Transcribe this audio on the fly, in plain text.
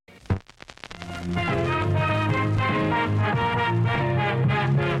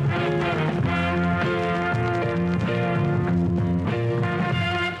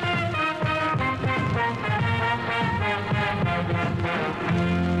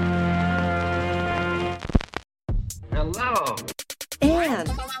Hello. And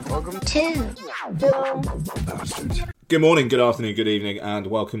welcome to Film Bastards. Good morning, good afternoon, good evening, and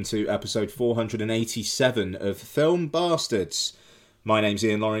welcome to episode 487 of Film Bastards. My name's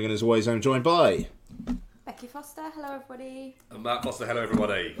Ian Loring, and as always, I'm joined by... Becky Foster, hello everybody. And Matt Foster, hello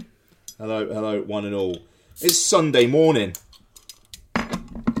everybody. Hello, one and all. It's Sunday morning,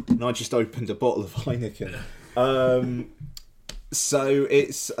 and I just opened a bottle of Heineken. So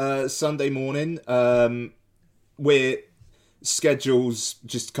it's Sunday morning. We're schedules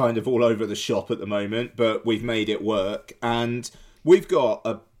just kind of all over the shop at the moment, but we've made it work, and we've got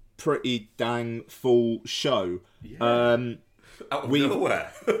a pretty dang full show. Yeah. Out of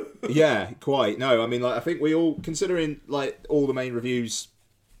nowhere. Yeah, quite. No, I mean, like, I think we all, considering like all the main reviews,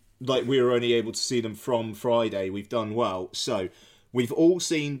 like we were only able to see them from Friday, we've done well. So we've all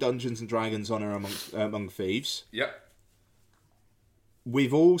seen Dungeons and Dragons: Honor Among Thieves. Yep.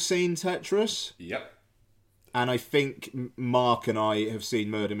 We've all seen Tetris. Yep. And I think Mark and I have seen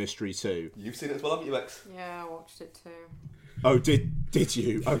Murder Mystery 2. You've seen it as well, haven't you, Max? Yeah, I watched it too. Oh, did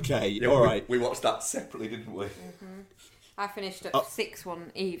you? Okay, Yeah, all right. We watched that separately, didn't we? Mm-hmm. I finished at 6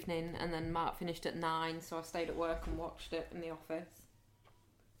 one evening, and then Mark finished at 9, so I stayed at work and watched it in the office.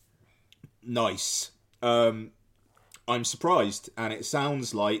 Nice. I'm surprised, and it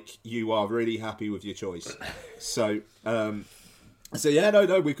sounds like you are really happy with your choice. So yeah,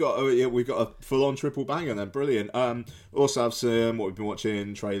 no, we've got a full-on triple banger then, brilliant. Also have some what we've been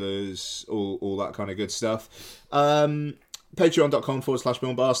watching, trailers, all that kind of good stuff.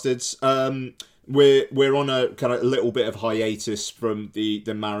 Patreon.com/filmbastards. We're on a kind of a little bit of hiatus from the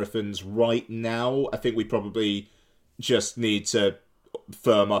marathons right now. I think we probably just need to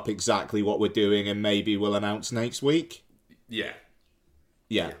firm up exactly what we're doing, and maybe we'll announce next week. Yeah.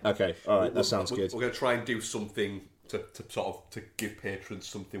 Okay, all right, that sounds good. We're going to try and do something to give patrons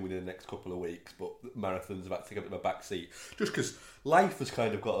something within the next couple of weeks, but marathons have had to take a bit of a back seat just because life has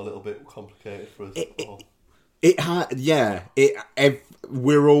kind of got a little bit complicated for us.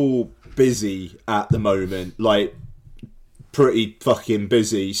 We're all busy at the moment, like pretty fucking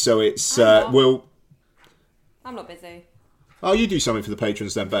busy. So it's I'm not busy. Oh, you do something for the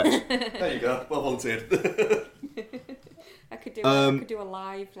patrons then, Bex. There you go. Well volunteered. I could do a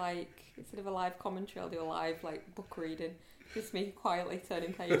live, like, instead of a live commentary, I'll do a live, like, book reading. Just me quietly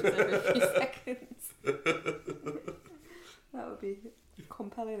turning pages every few seconds. That would be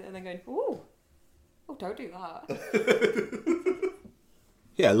compelling, and then going, oh, don't do that.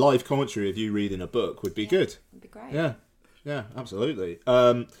 Yeah, live commentary of you reading a book would be good. It'd be great. Yeah, absolutely.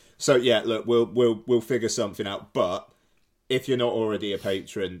 So yeah, look, we'll figure something out. But if you're not already a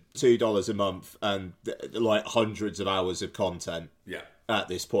patron, $2 a month and like hundreds of hours of content. Yeah. At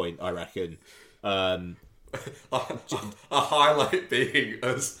this point, I reckon. A highlight being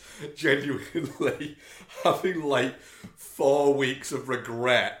us genuinely having like 4 weeks of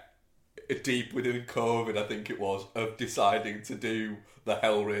regret deep within COVID, I think it was, of deciding to do the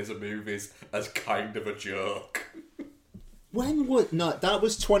Hellraiser movies as kind of a joke. That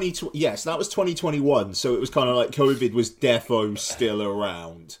was 2020. Yes, that was 2021. So it was kind of like COVID was defo still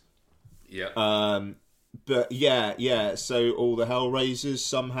around. Yeah. But yeah. So all the Hellraisers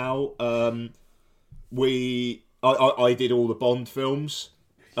somehow. I did all the Bond films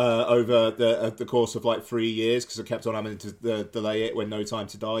over the course of like 3 years because I kept on having to delay it when No Time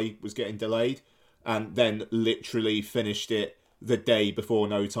to Die was getting delayed, and then literally finished it the day before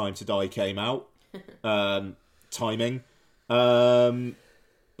No Time to Die came out. Timing. We've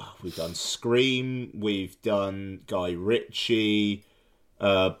done Scream. We've done Guy Ritchie.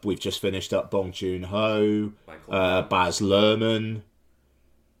 We've just finished up Bong Joon-ho, Baz Luhrmann,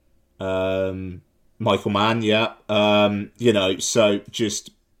 Michael Mann, yeah. So just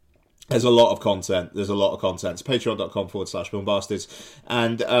there's a lot of content. It's patreon.com/filmbastards.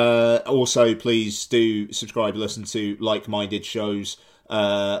 And also, please do subscribe and listen to like-minded shows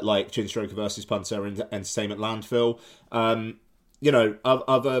like Chin Stroker versus Punter and Entertainment Landfill. Other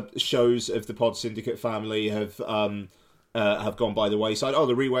shows of the Pod Syndicate family have gone by the wayside.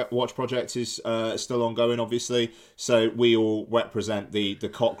 The Rewatch project is still ongoing, obviously. So we all represent the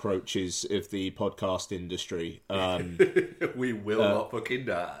cockroaches of the podcast industry. We will not fucking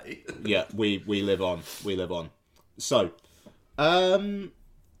die. Yeah, we live on. We live on. So,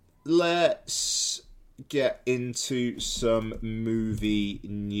 let's get into some movie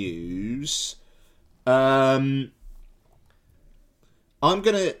news. I'm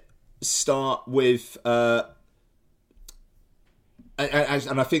gonna start with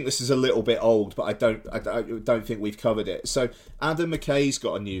and I think this is a little bit old, but I don't think we've covered it. So Adam McKay's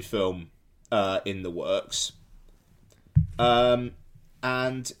got a new film in the works, and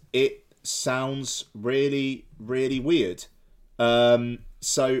it sounds really, really weird.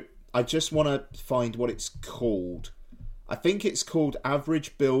 So I just want to find what it's called. I think it's called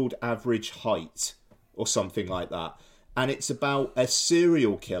Average Build, Average Height, or something like that. And it's about a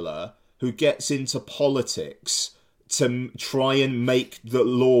serial killer who gets into politics to try and make the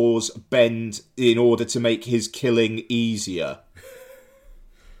laws bend in order to make his killing easier.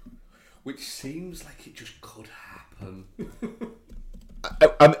 Which seems like it just could happen.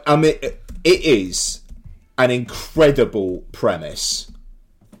 I mean, it is an incredible premise.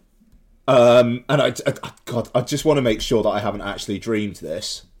 And God, I just want to make sure that I haven't actually dreamed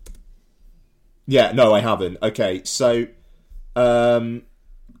this. Yeah, no, I haven't. Okay, so I'm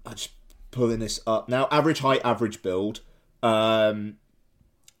just pulling this up now. Average height, average build. The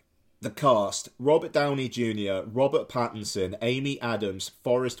cast: Robert Downey Jr., Robert Pattinson, Amy Adams,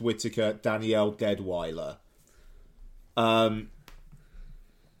 Forrest Whitaker, Danielle Deadwyler.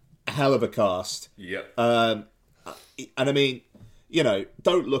 Hell of a cast. Yep. And I mean, you know,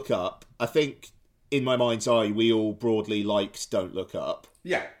 Don't Look Up. I think in my mind's eye, we all broadly liked Don't Look Up.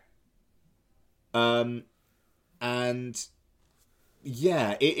 Yeah. And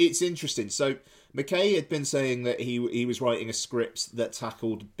yeah, it's interesting. So McKay had been saying that he was writing a script that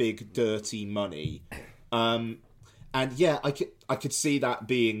tackled big dirty money. And yeah, I could see that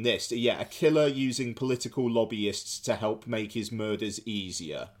being this. Yeah, a killer using political lobbyists to help make his murders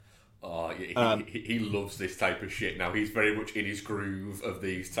easier. Oh, he loves this type of shit now. He's very much in his groove of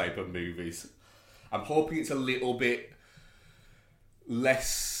these type of movies. I'm hoping it's a little bit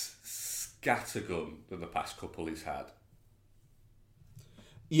less scattergun than the past couple he's had.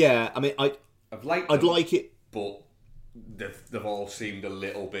 Yeah, I mean, I'd like it, but they've all seemed a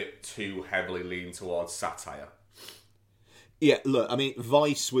little bit too heavily leaned towards satire. Yeah, look, I mean,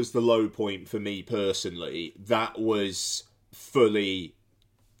 Vice was the low point for me personally. That was fully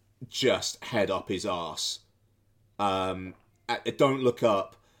just head up his arse. Don't Look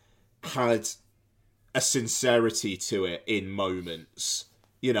Up had a sincerity to it in moments.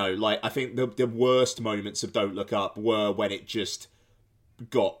 You know, like, I think the worst moments of Don't Look Up were when it just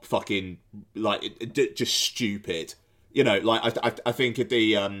got fucking, like, just stupid. You know, like, I think at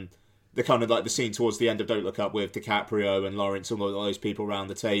the kind of, like, the scene towards the end of Don't Look Up with DiCaprio and Lawrence and all those people around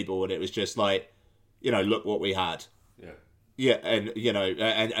the table, and it was just like, you know, look what we had. Yeah. Yeah, and, you know,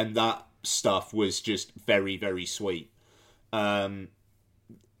 and that stuff was just very, very sweet.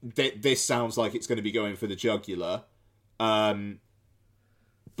 This sounds like it's going to be going for the jugular. But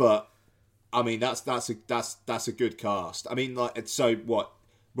I mean, that's a good cast. I mean, like, so what?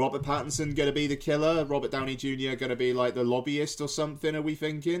 Robert Pattinson going to be the killer? Robert Downey Jr. going to be like the lobbyist or something? Are we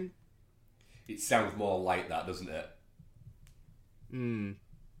thinking? It sounds more like that, doesn't it?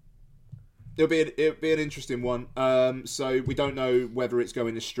 It'll be an interesting one. So we don't know whether it's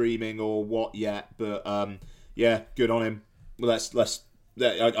going to streaming or what yet, but yeah, good on him. Well,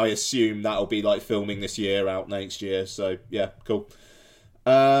 I assume that'll be like filming this year, out next year. So yeah, cool.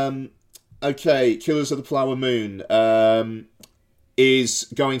 Okay, Killers of the Flower Moon is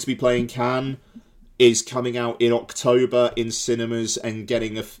going to be playing Cannes, is coming out in October in cinemas and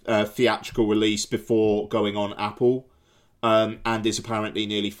getting a theatrical release before going on Apple, and is apparently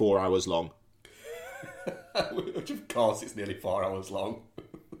nearly 4 hours long. Which of course it's nearly 4 hours long.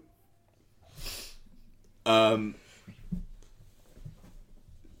 I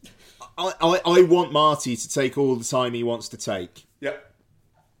want Marty to take all the time he wants to take. Yep.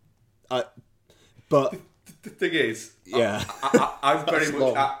 But the thing is, yeah, I'm very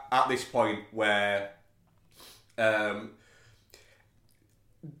much at this point where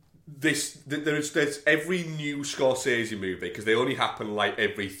there's every new Scorsese movie, because they only happen like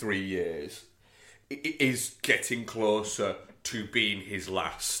every 3 years, it is getting closer to being his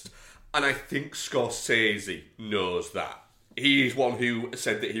last, and I think Scorsese knows that. He is one who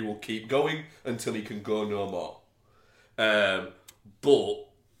said that he will keep going until he can go no more. But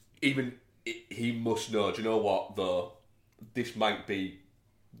even he must know, do you know what, though? This might be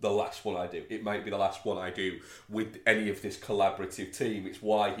the last one I do. It might be the last one I do with any of this collaborative team. It's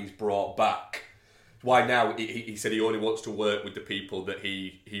why he's brought back. Why now he said he only wants to work with the people that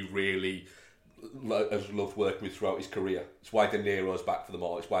he really has loved working with throughout his career. It's why De Niro's back for them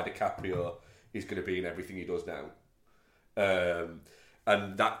all. It's why DiCaprio is going to be in everything he does now. And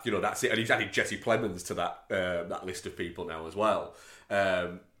that, you know, that's it. And he's added Jesse Plemons to that list of people now as well.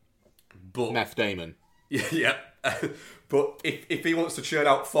 But Meth Damon. Yeah. But if he wants to churn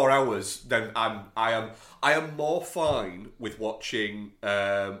out 4 hours, then I am more fine with watching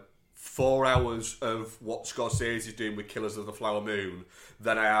 4 hours of what Scorsese is doing with Killers of the Flower Moon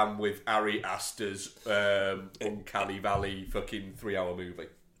than I am with Ari Aster's Uncanny Valley fucking 3 hour movie.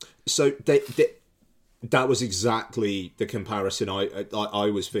 So that was exactly the comparison I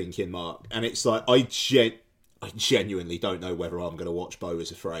was thinking, Mark. And it's like I genuinely don't know whether I'm going to watch Beau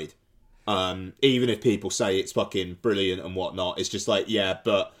is Afraid. Even if people say it's fucking brilliant and whatnot, it's just like, yeah,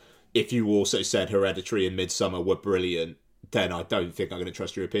 but if you also said Hereditary and Midsummer were brilliant, then I don't think I'm going to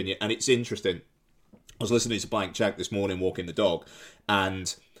trust your opinion. And it's interesting. I was listening to Blank Check this morning, walking the dog,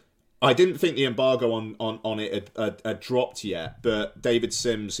 and I didn't think the embargo on it had dropped yet, but David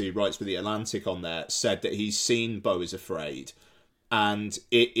Sims, who writes for The Atlantic on there, said that he's seen Beau is Afraid, and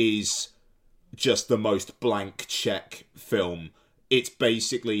it is just the most blank check film. It's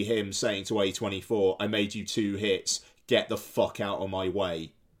basically him saying to A24, I made you 2 hits, get the fuck out of my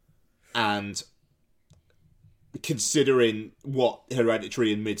way. And considering what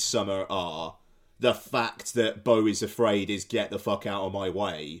Hereditary and Midsummer are, the fact that Beau is Afraid is get the fuck out of my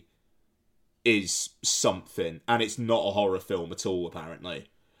way is something. And it's not a horror film at all, apparently.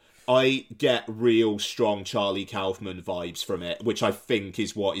 I get real strong Charlie Kaufman vibes from it, which I think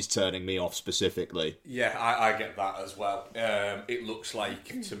is what is turning me off specifically. Yeah, I get that as well. It looks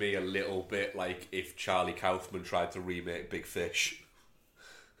like, to me, a little bit like if Charlie Kaufman tried to remake Big Fish.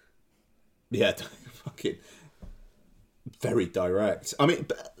 Yeah, fucking very direct. I mean,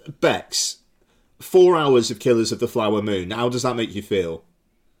 Bex, 4 hours of Killers of the Flower Moon. How does that make you feel?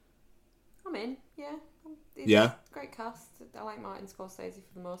 I'm in, yeah. Yeah? Great cast. I like Martin Scorsese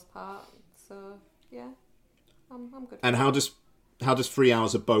for the most part. So, yeah, I'm good. And how does 3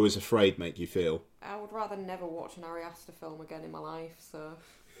 hours of Beau is Afraid make you feel? I would rather never watch an Ari Aster film again in my life, so...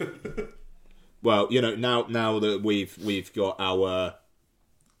 Well, you know, now that we've got our...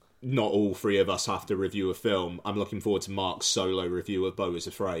 Not all 3 of us have to review a film. I'm looking forward to Mark's solo review of Beau is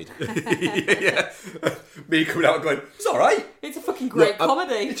Afraid. Yeah. Me coming out and going, it's alright. It's a fucking great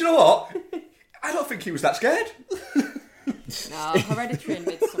comedy. Do you know what? I don't think he was that scared. No, Hereditary and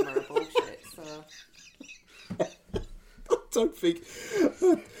Midsummer are bullshit, so... I don't think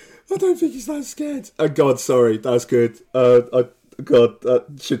he's that scared. Oh God, sorry, that's good. That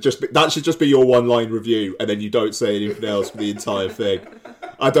should just be your one-line review, and then you don't say anything else for the entire thing.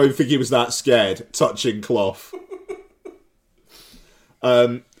 I don't think he was that scared. Touching cloth.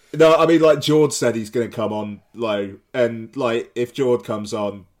 No, I mean, like Jord said, he's going to come on low, and like if Jord comes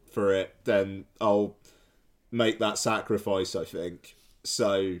on for it, then I'll make that sacrifice, I think.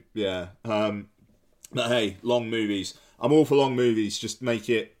 So yeah. But hey, long movies. I'm all for long movies. Just make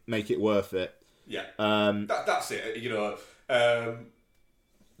it worth it. Yeah. That's it. You know,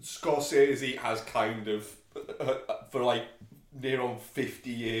 Scorsese has kind of for like near on 50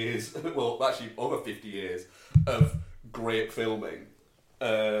 years. Well, actually over 50 years of great filming.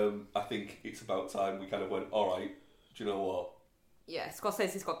 I think it's about time we kind of went, all right, do you know what? Yeah,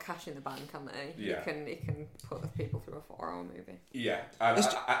 Scorsese's got cash in the bank, hasn't he? Yeah. He can put people through a 4-hour movie. Yeah, and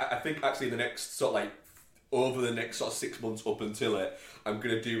I think actually the next sort of like over the next sort of 6 months up until it, I'm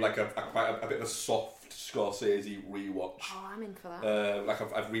gonna do like a bit of a soft Scorsese rewatch. Oh, I'm in for that. Like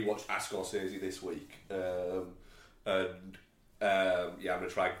I've rewatched a Scorsese this week, and yeah, I'm gonna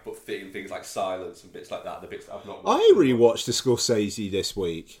try and fit in things like Silence and bits like that. The bits that I've not watched. I rewatched the Scorsese this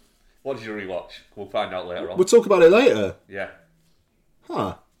week. What did you rewatch? We'll find out later on. We'll talk about it later. Yeah.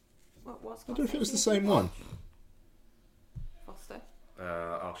 Huh. What's I don't know if it was the same one. Foster.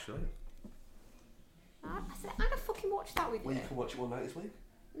 I'll show you. I said, I'm gonna fucking watch that with you. Well, you can watch it one night this week.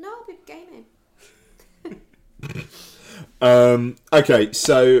 No, I'll be gaming. Okay,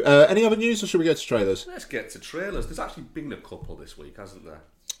 so any other news, or should we go to trailers? Let's get to trailers. There's actually been a couple this week, hasn't there?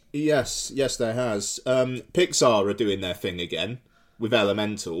 Yes, there has. Pixar are doing their thing again with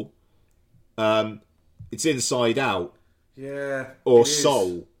Elemental. It's Inside Out. Yeah. Or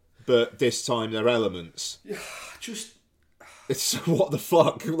Soul, but this time they're elements. Yeah, just... It's what the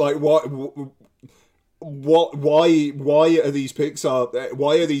fuck? Like, what? Why are these Pixar?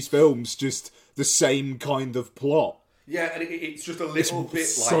 Why are these films just the same kind of plot? Yeah, and it's just a little bit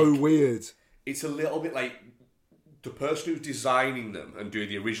so like... weird. It's a little bit like the person who's designing them and doing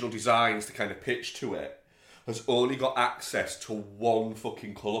the original designs to kind of pitch to it has only got access to one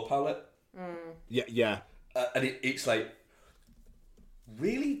fucking colour palette. Yeah. And it's like,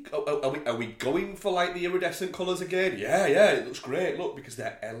 really? Are we going for like the iridescent colours again? Yeah, it looks great. Look, because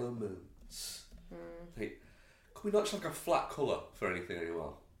they're elements. Like, can we not just have like a flat colour for anything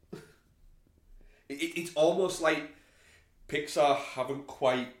anymore? It's almost like Pixar haven't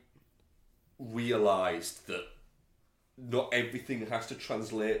quite realised that not everything has to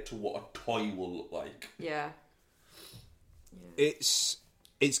translate to what a toy will look like. Yeah. It's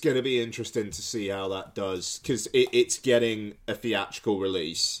going to be interesting to see how that does, because it's getting a theatrical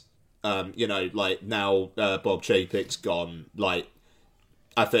release. You know, like now Bob Chapek's gone. Like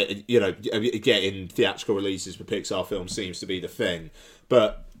I think, you know, getting theatrical releases for Pixar films seems to be the thing.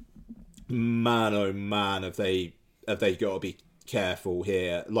 But man, oh man, have they got to be careful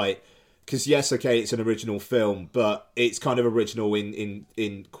here? Like, because yes, okay, it's an original film, but it's kind of original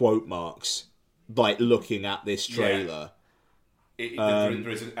in quote marks. Like looking at this trailer, there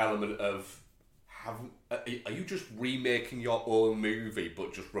is an element of are you just remaking your own movie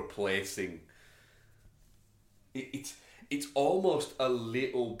but just replacing? It's almost a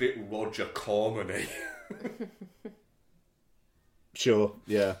little bit Roger Corman-y. Sure,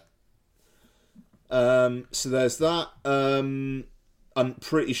 yeah. So there's that. I'm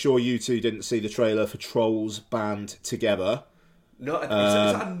pretty sure you two didn't see the trailer for Trolls Band Together. No, is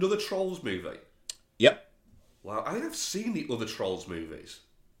that another Trolls movie? Yep. Wow, I think I've seen the other Trolls movies.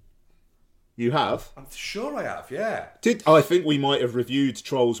 You have? I'm sure I have, yeah. I think we might have reviewed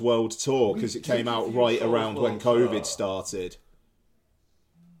Trolls World Tour because it came out right around when COVID started.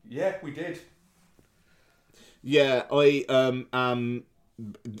 Yeah, we did. Yeah, I am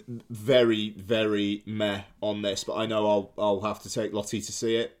very, very meh on this, but I know I'll have to take Lottie to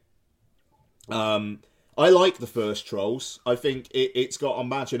see it. I like the first Trolls. I think it's got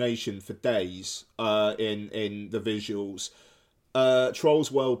imagination for days in the visuals.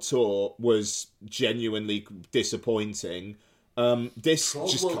 Trolls World Tour was genuinely disappointing. This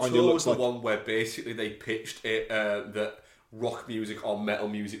Trolls just World kind of Tour looks was like the one where basically they pitched it that rock music or metal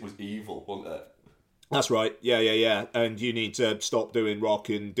music was evil, wasn't it? That's right. Yeah. And you need to stop doing rock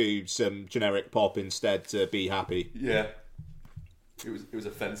and do some generic pop instead to be happy. Yeah. It was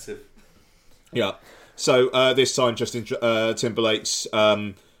offensive. Yeah. So this time, Justin Timberlake's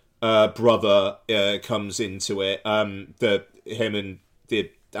brother comes into it. Him and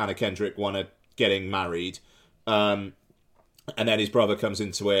the Anna Kendrick one are getting married, and then his brother comes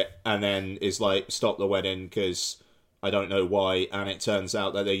into it, and then is like, "Stop the wedding," because I don't know why. And it turns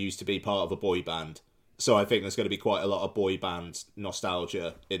out that they used to be part of a boy band. So I think there's going to be quite a lot of boy band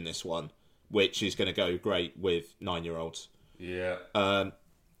nostalgia in this one, which is going to go great with 9-year-olds. Yeah.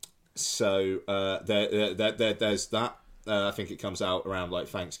 So there's that. I think it comes out around like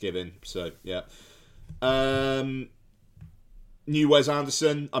Thanksgiving. So yeah. New Wes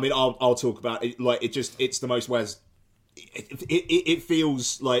Anderson. I mean, I'll talk about it. Like it's the most Wes. It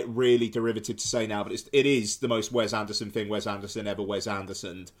feels like really derivative to say now, but it is the most Wes Anderson thing Wes Anderson ever Wes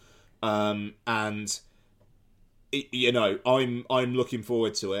Andersoned. And you know, I'm looking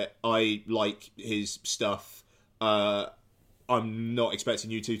forward to it. I like his stuff. I'm not expecting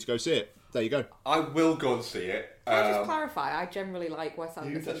you two to go see it. There you go. I will go and see it. Can I just clarify? I generally like Wes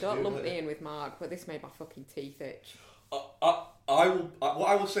Anderson. Don't lump me in with Mark, but this made my fucking teeth itch. What I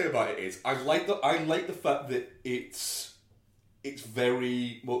will say about it is I like the fact that it's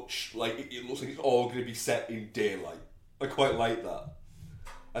very much like it looks like it's all going to be set in daylight. I quite like that.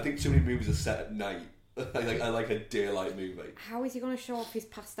 I think too many movies are set at night. I like a daylight movie. How is he going to show off his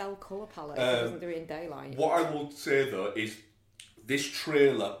pastel colour palette if he doesn't do it in daylight? What I will say though is this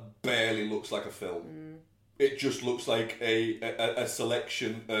trailer barely looks like a film. It just looks like a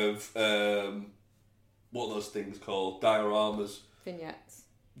selection of what are those things called? Dioramas. Vignettes.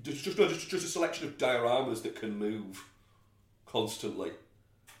 Just a selection of dioramas that can move constantly.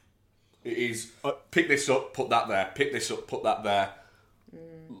 It is pick this up, put that there. Pick this up, put that there.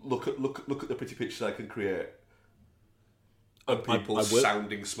 Look at the pretty pictures I can create. And people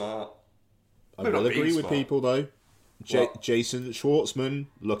sounding smart. I will agree with people though. Jason Schwartzman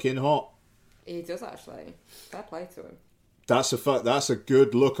looking hot. He does actually. Fair play to him. That's a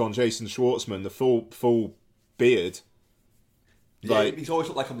good look on Jason Schwartzman. The full beard. Yeah, like, he's always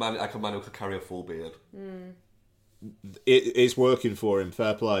looked like a man who could carry a full beard. It is working for him.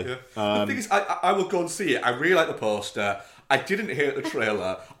 Fair play. Yeah. The thing is, I will go and see it. I really like the poster. I didn't hate the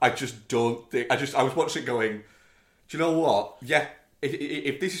trailer. I just don't think. I was watching it going, do you know what? Yeah,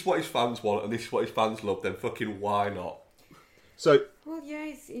 if this is what his fans want and this is what his fans love, then fucking why not? So. Well, yeah,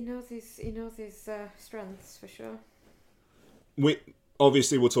 he knows his strengths for sure.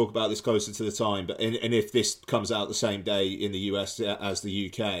 We'll talk about this closer to the time, but and if this comes out the same day in the US as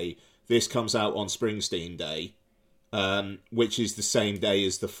the UK, this comes out on Springsteen Day, which is the same day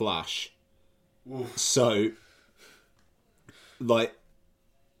as The Flash. Oof. So, like,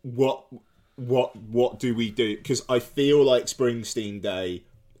 what do we do? Because I feel like Springsteen Day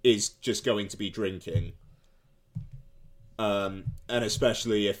is just going to be drinking. And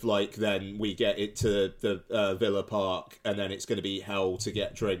especially if, like, then we get it to the Villa Park, and then it's going to be hell to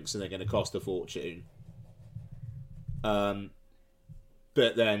get drinks, and they're going to cost a fortune. But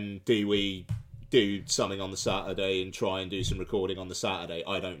then do we do something on the Saturday and try and do some recording on the Saturday?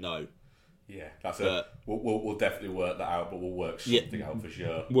 I don't know. Yeah, we'll definitely work that out, but we'll work something out for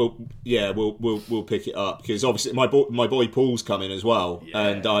sure. We'll pick it up because obviously my boy Paul's coming as well,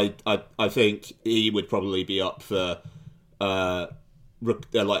 and I think he would probably be up for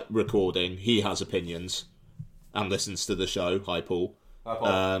recording. He has opinions and listens to the show. Hi, Paul. Hi,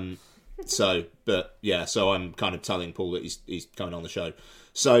 Paul. So I'm kind of telling Paul that he's coming on the show.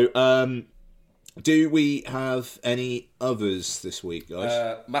 So, do we have any others this week,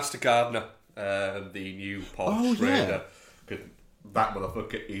 guys? Master Gardener, the new pod trader. Yeah. That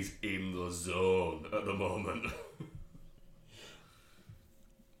motherfucker is in the zone at the moment.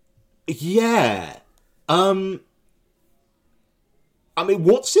 Yeah. I mean,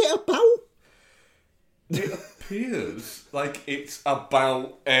 what's it about? It appears like it's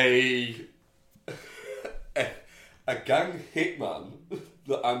about a gang hitman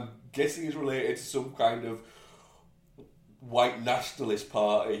that I'm guessing is related to some kind of white nationalist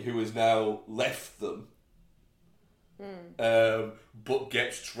party who has now left them, but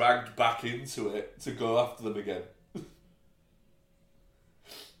gets dragged back into it to go after them again.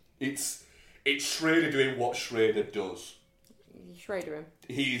 It's Schrader doing what Schrader does. Schrader him.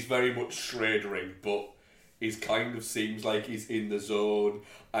 He's very much Schradering, but he kind of seems like he's in the zone.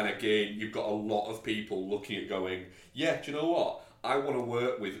 And again, you've got a lot of people looking at going, yeah, do you know what? I want to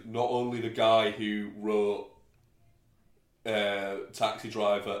work with not only the guy who wrote Taxi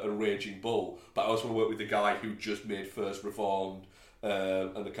Driver and Raging Bull, but I also want to work with the guy who just made First Reformed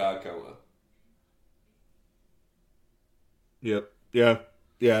and The Card Counter. Yeah.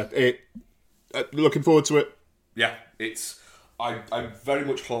 Looking forward to it. Yeah, I'm very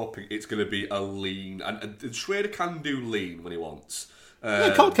much hoping it's going to be a lean, and Schrader can do lean when he wants.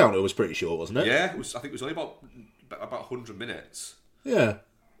 Card Counter was pretty short, wasn't it? Yeah, I think it was only about 100 minutes. Yeah.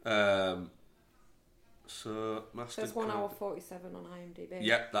 So Master. There's 1 hour 47 on IMDb.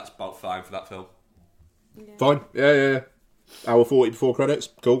 Yeah, that's about fine for that film. Yeah. Fine. Yeah. Hour 40 before credits.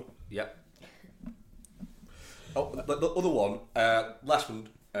 Cool. Yep. Oh, the other one, last one.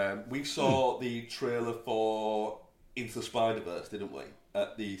 We saw the trailer for Into the Spider-Verse, didn't we?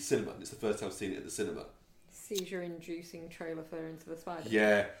 At the cinema. It's the first time I've seen it at the cinema. Seizure-inducing trailer for Into the Spider-Verse.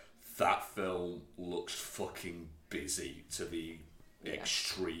 Yeah, that film looks fucking busy to the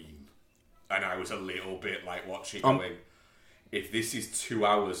extreme. And I was a little bit like watching going, if this is 2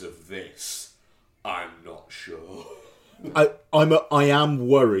 hours of this, I'm not sure. I am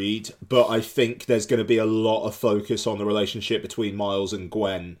worried, but I think there's going to be a lot of focus on the relationship between Miles and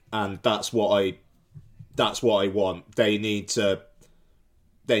Gwen, and that's what I want. They need to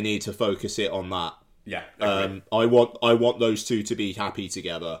focus it on that. Yeah. I want those two to be happy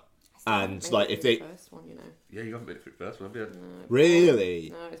together, and like if they first one, you know. Yeah, you haven't made it for the first one, have you? No,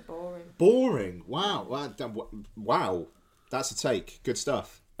 really? No, it's boring. Boring. Wow. That's a take. Good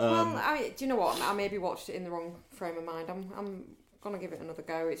stuff. Well, do you know what? I maybe watched it in the wrong frame of mind. I'm gonna give it another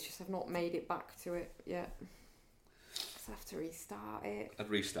go. It's just I've not made it back to it yet. I have to restart it. I'd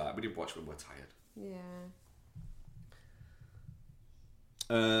restart. We didn't watch when we're tired.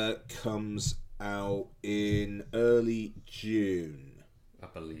 Yeah. Comes out in early June. I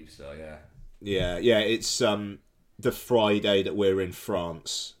believe so. Yeah. Yeah. It's the Friday that we're in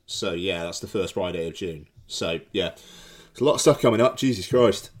France. So yeah, that's the first Friday of June. So yeah. There's a lot of stuff coming up. Jesus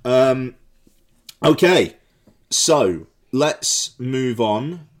Christ. Okay, so let's move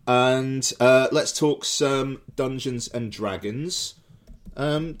on and let's talk some Dungeons and Dragons.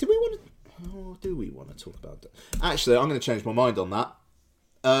 Do we want to talk about that? Actually, I'm going to change my mind on that.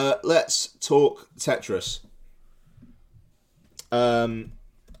 Let's talk Tetris.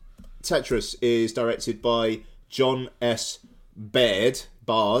 Tetris is directed by John S. Baird,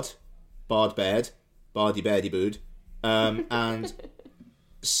 Bardy Bairdy Bood. And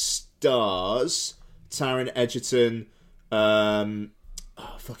stars Taron Egerton,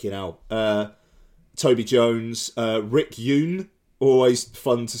 Toby Jones, Rick Yoon. Always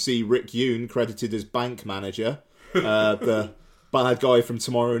fun to see Rick Yoon credited as bank manager. The bad guy from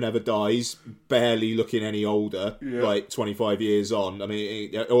Tomorrow Never Dies, barely looking any older, like 25 years on. I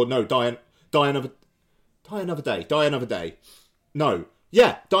mean, Die Another Day. No.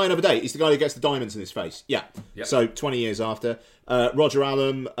 Yeah, Die Another Day. He's the guy who gets the diamonds in his face. Yeah. Yep. So 20 years after. Roger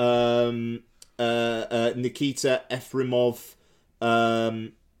Allam, Nikita Efremov,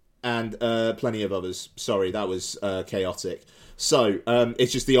 and plenty of others. Sorry, that was chaotic. So,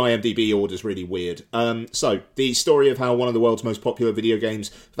 it's just the IMDb order's really weird. So, the story of how one of the world's most popular video games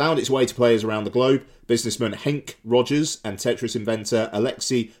found its way to players around the globe, businessman Henk Rogers and Tetris inventor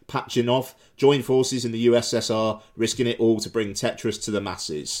Alexei Pachinov joined forces in the USSR, risking it all to bring Tetris to the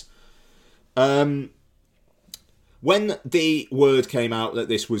masses. when the word came out that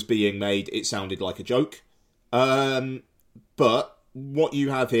this was being made, it sounded like a joke. But what you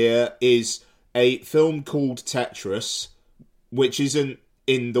have here is a film called Tetris, which isn't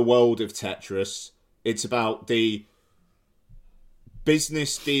in the world of Tetris. It's about the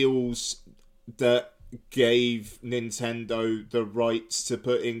business deals that gave Nintendo the rights to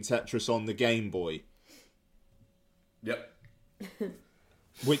putting Tetris on the Game Boy. Yep.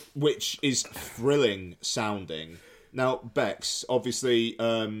 Which is thrilling sounding. Now, Bex, obviously,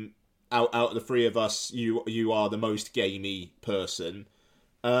 out of the three of us, you are the most gamey person.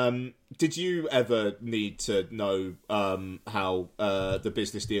 Did you ever need to know how the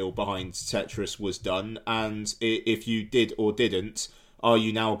business deal behind Tetris was done? And if you did or didn't, are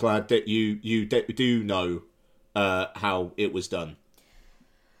you now glad that you do know how it was done?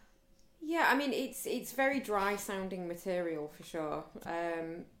 Yeah, I mean, it's very dry sounding material for sure,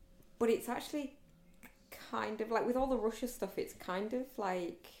 but it's actually kind of like, with all the Russia stuff, it's kind of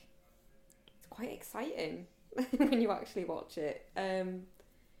like, it's quite exciting when you actually watch it.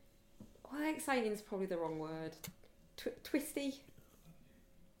 Well, exciting is probably the wrong word. Twisty,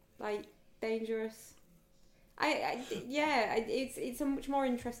 like dangerous. It's a much more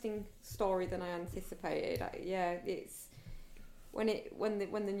interesting story than I anticipated. It's when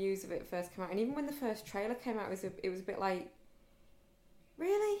the news of it first came out, and even when the first trailer came out, it was a bit like,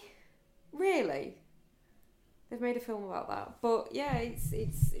 really, they've made a film about that. But yeah,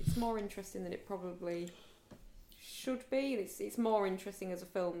 it's more interesting than it probably should be. It's more interesting as a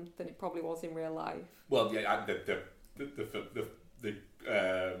film than it probably was in real life. Well, yeah,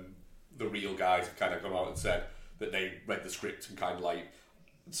 the real guys have kind of come out and said that they read the script and kind of like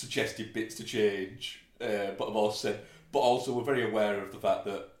suggested bits to change, but have also said, but also we're very aware of the fact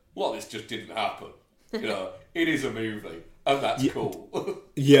that this just didn't happen. You know, it is a movie, and that's cool.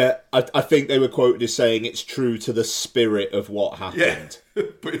 Yeah, I think they were quoted as saying it's true to the spirit of what happened. Yeah,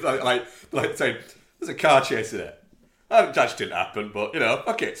 but it's like saying there's a car chase in it. That just didn't happen, but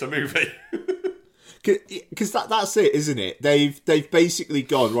okay, it's a movie. Because that's it, isn't it? They've basically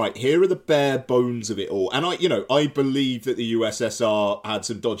gone, right, here are the bare bones of it all. And I believe that the USSR had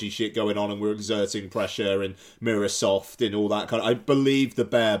some dodgy shit going on and were exerting pressure and Mirasoft and all that kind of... I believe the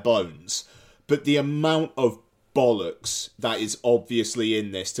bare bones. But the amount of bollocks that is obviously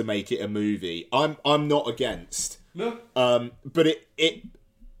in this to make it a movie, I'm not against. No. But it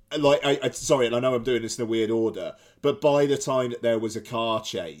sorry, and I know I'm doing this in a weird order, but by the time that there was a car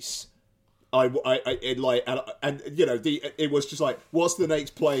chase... it was just like, what's the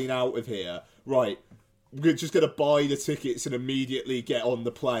next plane out of here? Right, we're just gonna buy the tickets and immediately get on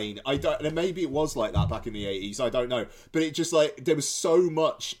the plane. And maybe it was like that back in the 80s. I don't know, but it just like there was so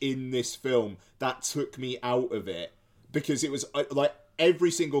much in this film that took me out of it because it was like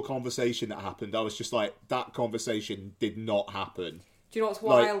every single conversation that happened, I was just like, that conversation did not happen. Do you know what's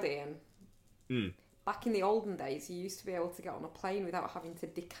wild, Ian? Back in the olden days, you used to be able to get on a plane without having to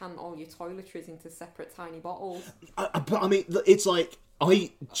decant all your toiletries into separate tiny bottles. But I mean, it's like,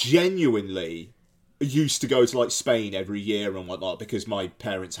 I genuinely used to go to like Spain every year and whatnot because my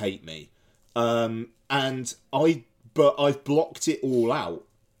parents hate me. But I've blocked it all out.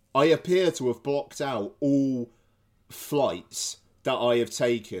 I appear to have blocked out all flights that I have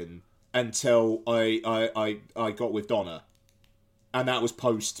taken until I got with Donna. And that was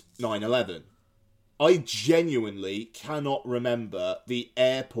post 9/11. I genuinely cannot remember the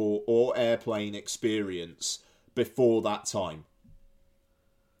airport or airplane experience before that time.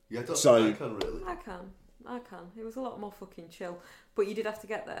 Yeah, I can really. I can. It was a lot more fucking chill. But you did have to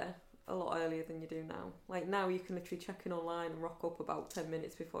get there a lot earlier than you do now. Like, now you can literally check in online and rock up about 10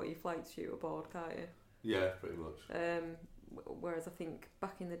 minutes before your flight's due aboard, can't you? Yeah, pretty much. Whereas I think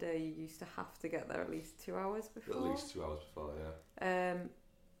back in the day you used to have to get there at least 2 hours before. At least 2 hours before, yeah.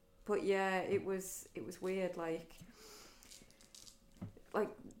 But yeah, it was weird, like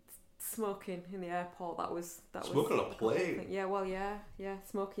smoking in the airport. That was smoking on a plane. Yeah, well, yeah,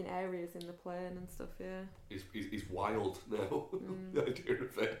 smoking areas in the plane and stuff. Yeah, he's wild now. The idea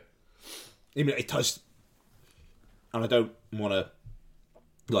of it. I mean, it does, and I don't want to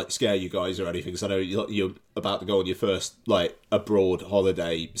like scare you guys or anything, because I know you're about to go on your first like abroad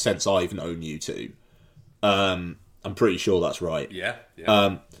holiday since I've known you two. I'm pretty sure that's right. Yeah.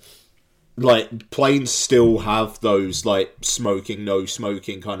 Like, planes still have those, like, smoking, no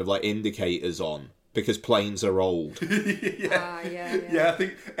smoking kind of, like, indicators on, because planes are old. Yeah, I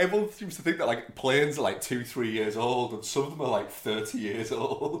think everyone seems to think that, like, planes are, like, 2-3 years old, and some of them are, like, 30 years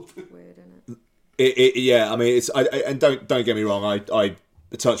old. Weird, isn't it? Yeah, I mean, it's... and don't get me wrong, I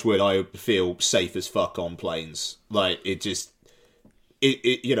touch wood, I feel safe as fuck on planes. Like, it just...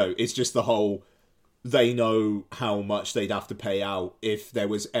 it's just the whole... they know how much they'd have to pay out if there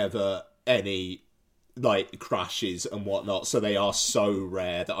was ever any like crashes and whatnot. So they are so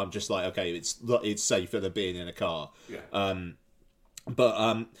rare that I'm just like, okay, it's safer than being in a car. Yeah.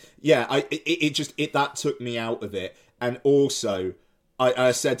 That took me out of it. And also,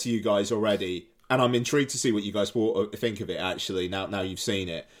 I said to you guys already, and I'm intrigued to see what you guys think of it. Actually, now you've seen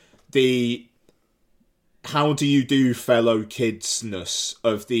it, how do you do fellow kidsness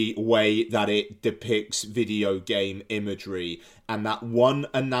of the way that it depicts video game imagery and that one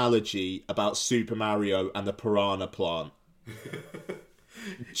analogy about Super Mario and the piranha plant?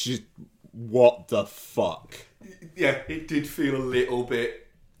 Just, what the fuck? Yeah, it did feel a little bit...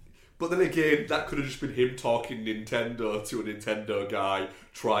 But then again, that could have just been him talking Nintendo to a Nintendo guy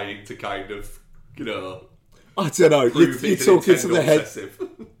trying to kind of, you know... I don't know, you're talking to the head... Obsessive.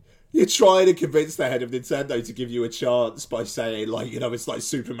 You're trying to convince the head of Nintendo to give you a chance by saying, like, you know, it's like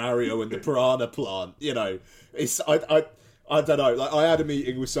Super Mario and the piranha plant. You know, it's I don't know. Like, I had a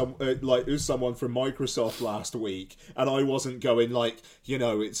meeting with someone from Microsoft last week, and I wasn't going like, you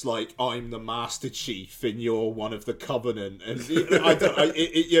know, it's like I'm the Master Chief and you're one of the Covenant, and you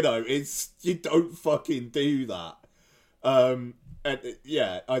don't fucking do that. I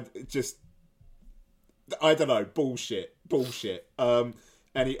don't know, bullshit.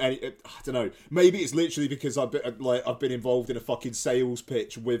 I don't know. Maybe it's literally because I've been involved in a fucking sales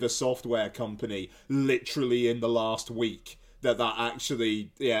pitch with a software company literally in the last week that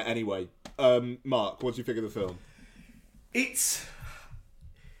actually. Yeah. Anyway, Mark, what do you think of the film? It's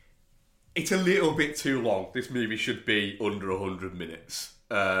a little bit too long. This movie should be under 100 minutes.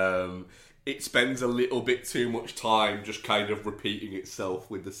 It spends a little bit too much time just kind of repeating itself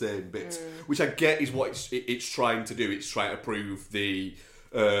with the same bits, which I get is what it's trying to do. It's trying to prove the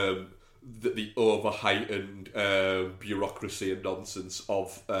over-heightened bureaucracy and nonsense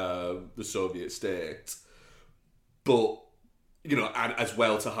of the Soviet state, but you know, and as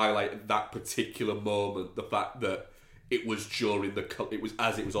well to highlight that particular moment, the fact that it was during it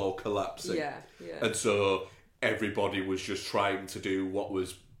was all collapsing, and so everybody was just trying to do what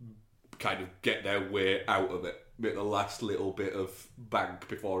was kind of get their way out of it, make the last little bit of bank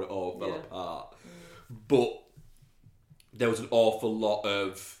before it all fell apart, but. There was an awful lot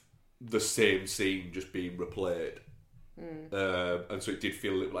of the same scene just being replayed, and so it did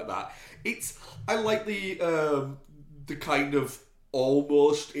feel a little like that. I like the kind of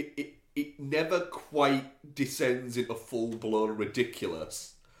almost it never quite descends into full blown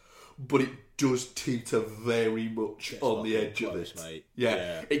ridiculous, but it does teeter very much on the edge of it. Mate.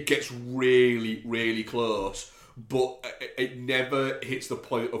 Yeah, it gets really really close, but it never hits the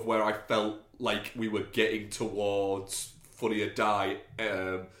point of where I felt like we were getting towards Funny or Die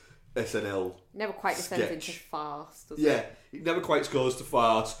SNL. Never quite descends into farce, does it? Yeah, it never quite goes to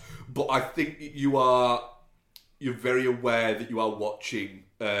farce, but I think you're very aware that you are watching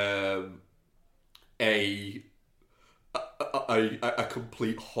a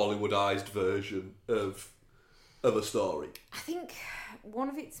complete Hollywoodized version of a story. I think one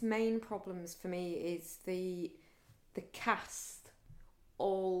of its main problems for me is the cast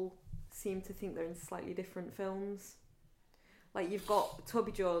all seem to think they're in slightly different films. Like, you've got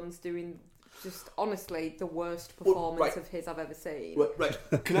Toby Jones doing just honestly the worst performance of his I've ever seen. Right.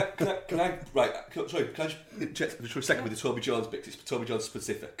 Can I just check for a second with the Toby Jones bit? It's Toby Jones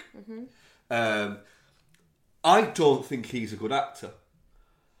specific. Mm-hmm. I don't think he's a good actor.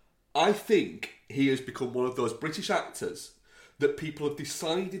 I think he has become one of those British actors that people have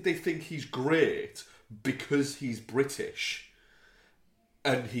decided they think he's great because he's British.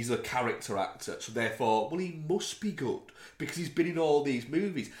 And he's a character actor, so therefore, well, he must be good because he's been in all these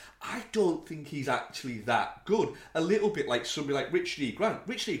movies. I don't think he's actually that good. A little bit like somebody like Richard E. Grant.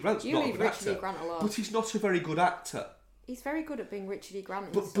 Richard E. Grant's not a good actor, but he's not a very good actor. He's very good at being Richard E.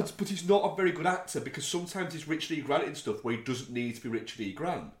 Grant. But he's not a very good actor because sometimes he's Richard E. Grant in stuff where he doesn't need to be Richard E.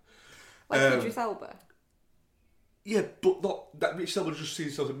 Grant. Like Idris Elba. Yeah, but not that Rich Elba just sees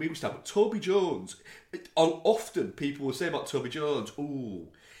himself as a movie star. But Toby Jones, often people will say about Toby Jones, "Oh,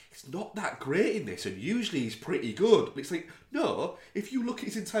 he's not that great in this," and usually he's pretty good. But it's like, no, if you look at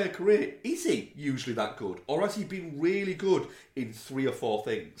his entire career, is he usually that good, or has he been really good in 3 or 4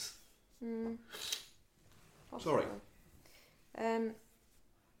 things? Sorry.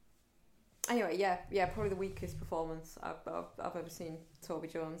 Anyway, yeah, probably the weakest performance I've ever seen Toby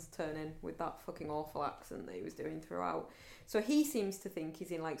Jones turn in with that fucking awful accent that he was doing throughout. So he seems to think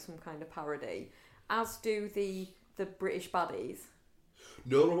he's in like some kind of parody, as do the British baddies.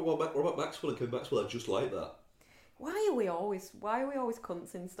 No, Robert Maxwell and Ken Maxwell are just like that. Why are we always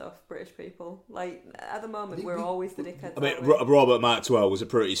cunts in stuff, British people? Like, at the moment, we're always the dickheads. I mean, Robert Maxwell was a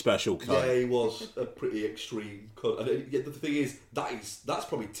pretty special cunt. Yeah, he was a pretty extreme cunt. And the thing is, that's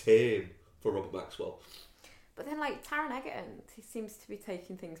probably tame for Robert Maxwell. But then, like, Taron Egerton, he seems to be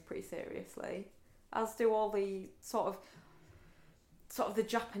taking things pretty seriously, as do all the sort of the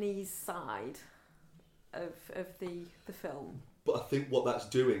Japanese side of the film. But I think what that's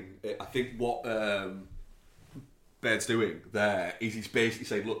doing, what Baird's doing there is he's basically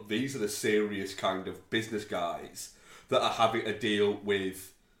saying, look, these are the serious kind of business guys that are having to deal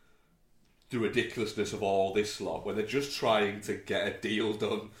with the ridiculousness of all this lot, where they're just trying to get a deal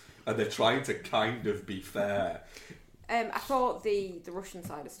done and they're trying to kind of be fair. I thought the Russian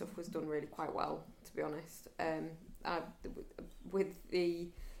side of stuff was done really quite well, to be honest. With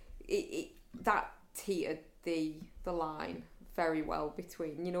that teetered the line very well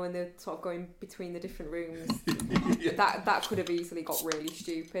between, you know, when they're sort of going between the different rooms. Yeah. That could have easily got really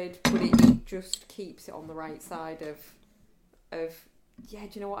stupid, but it just keeps it on the right side of yeah, do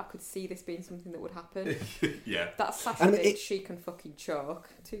you know what? I could see this being something that would happen. Yeah. That Sasha bitch, she can fucking choke.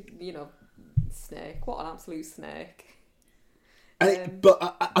 To, you know, snake. What an absolute snake.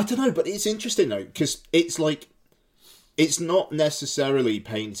 But I don't know, but it's interesting though, because it's like, it's not necessarily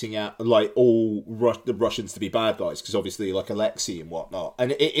painting out like all the Russians to be bad guys, because obviously like Alexei and whatnot,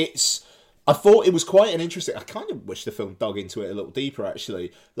 and it's. I thought it was quite an interesting. I kind of wish the film dug into it a little deeper.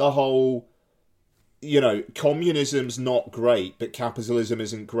 Actually, the whole, you know, communism's not great, but capitalism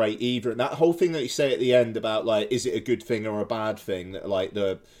isn't great either, and that whole thing that you say at the end about like, is it a good thing or a bad thing that like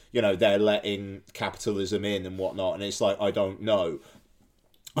you know, they're letting capitalism in and whatnot, and it's like, I don't know.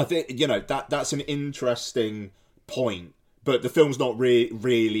 I think, you know, that's an interesting point, but the film's not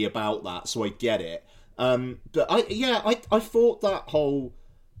really about that, so I get it. But I thought that whole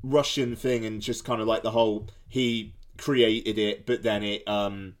Russian thing, and just kind of like the whole, he created it, but then it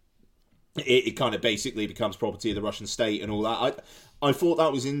kind of basically becomes property of the Russian state and all that. I thought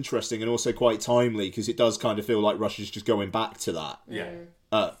that was interesting and also quite timely, because it does kind of feel like Russia's just going back to that. Yeah.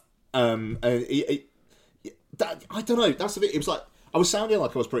 I don't know. That's the bit. It was like I was sounding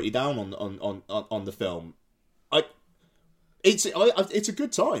like I was pretty down on the film. It's a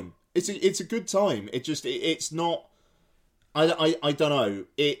good time. It's a good time. It's not. I don't know.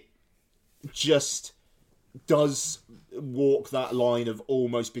 It just does walk that line of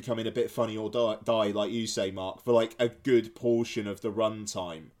almost becoming a bit funny or die, like you say, Mark, for like a good portion of the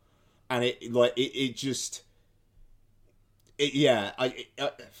runtime, and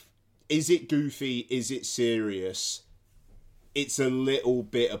is it goofy? Is it serious? It's a little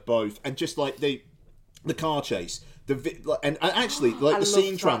bit of both, and just like the car chase, and actually like the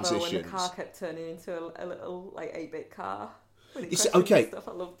scene transitions. When the car kept turning into a little like 8-bit car. Okay, stuff,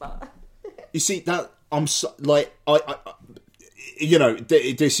 I love that. You see that I'm so, like I you know,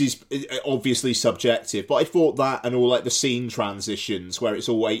 this is obviously subjective, but I thought that and all like the scene transitions where it's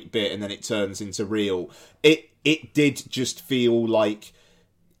all 8-bit and then it turns into real. It did just feel like,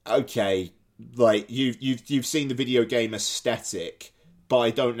 okay, like you've seen the video game aesthetic, but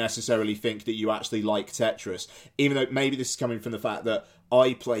I don't necessarily think that you actually like Tetris, even though maybe this is coming from the fact that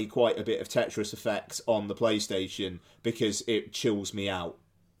I play quite a bit of Tetris Effect on the PlayStation because it chills me out.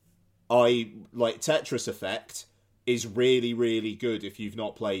 I like Tetris Effect is really, really good if you've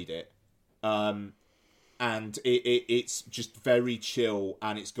not played it. And it's just very chill,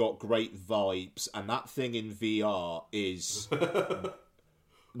 and it's got great vibes, and that thing in VR is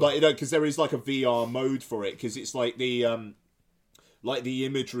like, you know, because there is like a VR mode for it, because it's like the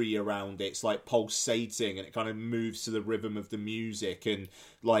imagery around it's like pulsating, and it kind of moves to the rhythm of the music, and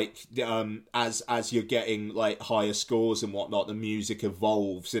like as you're getting like higher scores and whatnot, the music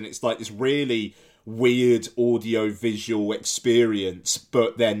evolves, and it's like this really weird audio visual experience,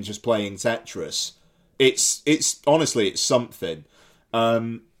 but then just playing Tetris. It's honestly, it's something.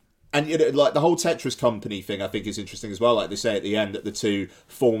 And you know, like the whole Tetris company thing, I think is interesting as well. Like they say at the end that the two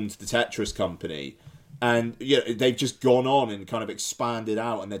formed the Tetris company, and you know, they've just gone on and kind of expanded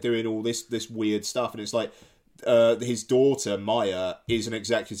out, and they're doing all this weird stuff. And it's like his daughter Maya is an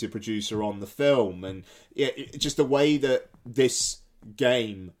executive producer on the film, and just the way that this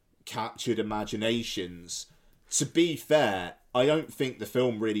game captured imaginations. To be fair, I don't think the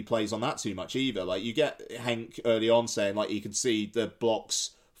film really plays on that too much either. Like, you get Hank early on saying, like, you can see the blocks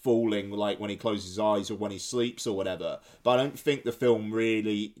falling, like, when he closes his eyes or when he sleeps or whatever. But I don't think the film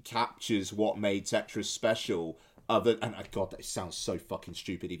really captures what made Tetris special. And God, that sounds so fucking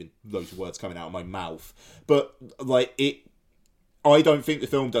stupid, even loads of words coming out of my mouth. But, like, I don't think the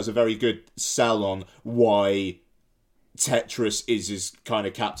film does a very good sell on why Tetris is as kind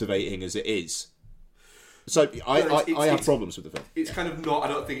of captivating as it is. So I it's have problems with the film. It's kind of not. I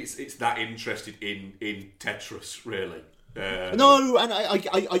don't think it's that interested in Tetris really. No, and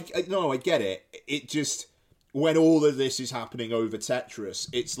I get it. It just, when all of this is happening over Tetris,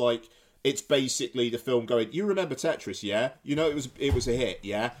 it's like, it's basically the film going, you remember Tetris, yeah? You know it was a hit,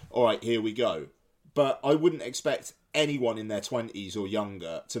 yeah? All right, here we go. But I wouldn't expect anyone in their 20s or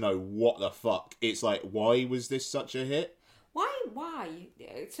younger to know what the fuck. It's like, why was this such a hit? Why?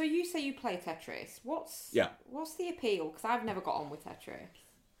 So you say you play Tetris. What's the appeal? Because I've never got on with Tetris.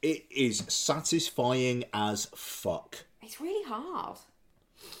 It is satisfying as fuck. It's really hard.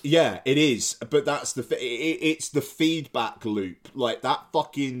 Yeah, it is. But that's it's the feedback loop. Like, that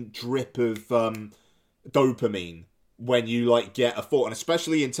fucking drip of dopamine when you, like, get a thought. And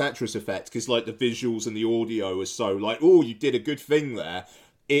especially in Tetris Effect, because, like, the visuals and the audio are so, like, oh, you did a good thing there.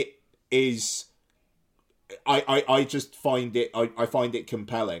 It is... I just find it I find it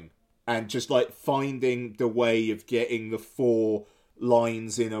compelling, and just like finding the way of getting the 4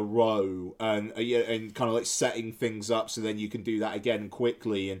 lines in a row and kind of like setting things up so then you can do that again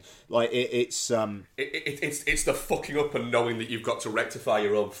quickly, and like it's the fucking up and knowing that you've got to rectify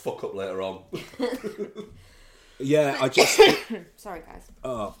your own fuck up later on. Yeah, I just sorry guys.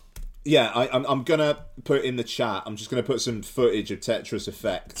 Yeah, I'm gonna put in the chat. I'm just gonna put some footage of Tetris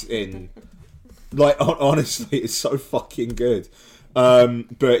Effect in. Like, honestly, it's so fucking good.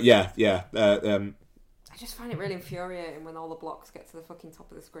 But yeah. I just find it really infuriating when all the blocks get to the fucking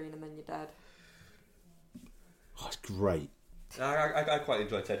top of the screen and then you're dead. Oh, it's great. I quite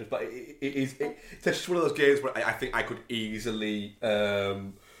enjoy Tetris, but it's just one of those games where I think I could easily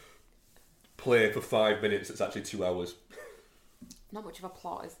play for 5 minutes. It's actually 2 hours. Not much of a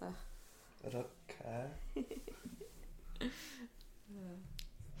plot, is there? I don't care.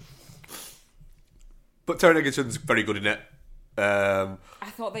 But Taron Egerton's very good in it. I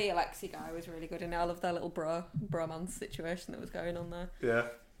thought the Alexi guy was really good in it. I love their little bromance situation that was going on there. Yeah.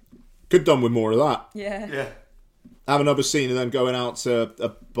 Could done with more of that. Yeah. Have another scene of them going out to a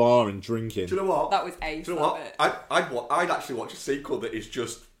bar and drinking. Do you know what? That was ace. Do you know what? I'd actually watch a sequel that is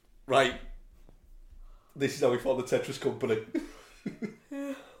just, right, this is how we formed the Tetris company.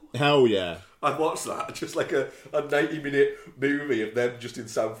 Hell yeah. I'd watch that. Just like a 90-minute movie of them just in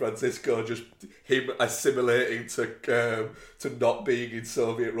San Francisco, just him assimilating to not being in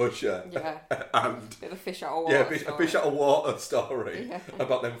Soviet Russia. Yeah. And bit of a fish out of water. A fish out of water story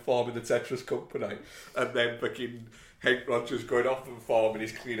about them forming the Tetris company. And then fucking Hank Rogers going off and forming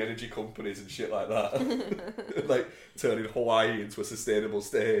his clean energy companies and shit like that. Like turning Hawaii into a sustainable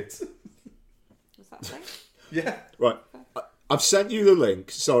state. Was that thing? Yeah. Right. I've sent you the link.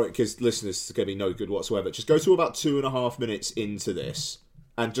 Sorry, because listeners, it's going to be no good whatsoever. Just go to about 2.5 minutes into this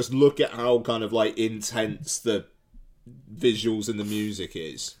and just look at how kind of like intense the visuals and the music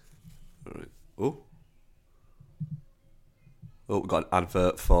is. All right. We've got an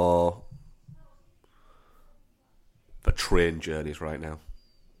advert for train journeys right now.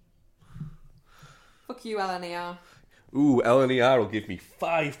 Fuck you, LNER. Ooh, LNER will give me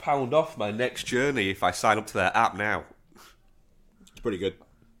 £5 off my next journey if I sign up to their app now. Pretty good.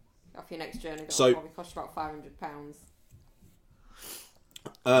 Off your next journey, that'll probably cost you about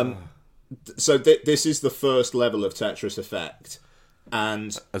 £500. So this is the first level of Tetris Effect,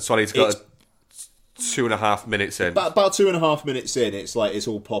 and sorry, it's got 2.5 minutes in. About 2.5 minutes in, it's like it's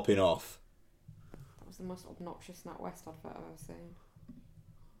all popping off. That was the most obnoxious NatWest advert I've ever seen.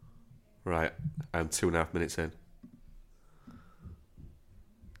 Right, and 2.5 minutes in.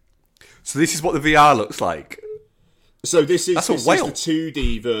 So this is what the VR looks like. So this is the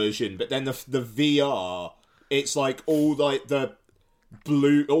 2D version, but then the VR, it's like all like the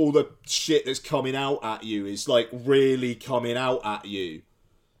blue, all the shit that's coming out at you is like really coming out at you.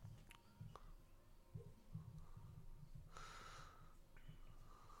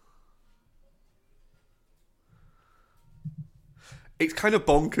 It's kind of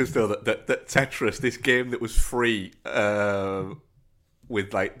bonkers though that Tetris, this game that was free,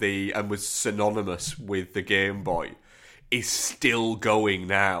 with like and was synonymous with the Game Boy, is still going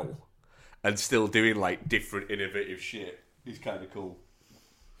now and still doing like different innovative shit. It's kind of cool.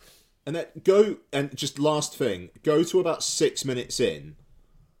 And then just last thing, go to about 6 minutes in,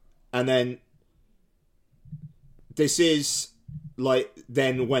 and then this is like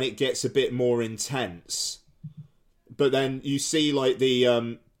then when it gets a bit more intense, but then you see like the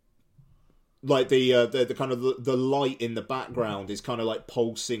kind of the light in the background is kind of like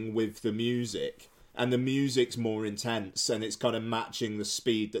pulsing with the music. And the music's more intense, and it's kind of matching the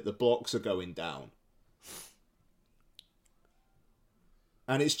speed that the blocks are going down.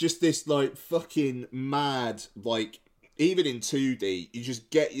 And it's just this, like, fucking mad, like, even in 2D, you just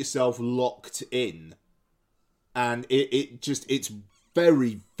get yourself locked in. and it's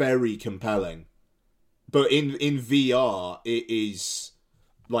very, very compelling. But in VR, it is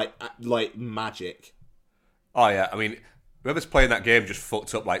like magic. Oh yeah, I mean, whoever's playing that game just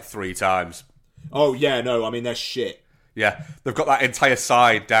fucked up like 3 times. Oh yeah, no, I mean they're shit. Yeah, they've got that entire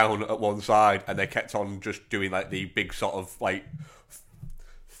side down at one side, and they kept on just doing like the big sort of like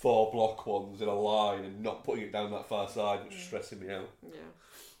 4 block ones in a line and not putting it down that far side, which is stressing me out. Yeah.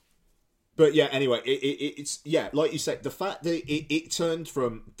 But yeah, anyway, it's like you said, the fact that it turned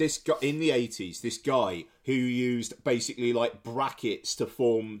from this guy in the 80s, this guy who used basically like brackets to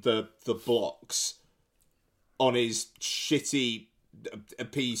form the blocks on his shitty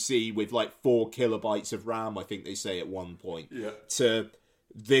PC with like 4 kilobytes of RAM, I think they say at one point, to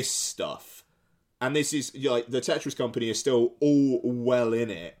this stuff. And this is like the Tetris company is still all well in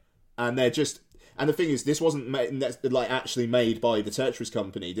it, and they're just. And the thing is, this wasn't actually made by the Tetris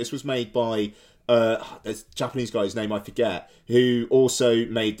company. This was made by this Japanese guy's name I forget, who also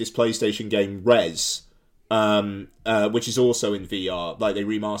made this PlayStation game Rez, which is also in VR. Like they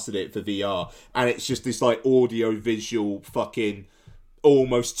remastered it for VR, and it's just this like audio-visual fucking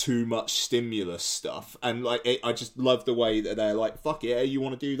almost too much stimulus stuff. And like I just love the way that they're like, "Fuck it, you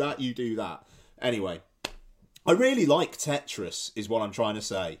want to do that, you do that." Anyway, I really like Tetris, is what I'm trying to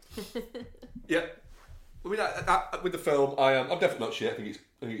say. Yeah, I mean, with the film, I'm definitely not shit. I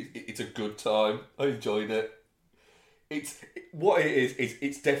think it's a good time. I enjoyed it. It's what it is.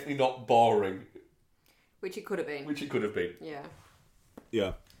 It's definitely not boring. Which it could have been. Yeah.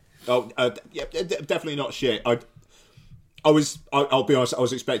 Yeah. Oh, yeah. Definitely not shit. I'll be honest. I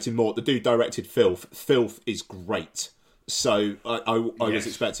was expecting more. The dude directed Filth. Filth is great. So I was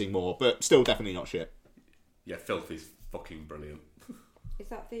expecting more, but still definitely not shit. Yeah, Filth is fucking brilliant. Is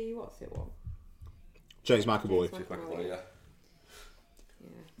that the what's it one? James McAvoy. Yeah.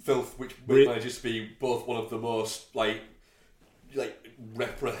 Filth, which manages to be both one of the most like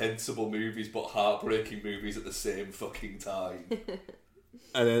reprehensible movies but heartbreaking movies at the same fucking time.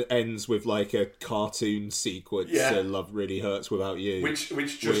 And then ends with like a cartoon sequence. So Love Really Hurts Without You,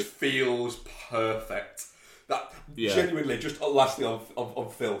 which just feels perfect. That genuinely, just lastly on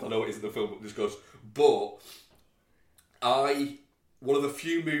Filth. I know it isn't the film, but just goes. But one of the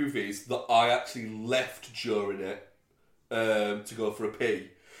few movies that I actually left during it to go for a pee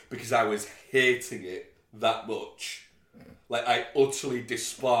because I was hating it that much. Like, I utterly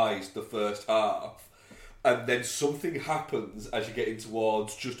despised the first half. And then something happens as you're getting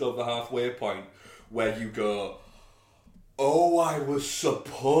towards just over the halfway point where you go, oh, I was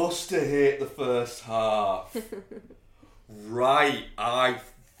supposed to hate the first half. Right,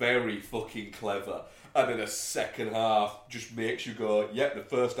 very fucking clever. And then the second half just makes you go, yeah, the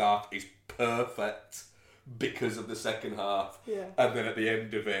first half is perfect because of the second half. Yeah. And then at the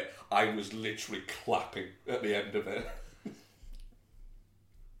end of it, I was literally clapping at the end of it.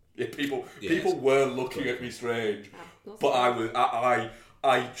 Yeah, people were looking at me strange, but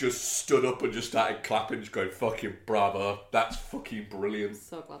I just stood up and just started clapping, just going, fucking bravo, that's fucking brilliant. I'm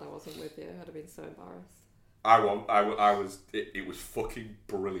so glad I wasn't with you. I'd have been so embarrassed. It was fucking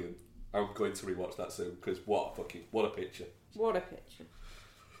brilliant. I'm going to rewatch that soon because what a picture. What a picture.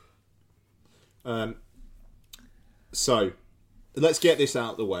 So, let's get this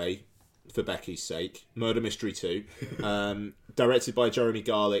out of the way for Becky's sake. Murder Mystery 2. Directed by Jeremy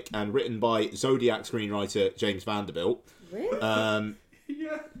Garlick and written by Zodiac screenwriter James Vanderbilt. Really?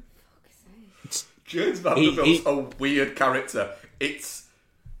 Yeah. Fuck's sake. James Vanderbilt's a weird character. It's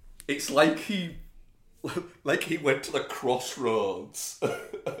like he went to the crossroads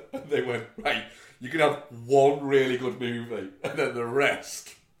and they went, right, you can have one really good movie and then the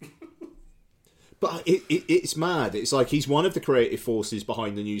rest. But it's mad. It's like he's one of the creative forces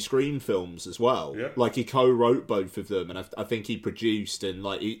behind the new Scream films as well. Yeah. Like he co-wrote both of them, and I think he produced and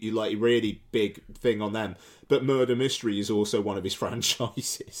he like a really big thing on them. But Murder Mystery is also one of his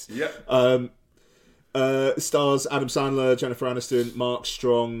franchises. Yeah. Stars Adam Sandler, Jennifer Aniston, Mark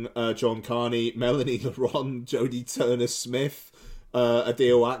Strong, John Carney, Melanie Laurent, Jodie Turner-Smith,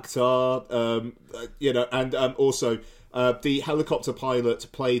 Adil Akhtar, and also the helicopter pilot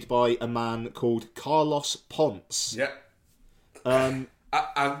played by a man called Carlos Ponce. Yeah. And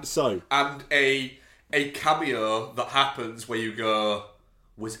a cameo that happens where you go,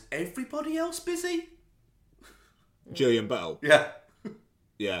 was everybody else busy? Gillian Bell. Yeah.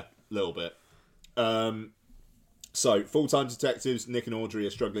 Yeah, a little bit. So, full-time detectives Nick and Audrey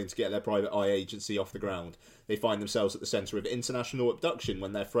are struggling to get their private eye agency off the ground. They find themselves at the centre of international abduction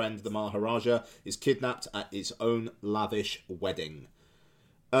when their friend, the Maharaja, is kidnapped at his own lavish wedding.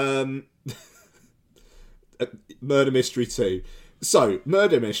 Murder Mystery 2. So,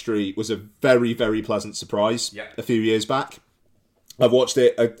 Murder Mystery was a very, very pleasant surprise a few years back. I've watched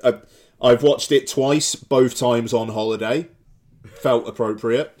it. I've watched it twice, both times on holiday. Felt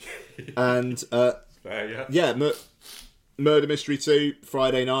appropriate, and Murder Mystery 2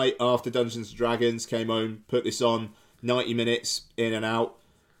 Friday night after Dungeons and Dragons, came home, put this on, 90 minutes in and out.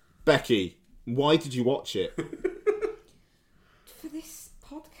 Becky, why did you watch it? For this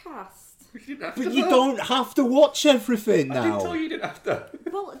podcast. But you don't have to watch everything now. I didn't tell you didn't have to.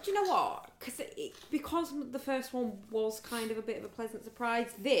 Well, do you know what? Because the first one was kind of a bit of a pleasant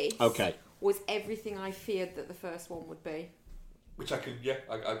surprise, this was everything I feared that the first one would be. Which I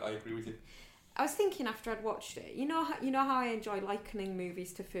agree with you. I was thinking after I'd watched it, you know how I enjoy likening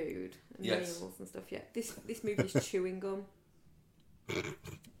movies to food and meals and stuff. Yeah, this movie's chewing gum.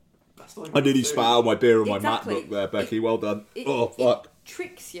 I nearly spat out my beer on my MacBook there, Becky. Well done. Fuck. It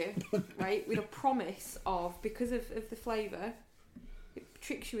tricks you, right, with a promise of, because of the flavour, it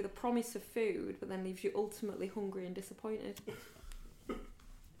tricks you with a promise of food, but then leaves you ultimately hungry and disappointed.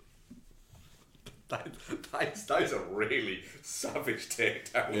 That is a really savage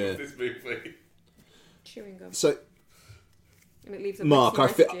takedown of this movie. Chewing gum. So, and it leaves a Mark,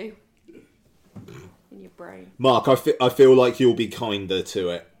 residue in your brain. Mark, I feel like you'll be kinder to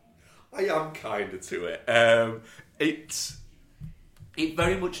it. I am kinder to it. It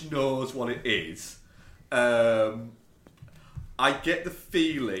very much knows what it is. I get the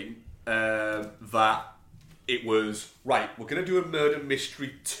feeling that it was right. We're going to do a Murder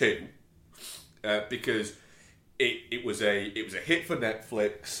Mystery 2 because it was a hit for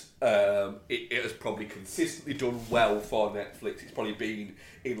Netflix. It has probably consistently done well for Netflix. It's probably been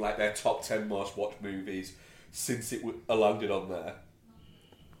in like their top 10 most watched movies since it landed on there.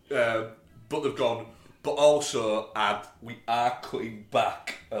 But they've gone. But also, we are cutting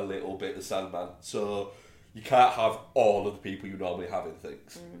back a little bit, the Sandman. So you can't have all of the people you normally have in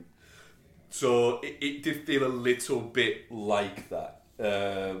things. So it did feel a little bit like that.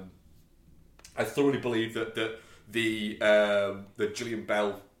 I thoroughly believe that the Gillian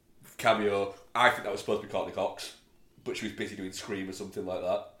Bell cameo, I think that was supposed to be Courtney Cox, but she was busy doing Scream or something like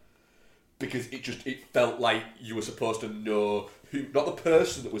that. Because it felt like you were supposed to know who, not the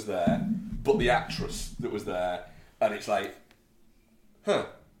person that was there, but the actress that was there, and it's like,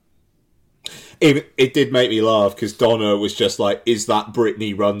 It did make me laugh because Donna was just like, "Is that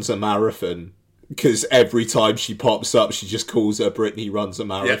Brittany runs a marathon?" Because every time she pops up, she just calls her Brittany runs a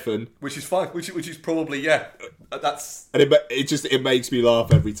marathon, which is fine. Which is probably that's and it makes me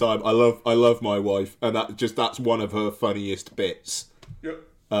laugh every time. I love my wife, and that's one of her funniest bits. Yep.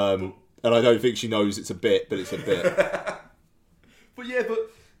 And I don't think she knows it's a bit, but it's a bit.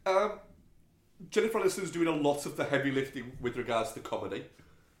 but Jennifer Aniston's doing a lot of the heavy lifting with regards to comedy.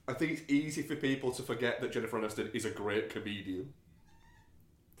 I think it's easy for people to forget that Jennifer Aniston is a great comedian.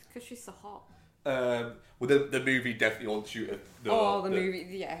 Because she's so hot. The movie definitely wants you to know. The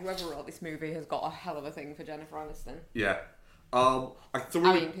movie, whoever wrote this movie has got a hell of a thing for Jennifer Aniston. Yeah. Who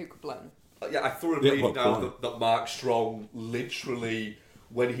could blame? Yeah, I thoroughly believe now that Mark Strong literally,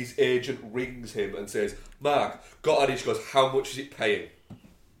 when his agent rings him and says, "Mark, got on," she goes, "How much is it paying?"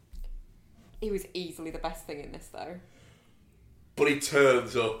 He was easily the best thing in this, though. But he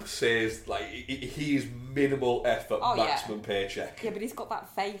turns up, says, like, he is minimal effort, maximum paycheck. Yeah, but he's got that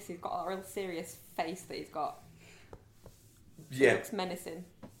face. He's got that real serious face that he's got. Yeah. It looks menacing.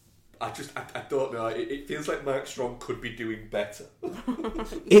 I don't know. It feels like Mark Strong could be doing better.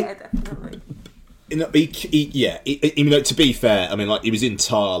 Definitely. To be fair, I mean, like, he was in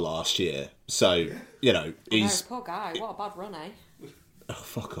Tar last year, so, he's... Poor guy, what a bad run, eh? Oh,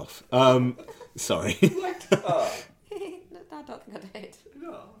 fuck off. Sorry. I don't think I did.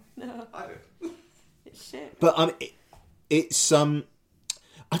 No. I did. It's shit. But, it's, I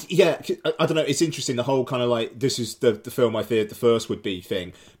don't know, it's interesting, the whole kind of, like, this is the film I feared the first would be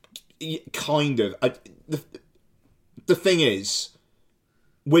thing. Kind of. The thing is,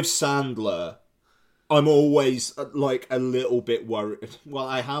 with Sandler, I'm always, like, a little bit worried. Well,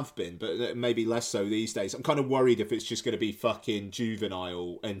 I have been, but maybe less so these days. I'm kind of worried if it's just going to be fucking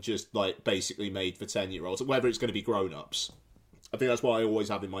juvenile and just, like, basically made for 10-year-olds, whether it's going to be grown-ups. I think that's what I always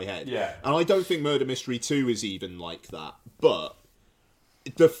have in my head. Yeah. And I don't think Murder Mystery 2 is even like that. But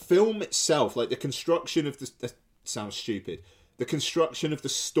the film itself, like, the construction of the sounds stupid. The construction of the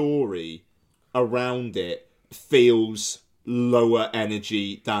story around it feels lower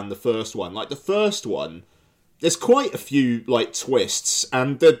energy than the first one. Like, the first one, there's quite a few, like, twists,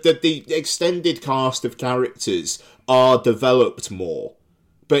 and the extended cast of characters are developed more.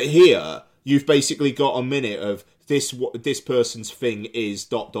 But here, you've basically got a minute of this person's thing is ...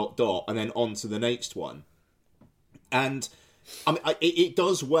 and then on to the next one. And I mean, it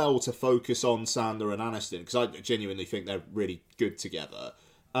does well to focus on Sandler and Aniston, because I genuinely think they're really good together.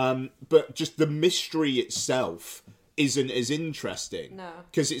 But just the mystery itself isn't as interesting. No.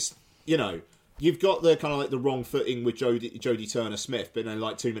 Because it's, you know, you've got the kind of like the wrong footing with Jodie Turner-Smith, but then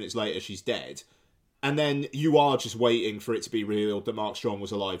like 2 minutes later she's dead. And then you are just waiting for it to be revealed that Mark Strong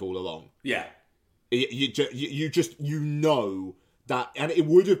was alive all along. Yeah. You know that, and it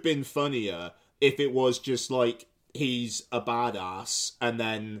would have been funnier if it was just like he's a badass and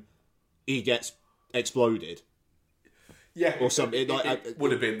then he gets exploded. Yeah, or something. It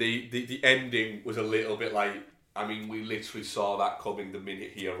would have been the ending was a little bit like. I mean, we literally saw that coming the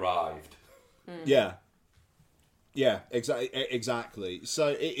minute he arrived. Yeah, exactly.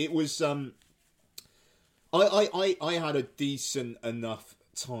 So it was. I had a decent enough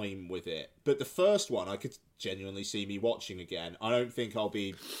time with it, but the first one I could genuinely see me watching again. I don't think I'll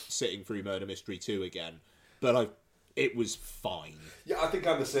be sitting through Murder Mystery 2 again, but it was fine. Yeah, I think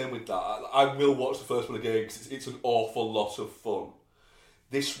I'm the same with that. I will watch the first one again because it's an awful lot of fun.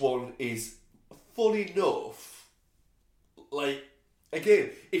 This one is fun enough. Like,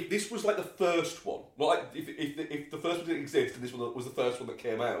 again, if this was like the first one, well, like, if the first one didn't exist and this one was the first one that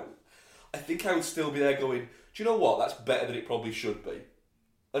came out, I think I would still be there going, do you know what? That's better than it probably should be.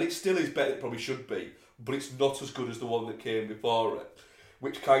 And it still is better than it probably should be, but it's not as good as the one that came before it,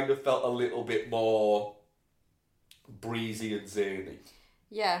 which kind of felt a little bit more breezy and zany.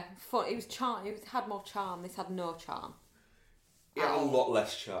 Yeah, fun. It was charm. It had more charm. This had no charm. It had a lot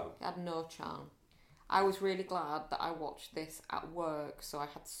less charm. It had no charm. I was really glad that I watched this at work, so I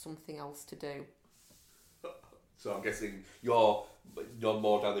had something else to do. So I'm guessing you're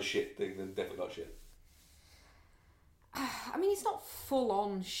more down the shit thing than definitely not shit. I mean, it's not full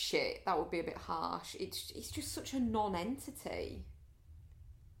on shit. That would be a bit harsh. It's just such a non-entity.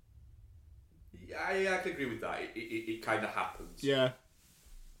 Yeah, I can agree with that. It kind of happens. Yeah.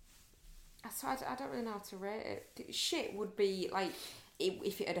 So I don't really know how to rate it. Shit would be like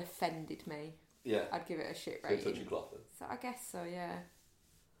if it had offended me. Yeah. I'd give it a shit Touching rating. cloth then. So I guess so. Yeah.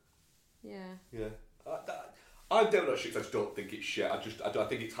 Yeah. Yeah. I'm down on shit. I just don't think it's shit. I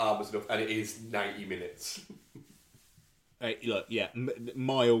think it's harmless enough, and it is 90 minutes. Hey, look, yeah,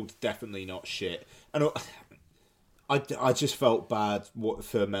 mild, definitely not shit. And I just felt bad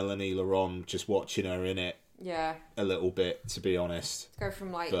for Melanie Laurent just watching her in it. Yeah. A little bit, to be honest. To go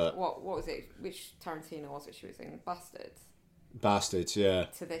from like what was it? Which Tarantino was it she was in? Bastards, yeah.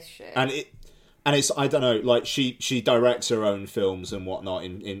 To this shit. And it's, I don't know, like she directs her own films and whatnot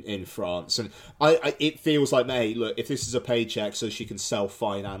in France, and it feels like, hey, look, if this is a paycheck so she can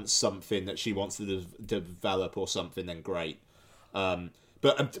self-finance something that she wants to develop or something, then great.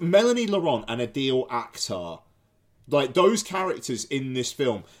 But Melanie Laurent and Adil Akhtar, like those characters in this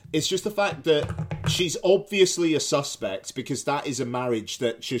film, it's just the fact that she's obviously a suspect because that is a marriage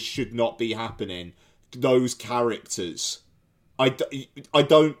that just should not be happening. Those characters, I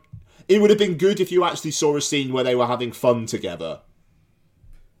don't. It would have been good if you actually saw a scene where they were having fun together.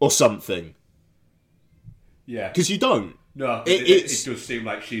 Or something. Yeah. Because you don't. No, it does seem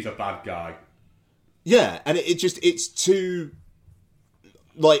like she's a bad guy. Yeah, and it's too,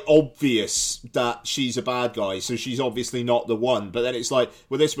 like, obvious that she's a bad guy, so she's obviously not the one. But then it's like,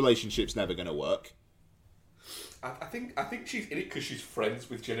 well, this relationship's never going to work. I think she's in it because she's friends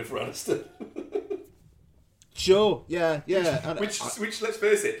with Jennifer Aniston. Sure, yeah. Which, let's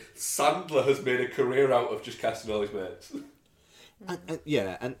face it, Sandler has made a career out of just casting all his mates.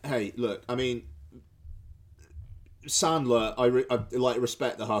 Yeah, and hey, look, I mean, Sandler, I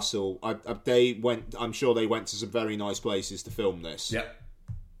respect the hustle. I'm sure they went to some very nice places to film this. Yeah.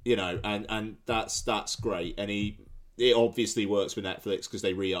 You know, and that's great. And it obviously works with Netflix because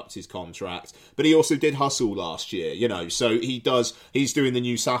they re-upped his contract. But he also did Hustle last year, you know. So he's doing the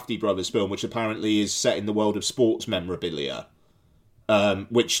new Safdie Brothers film, which apparently is set in the world of sports memorabilia,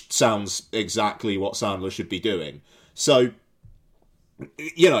 which sounds exactly what Sandler should be doing. So,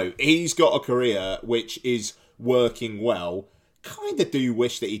 you know, he's got a career which is working well. Kind of do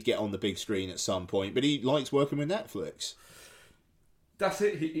wish that he'd get on the big screen at some point, but he likes working with Netflix. That's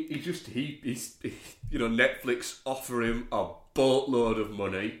it. He's you know, Netflix offer him a boatload of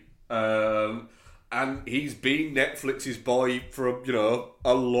money, and he's been Netflix's boy for, you know,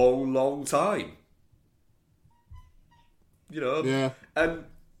 a long, long time. You know, yeah. And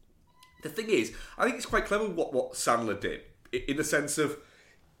the thing is, I think it's quite clever what Sandler did in the sense of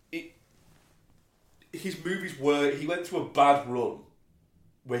his movies were, he went through a bad run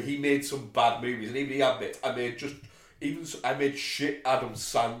where he made some bad movies, and even he admits, I made shit Adam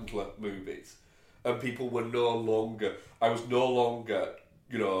Sandler movies, and people were I was no longer,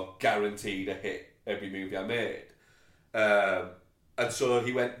 you know, guaranteed a hit every movie I made. And so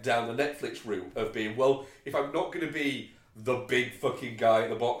he went down the Netflix route of being, well, if I'm not going to be the big fucking guy at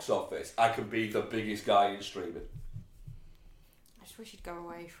the box office, I can be the biggest guy in streaming. I just wish he'd go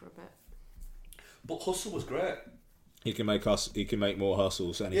away for a bit. But Hustle was great. He can make more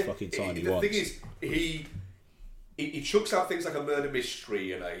hustles any fucking time he wants. The thing is, he chucks out things like a murder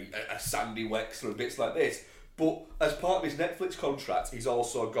mystery and a Sandy Wexler and bits like this. But as part of his Netflix contract, he's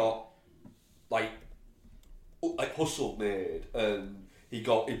also got like Hustle made, and he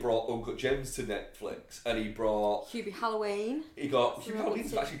brought Uncut Gems to Netflix, and he brought Hubie Halloween. Hubie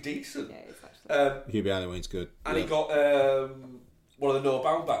Halloween's actually decent. Yeah, it's actually. Hubie Halloween's good. And he got one of the Noah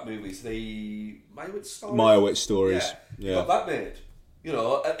Baumbach movies, the Meyerowitz Stories. Meyerowitz Stories. Yeah. He got that made. You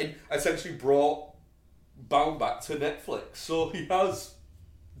know, and essentially brought Baumbach to Netflix. So he has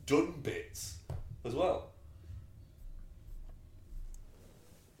done bits as well.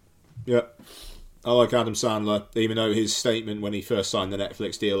 Yeah. I like Adam Sandler, even though his statement when he first signed the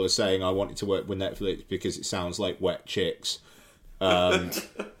Netflix deal was saying, I wanted to work with Netflix because it sounds like wet chicks. There's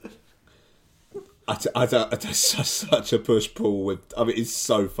such a push-pull with... I mean, it's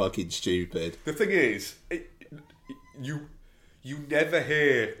so fucking stupid. The thing is, you never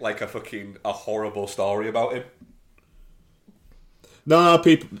hear, like, a horrible story about him. No,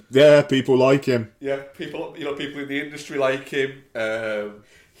 people like him. Yeah, people in the industry like him.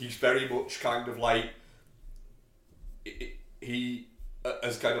 He's very much kind of like... He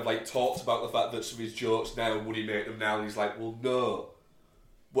has kind of, like, talked about the fact that some of his jokes now, would he make them now? And he's like, well, no.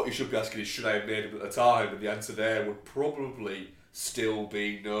 What you should be asking is, should I have made them at the time? And the answer there would probably still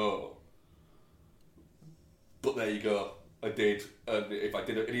be no. But there you go. I did. And if I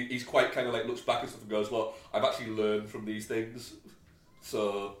did, and he's quite kind of like looks back at stuff and goes, look, I've actually learned from these things.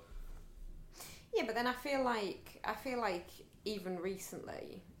 So... Yeah, but then I feel like even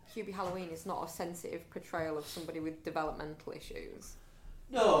recently, Hubie Halloween is not a sensitive portrayal of somebody with developmental issues.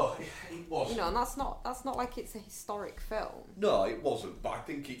 No, it wasn't. You know, and that's not like it's a historic film. No, it wasn't. But I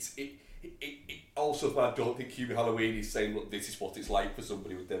think it also, I don't think Hubie Halloween is saying, look, this is what it's like for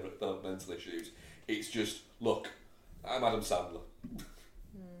somebody with developmental issues. It's just, look, I'm Adam Sandler.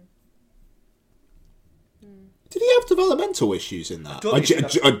 Did he have developmental issues in that?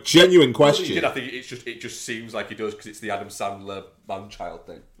 A genuine question. I think it just seems like he does because it's the Adam Sandler man-child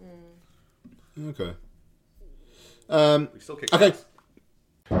thing. Okay. We still kick okay. ass.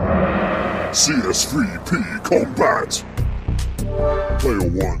 CS3P Combat. Player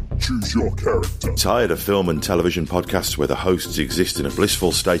 1, choose your character. Tired of film and television podcasts where the hosts exist in a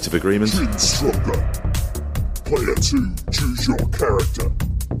blissful state of agreement? Instructor. Player 2, choose your character.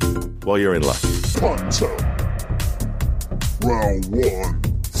 Well, you're in luck. Punter. Round 1,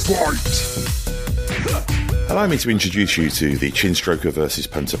 fight! Allow me to introduce you to the Chinstroker vs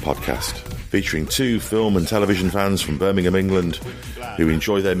Punter podcast, featuring two film and television fans from Birmingham, England, who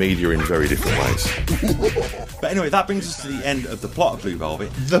enjoy their media in very different ways. But anyway, that brings us to the end of the plot of Blue Velvet.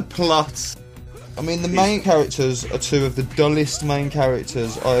 The plot. I mean, the main characters are two of the dullest main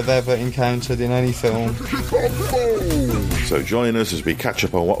characters I have ever encountered in any film. So join us as we catch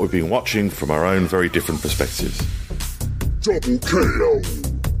up on what we've been watching from our own very different perspectives. Double KO.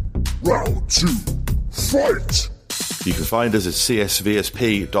 Round 2, fight! You can find us at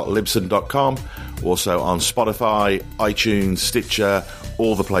csvsp.libsyn.com, also on Spotify, iTunes, Stitcher,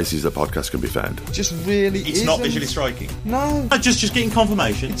 all the places that podcasts can be found. Just really It's not visually striking. No. Just getting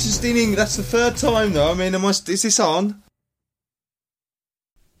confirmation. It's just in That's the third time, though. I mean, is this on?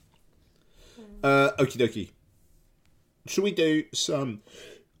 Okie dokie. Should we do some...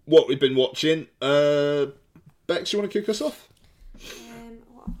 what we've been watching? Bex, you want to kick us off?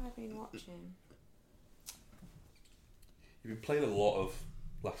 What have I been watching? You've been playing a lot of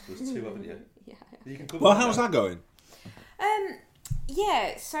Last of Us 2, haven't you? Yeah. You can cover Well, that how's now. that going?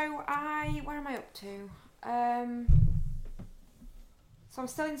 Yeah, so where am I up to? So I'm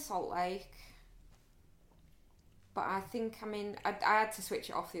still in Salt Lake, but I think I had to switch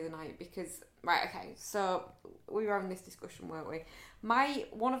it off the other night because, right, okay, so we were having this discussion, weren't we?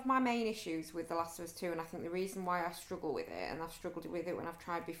 One of my main issues with The Last of Us 2, and I think the reason why I struggle with it, and I've struggled with it when I've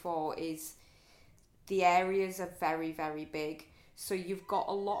tried before, is the areas are very, very big. So you've got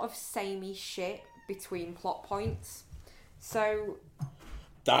a lot of samey shit between plot points. So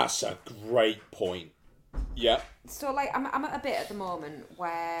That's a great point. Yeah. So, like, I'm at a bit at the moment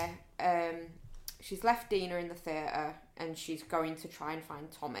where she's left Dina in the theatre and she's going to try and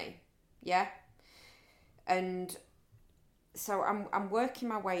find Tommy. Yeah? And so I'm working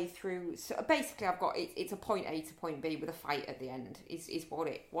my way through... So basically, I've got... It's a point A to point B with a fight at the end, is what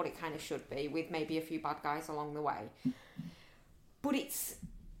it kind of should be, with maybe a few bad guys along the way. But it's...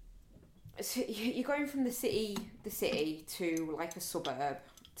 so you're going from the city to like a suburb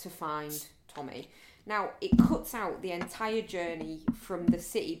to find Tommy. Now it cuts out the entire journey from the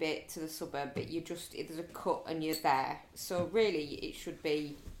city bit to the suburb bit. There's a cut and you're there. So really, it should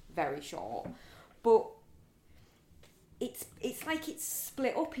be very short. But it's like it's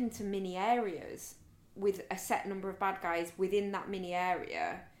split up into mini areas with a set number of bad guys within that mini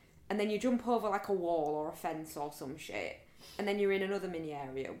area, and then you jump over like a wall or a fence or some shit, and then you're in another mini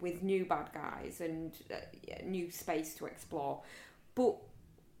area with new bad guys and new space to explore. But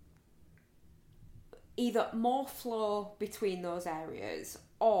either more flow between those areas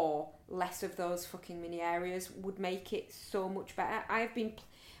or less of those fucking mini areas would make it so much better.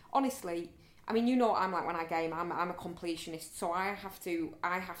 Honestly, I mean, you know what I'm like when I game. I'm a completionist, so I have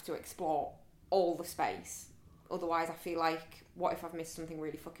to explore all the space. Otherwise, I feel like, what if I've missed something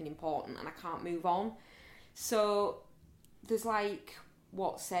really fucking important and I can't move on? So there's like,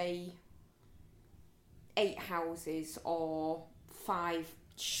 say 8 houses or 5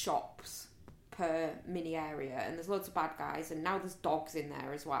 shops per mini area, and there's loads of bad guys, and now there's dogs in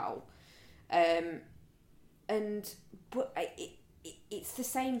there as well. It's the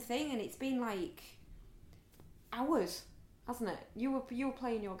same thing, and it's been like hours, hasn't it? You were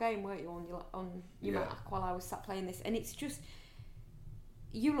playing your game, weren't you, on your Mac while I was sat playing this, and it's just,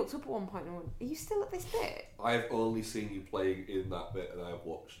 you looked up at one point and went, "Are you still at this bit?" I've only seen you playing in that bit, and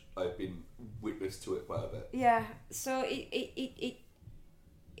I've been witness to it quite a bit. Yeah, so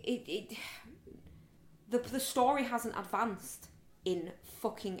the story hasn't advanced in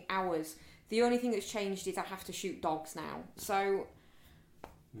fucking hours. The only thing that's changed is I have to shoot dogs now. So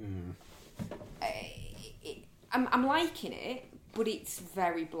I'm liking it, but it's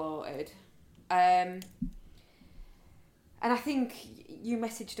very bloated. And I think you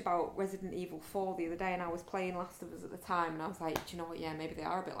messaged about Resident Evil 4 the other day, and I was playing Last of Us at the time, and I was like, do you know what? Yeah, maybe they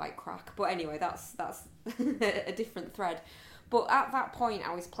are a bit like crack. But anyway, that's a different thread. But at that point,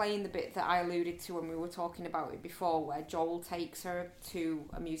 I was playing the bit that I alluded to when we were talking about it before, where Joel takes her to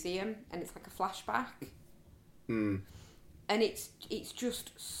a museum, and it's like a flashback. Mm. And it's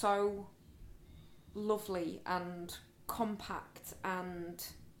just so lovely and compact and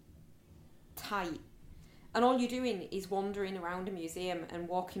tight. And all you're doing is wandering around a museum and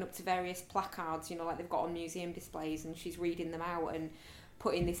walking up to various placards, like they've got on museum displays, and she's reading them out and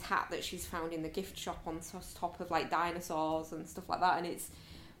putting this hat that she's found in the gift shop on top of like dinosaurs and stuff like that. And it's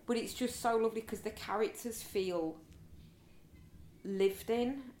just so lovely because the characters feel lived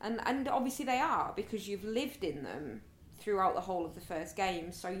in, and obviously they are, because you've lived in them throughout the whole of the first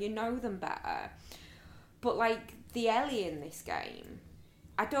game, so you know them better. But like the Ellie in this game,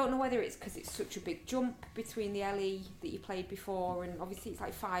 I don't know whether it's because it's such a big jump between the Ellie that you played before, and obviously it's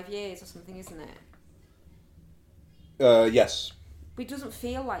like 5 years or something, isn't it? Yes. But it doesn't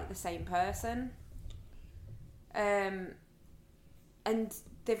feel like the same person. And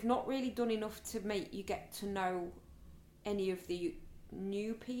they've not really done enough to make you get to know any of the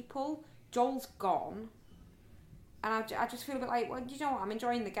new people. Joel's gone. And I just feel a bit like, well, you know what, I'm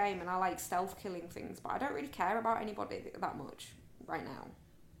enjoying the game and I like stealth killing things, but I don't really care about anybody that much right now.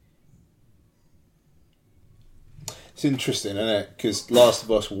 It's interesting, isn't it? Because Last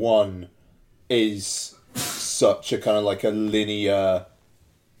of Us 1 is such a kind of like a linear,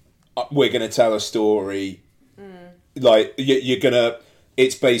 we're going to tell a story. Like, you're going to,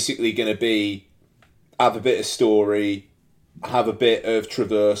 it's basically going to be, have a bit of story, have a bit of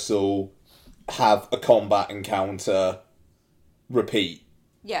traversal, have a combat encounter, repeat.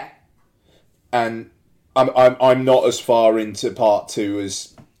 Yeah. And I'm not as far into part 2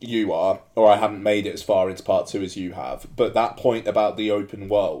 as you are, or I haven't made it as far into part 2 as you have. But that point about the open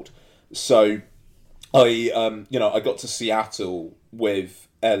world, so I got to Seattle with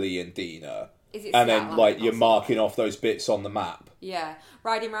Ellie and Dina, Is it and Seattle? then like you're marking off those bits on the map. Yeah,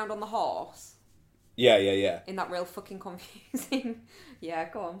 riding around on the horse. Yeah. In that real fucking confusing. Yeah,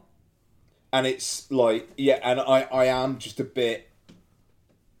 go on. And it's like, and I am just a bit.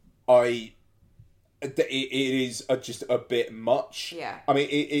 It is just a bit much. Yeah. I mean,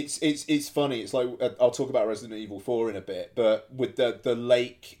 it's funny. It's like, I'll talk about Resident Evil 4 in a bit, but with the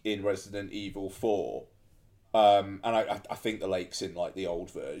lake in Resident Evil 4, and I think the lake's in like the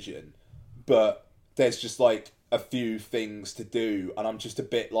old version, but there's just like a few things to do, and I'm just a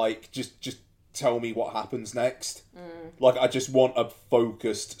bit like, just tell me what happens next. Like, I just want a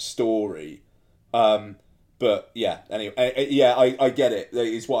focused story. But yeah, anyway, I get it,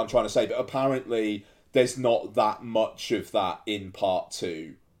 is what I'm trying to say, but apparently there's not that much of that in part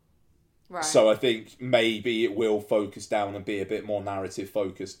 2. Right. So I think maybe it will focus down and be a bit more narrative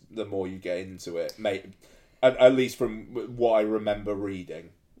focused the more you get into it, at least from what I remember reading.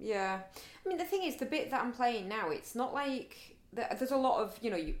 Yeah. I mean, the thing is, the bit that I'm playing now, it's not like... There's a lot of,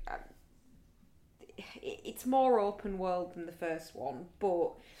 it's more open world than the first one,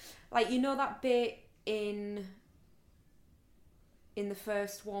 but, like, that bit in the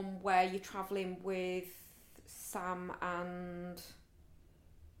first one where you're travelling with Sam and...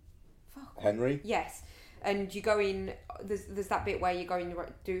 Henry? Yes. And you go in, there's that bit where you're going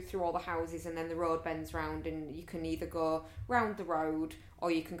through all the houses and then the road bends round and you can either go round the road or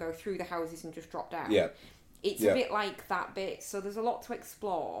you can go through the houses and just drop down. Yeah. It's a bit like that bit. So there's a lot to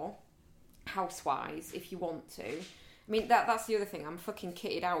explore, house-wise, if you want to. I mean, that's the other thing. I'm fucking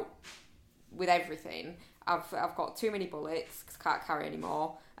kitted out with everything. I've got too many bullets because I can't carry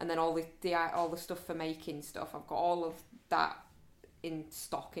anymore. And then all the stuff for making stuff. I've got all of that in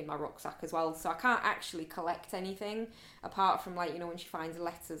stock in my rucksack as well, so I can't actually collect anything apart from, like, when she finds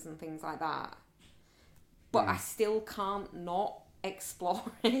letters and things like that, but I still can't not explore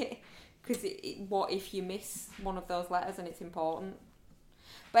it because what if you miss one of those letters and it's important?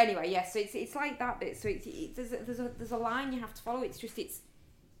 But anyway, so it's like that bit. So there's a line you have to follow. It's just it's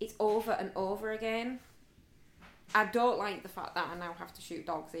over and over again. I don't like the fact that I now have to shoot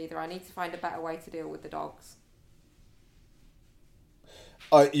dogs either. I need to find a better way to deal with the dogs.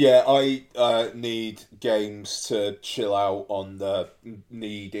 I need games to chill out on the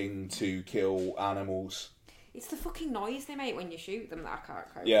needing to kill animals. It's the fucking noise they make when you shoot them that I can't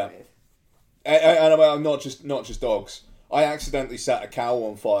cope with. And I'm not just dogs. I accidentally set a cow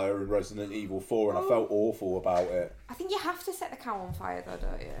on fire in Resident Evil 4 and I felt awful about it. I think you have to set the cow on fire though,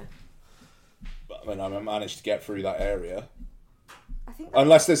 don't you? But, I mean, I managed to get through that area. I think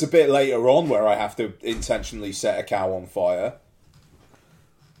unless there's a bit later on where I have to intentionally set a cow on fire.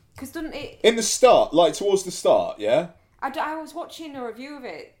 Because doesn't it... In the start, like towards the start, yeah? I was watching a review of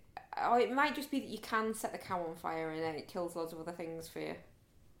it. It might just be that you can set the cow on fire and then it kills loads of other things for you.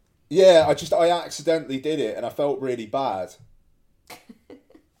 Yeah, I accidentally did it and I felt really bad.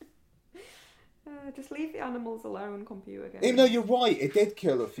 Just leave the animals alone, computer game. Even though you're right, it did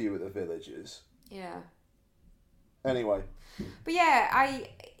kill a few of the villagers. Yeah. Anyway. But yeah,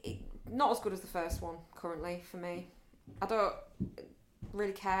 not as good as the first one currently for me. I don't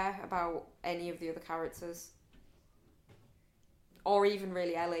really care about any of the other characters, or even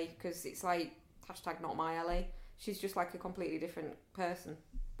really Ellie, because it's like #not my Ellie. She's just like a completely different person,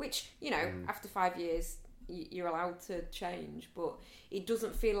 which after 5 years you're allowed to change, but it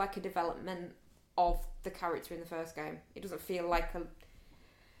doesn't feel like a development of the character in the first game. It doesn't feel like a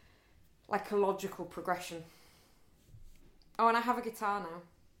logical progression. Oh, and I have a guitar now.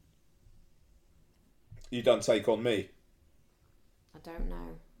 You done Take On Me? I don't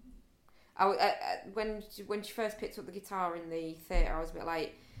know. When she first picked up the guitar in the theatre, I was a bit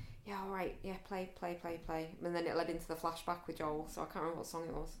like, yeah, all right, yeah, play. And then it led into the flashback with Joel, so I can't remember what song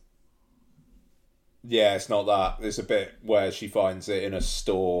it was. Yeah, it's not that. There's a bit where she finds it in a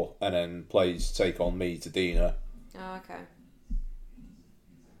store and then plays Take On Me to Dina. Oh, okay.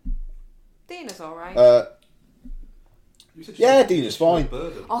 Dina's all right. Yeah, Dina's fine.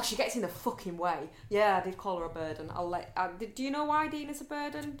 Oh, she gets in the fucking way. Yeah, I did call her a burden. Do you know why Dina's a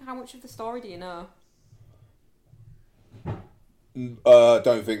burden? How much of the story do you know?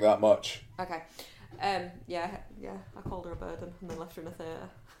 Don't think that much. Okay. Yeah, I called her a burden and then left her in a theatre.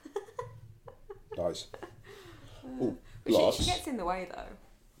 Nice. But she gets in the way though.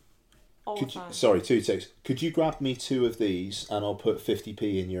 All the time. Sorry, 2 ticks. Could you grab me 2 of these and I'll put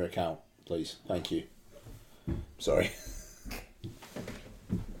 50p in your account, please? Thank you. Sorry.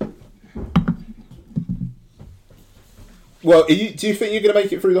 Well, do you think you're going to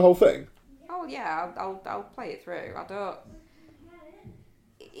make it through the whole thing? Oh yeah, I'll play it through. I don't.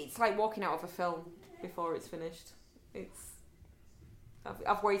 It's like walking out of a film before it's finished.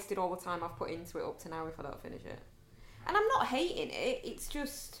 I've wasted all the time I've put into it up to now if I don't finish it. And I'm not hating it. It's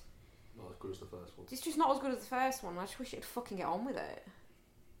just not as good as the first one. It's just not as good as the first one. I just wish it'd fucking get on with it.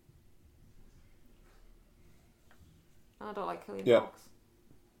 And I don't like killing dogs.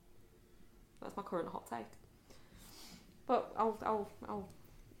 That's my current hot take. But I'll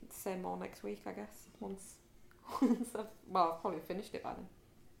say more next week, I guess. Once I've probably finished it by then.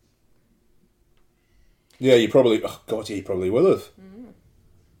 Yeah, you probably. Oh God, yeah, you probably will have.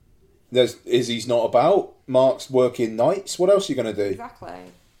 Izzy's not about. Mark's working nights. What else are you going to do? Exactly.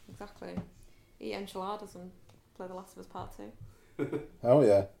 Eat enchiladas and play The Last of Us Part 2. Oh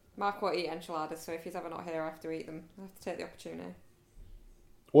yeah. Mark won't eat enchiladas, so if he's ever not here, I have to eat them. I have to take the opportunity.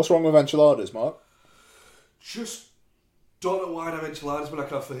 What's wrong with enchiladas, Mark? Just don't know why I have enchiladas when I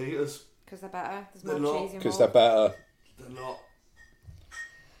can have fajitas. Because they're better. There's more cheese involved. Because they're better. They're not.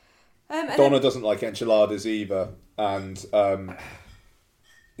 Donna doesn't like enchiladas either, and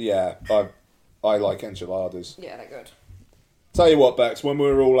yeah, I like enchiladas. Yeah, they're good. Tell you what, Bex, when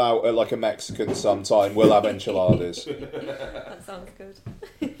we're all out at like a Mexican sometime, we'll have enchiladas. That sounds good.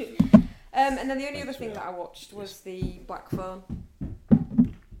 And then the only other thing that I watched was the Black Phone.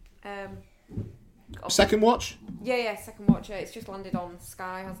 Second watch? Yeah, second watch. Yeah, it's just landed on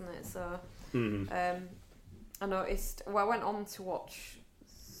Sky, hasn't it? So, I noticed. Well, I went on to watch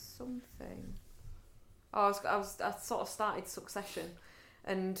something. Oh, I sort of started Succession,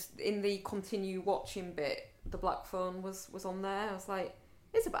 and in the continue watching bit, the Black Phone was on there. I was like,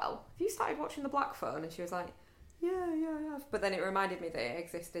 Isabel, have you started watching the Black Phone? And she was like, yeah, I have. But then it reminded me that it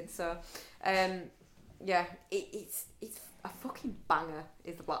existed. So, yeah, it's a fucking banger.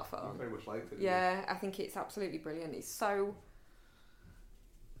 Is the Black Phone? I very much liked it. Yeah, I think it's absolutely brilliant. It's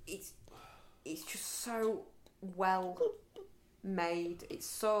just so well made. It's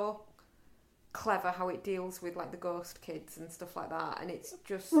so clever how it deals with like the ghost kids and stuff like that, and it's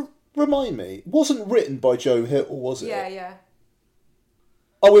just Remind me, it wasn't written by Joe Hill, was it? yeah.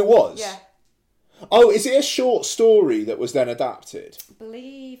 Oh, it was? Yeah. Oh, is it a short story that was then adapted? I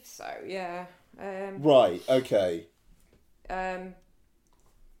believe so, yeah. Right, okay. The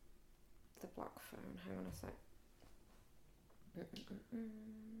Black Phone, hang on a sec.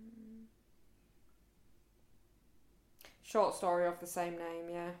 Short story of the same name,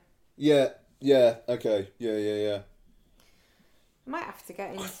 yeah. Yeah, okay. Yeah. I might have to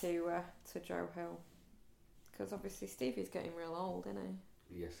get into to Joe Hill, because obviously Stevie's getting real old, isn't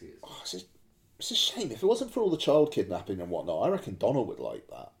he? Yes, he is. Oh, it's a shame. If it wasn't for all the child kidnapping and whatnot, I reckon Donna would like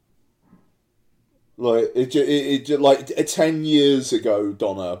that. Like, like 10 years ago,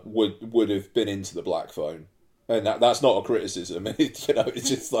 Donna would have been into the Black Phone. And that's not a criticism. It's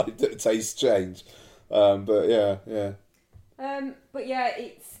just like tastes change. But yeah. But yeah,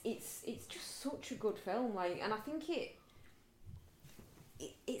 it's just such a good film. Like, and I think it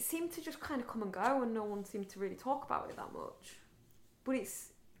seemed to just kind of come and go, and no one seemed to really talk about it that much. But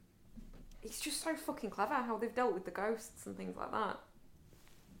it's just so fucking clever how they've dealt with the ghosts and things like that.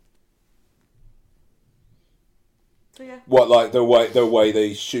 So yeah. What, like the way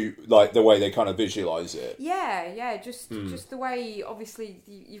they shoot, like the way they kind of visualize it? Yeah, just the way, obviously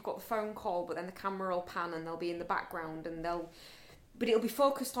you've got the phone call, but then the camera will pan and they'll be in the background, and but it'll be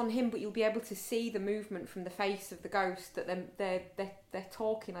focused on him, but you'll be able to see the movement from the face of the ghost, that they're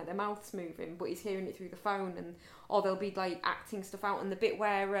talking, like their mouth's moving, but he's hearing it through the phone, or they'll be like acting stuff out. And the bit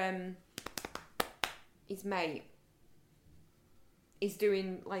where his mate is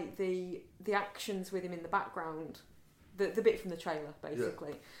doing like the actions with him in the background. The bit from the trailer,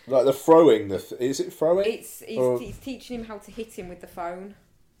 basically. Yeah. Like the throwing, is it throwing? He's teaching him how to hit him with the phone.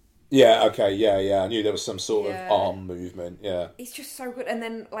 Yeah, okay, yeah. I knew there was some sort of arm movement, yeah. It's just so good. And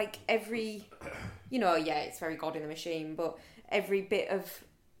then, like, every... it's very God in the machine, but every bit of,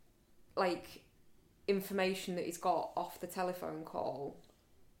 like, information that he's got off the telephone call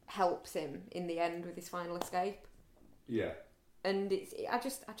helps him in the end with his final escape. Yeah. And I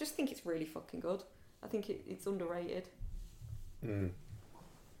just think it's really fucking good. I think it's underrated. Mm.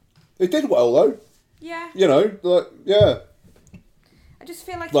 It did well though. Yeah. Yeah. I just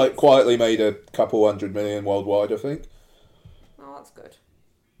feel like quietly made a couple 100 million worldwide, I think. Oh, that's good.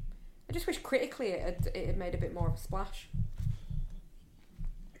 I just wish critically it had made a bit more of a splash.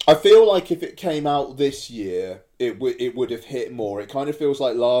 I feel like if it came out this year, it would have hit more. It kind of feels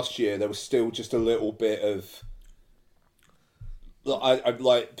like last year there was still just a little bit of. I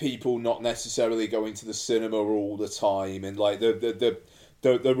like people not necessarily going to the cinema all the time, and like the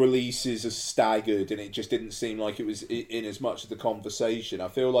releases are staggered, and it just didn't seem like it was in as much of the conversation. I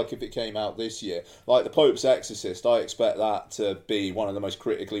feel like if it came out this year, like The Pope's Exorcist, I expect that to be one of the most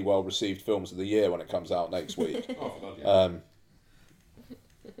critically well received films of the year when it comes out next week. Oh, God, yeah.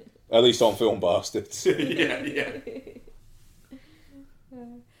 At least on Film Bastards. yeah.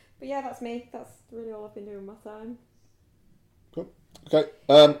 But yeah, that's me. That's really all I've been doing with my time. Okay,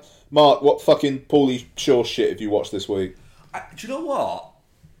 Mark, what fucking Pauly Shore shit have you watched this week? Do you know what?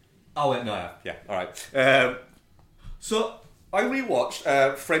 Oh wait, no, I have. Yeah, all right. So I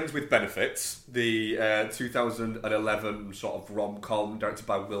rewatched Friends with Benefits, the 2011 sort of rom-com directed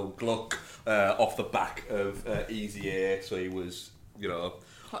by Will Gluck, off the back of Easy A. So he was,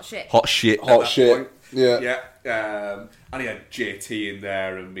 Hot shit. Yeah. And he had JT in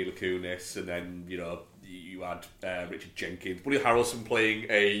there and Mila Kunis, and then you had Richard Jenkins, Woody Harrelson playing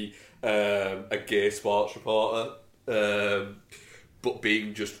a gay sports reporter, but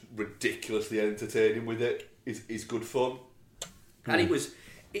being just ridiculously entertaining with it is good fun. And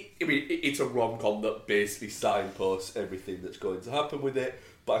it's a rom-com that basically signposts everything that's going to happen with it,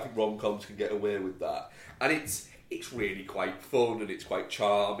 but I think rom-coms can get away with that. And it's really quite fun and it's quite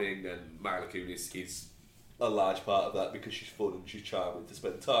charming, and Mila Kunis is a large part of that because she's fun and she's charming to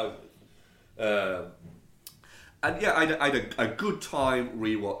spend time with. And yeah, I had a good time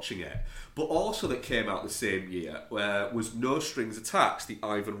rewatching it. But also that came out the same year was No Strings Attached, the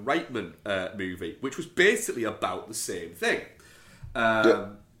Ivan Reitman movie, which was basically about the same thing.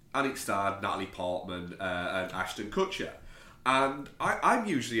 And it starred Natalie Portman and Ashton Kutcher. And I'm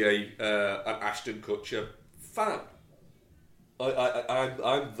usually an Ashton Kutcher fan.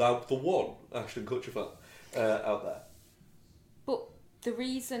 I'm the one Ashton Kutcher fan out there. But the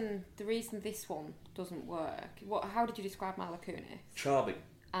reason this one doesn't work. How did you describe Mila Kunis? Charming.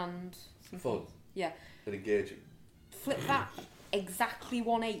 And fun. Yeah. And engaging. Flip that exactly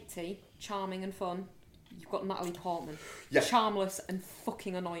 180, charming and fun. You've got Natalie Portman. Yeah. Charmless and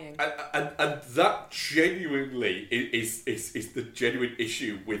fucking annoying. And that genuinely is the genuine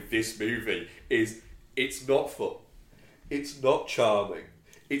issue with this movie, is it's not fun. It's not charming.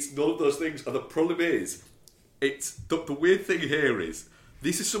 It's none of those things. And the problem is, it's the weird thing here is,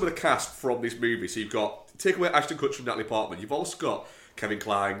 this is some of the cast from this movie. So you've got, take away Ashton Kutcher and Natalie Portman, you've also got Kevin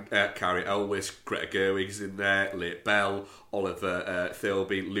Kline, Carrie Elwes, Greta Gerwig's in there, Leigh Bell, Oliver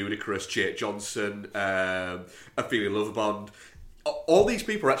Thirlby, Ludacris, Jake Johnson, Ophelia Lovibond. All these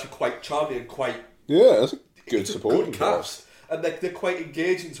people are actually quite charming and quite... Yeah, that's a good supporting cast. And they're quite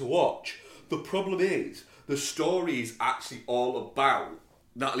engaging to watch. The problem is, the story is actually all about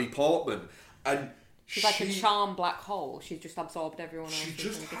Natalie Portman. And she's like a charm black hole. She's just absorbed everyone else. She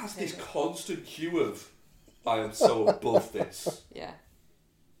just has this constant hue of, I am so above this. Yeah.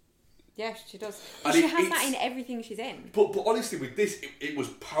 Yeah, she does. And she has that in everything she's in. But honestly, with this, it was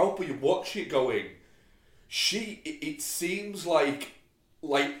palpable. You watch it going, it seems like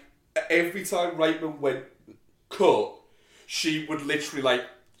every time Reitman went cut, she would literally like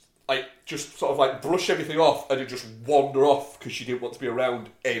just sort of like brush everything off and then just wander off because she didn't want to be around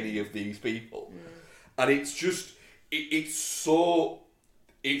any of these people. And it's just, it's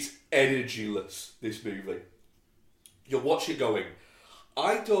energyless, this movie. You watch it going,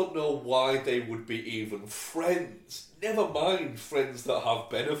 I don't know why they would be even friends. Never mind friends that have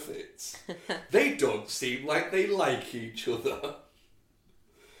benefits. They don't seem like they like each other.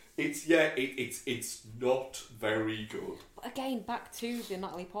 It's not very good. But again, back to the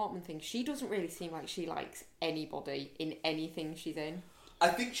Natalie Portman thing, she doesn't really seem like she likes anybody in anything she's in. I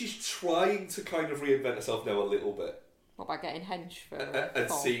think she's trying to kind of reinvent herself now a little bit. What, by getting hench for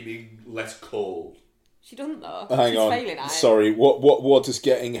and seeming less cold. She doesn't though. Hang She's on. failing at it. Sorry, what does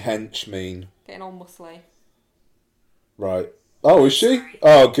getting hench mean? Getting all muscly. Right. Oh, is she?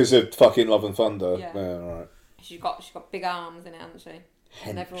 Oh, because of fucking Love and Thunder. Yeah. Right. She's got big arms in it, hasn't she? Hench.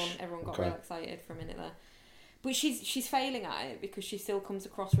 And everyone got real excited for a minute there. But she's failing at it because she still comes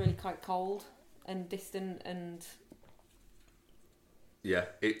across really quite cold and distant and... Yeah,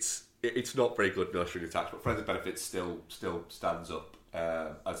 it's not very good, No Strings Attached, but Friends with Benefits still stands up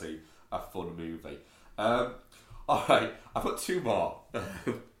as a fun movie. Alright, I've got two more.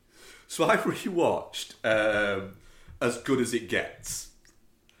 So I rewatched As Good As It Gets,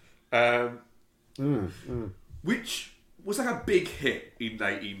 which was like a big hit in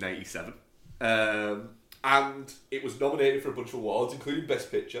 1997. And it was nominated for a bunch of awards, including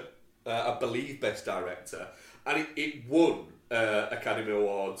Best Picture, I believe Best Director, and it won Academy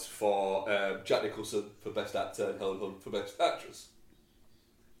Awards for Jack Nicholson for Best Actor and Helen Hunt for Best Actress.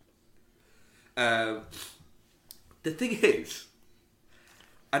 The thing is,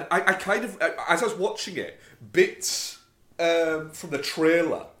 and I kind of, as I was watching it, bits from the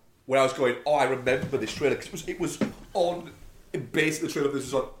trailer where I was going, oh, I remember this trailer, because it was on, basically the trailer,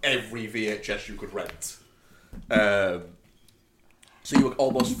 this was on every VHS you could rent. So you were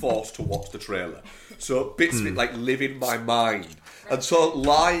almost forced to watch the trailer. So bits of it like live in my mind. And so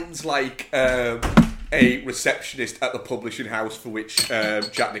lines like a receptionist at the publishing house for which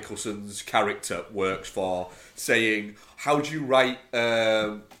Jack Nicholson's character works for, saying, how do you write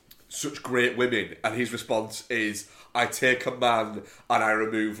such great women? And his response is, I take a man and I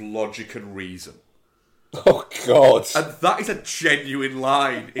remove logic and reason. Oh, God. And that is a genuine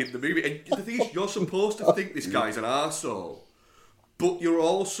line in the movie. And the thing is, you're supposed to think this guy's an arsehole, but you're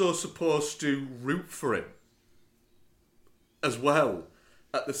also supposed to root for him as well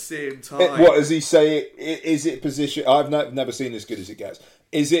at the same time. What does he say? Is it positioned... I've never seen As Good As It Gets.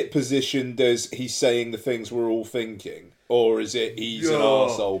 Is it positioned as he's saying the things we're all thinking? Or is it he's an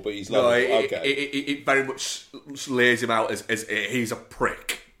arsehole, but he's like... It very much lays him out as he's a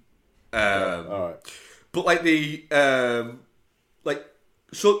prick. All right. But like the...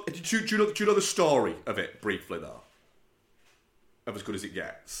 so, do you know the story of it briefly, though? Of As Good As It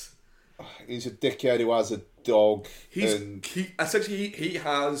Gets? he's a dickhead who has a dog. He essentially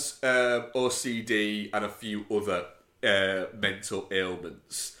has OCD and a few other mental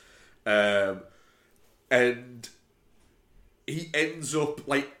ailments, and he ends up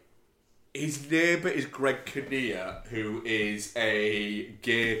like his neighbour is Greg Kinnear, who is a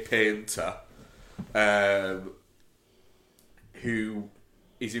gay painter, who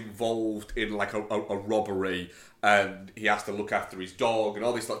is involved in like a robbery, and he has to look after his dog and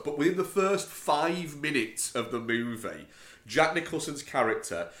all this stuff. But within the first 5 minutes of the movie, Jack Nicholson's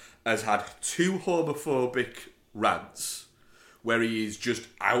character has had 2 homophobic rants where he is just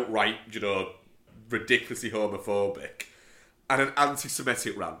outright, ridiculously homophobic, and an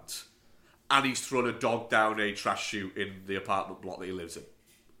anti-Semitic rant, and he's thrown a dog down a trash chute in the apartment block that he lives in.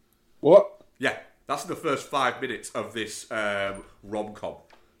 What? Yeah, that's in the first 5 minutes of this rom-com.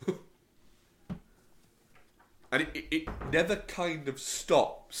 And it never kind of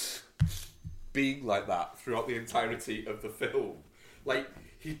stops being like that throughout the entirety of the film. Like,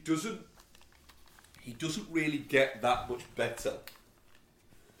 he doesn't really get that much better.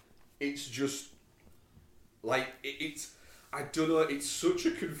 It's just like I don't know, it's such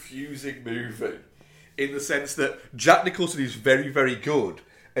a confusing movie in the sense that Jack Nicholson is very, very good,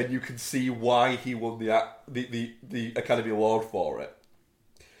 and you can see why he won the Academy Award for it.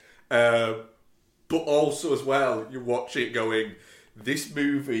 But also as well, you watch it going, this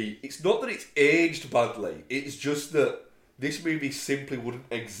movie, it's not that it's aged badly, it's just that this movie simply wouldn't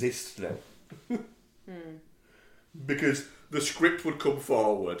exist now. Because the script would come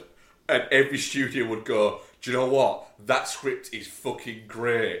forward and every studio would go, do you know what? That script is fucking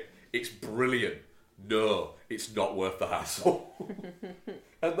great. It's brilliant. No, it's not worth the hassle.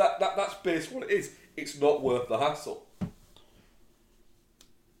 And that's basically what it is. It's not worth the hassle.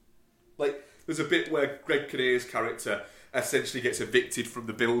 Like, there's a bit where Greg Kinnear's character essentially gets evicted from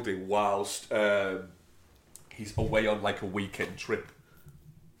the building whilst he's away on like a weekend trip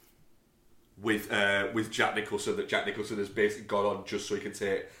with Jack Nicholson, that Jack Nicholson has basically gone on just so he can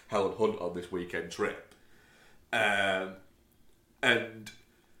take Helen Hunt on this weekend trip. And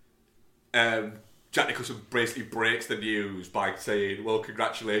Jack Nicholson basically breaks the news by saying, well,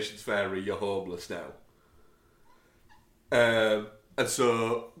 congratulations, Fairy, you're homeless now. And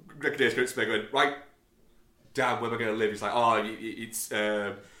so Greg Kinnear's character going, right, damn, where am I going to live? He's like, it's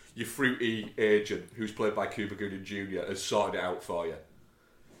your fruity agent, who's played by Cuba Gooding Jr., has sorted it out for you.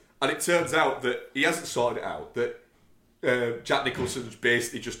 And it turns out that he hasn't sorted it out, that Jack Nicholson's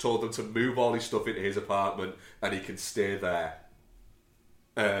basically just told them to move all his stuff into his apartment and he can stay there.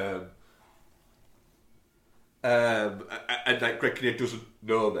 And like Greg Kinnear doesn't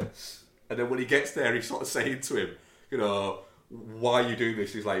know this. And then when he gets there, he's sort of saying to him, why are you doing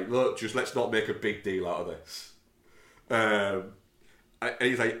this? He's like, look, just let's not make a big deal out of this. And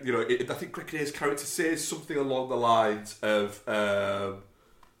he's like, I think Greg Kinnear's character says something along the lines of,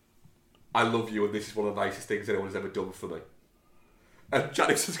 I love you and this is one of the nicest things anyone has ever done for me. And Jack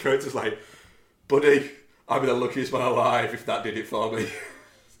Nicholson's character's like, buddy, I'm the luckiest man alive if that did it for me.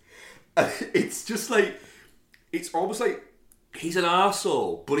 And it's just like, it's almost like he's an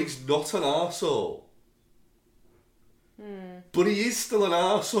arsehole, but he's not an arsehole. But he is still an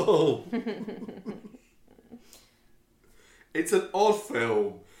arsehole. It's an odd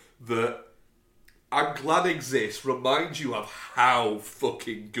film that I'm glad exists, reminds you of how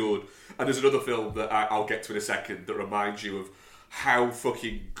fucking good. And there's another film that I'll get to in a second that reminds you of how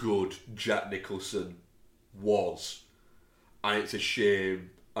fucking good Jack Nicholson was. And it's a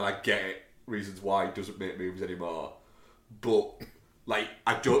shame, and I get it, reasons why he doesn't make movies anymore. But, like,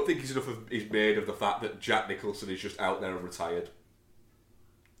 I don't think he's made of the fact that Jack Nicholson is just out there and retired.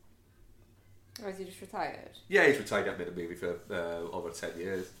 Or is he just retired? Yeah, he's retired. He hasn't made a movie for over 10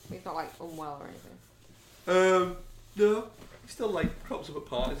 years. He's not, like, unwell or anything? No. He still, like, crops up at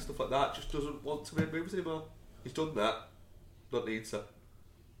parties and stuff like that. Just doesn't want to make movies anymore. He's done that. Don't need to.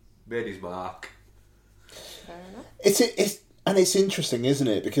 Made his mark. Fair enough. It's interesting, isn't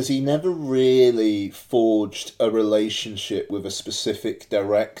it? Because he never really forged a relationship with a specific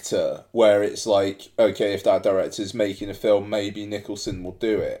director where it's like, okay, if that director's making a film, maybe Nicholson will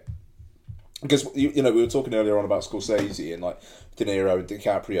do it. Because, we were talking earlier on about Scorsese and, like, De Niro and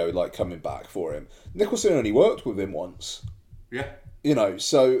DiCaprio, like, coming back for him. Nicholson only worked with him once. Yeah.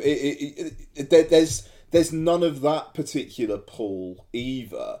 So there's none of that particular pull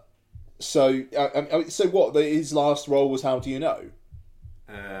either. So, so what? His last role was How Do You Know?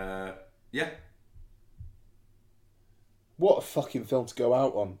 Yeah. What a fucking film to go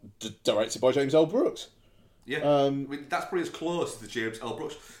out on. Directed by James L. Brooks. Yeah, I mean, that's probably as close as the James L.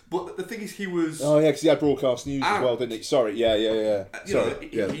 Brooks. But the thing is, he was... Oh, yeah, because he had broadcast news as well, didn't he? Sorry, yeah.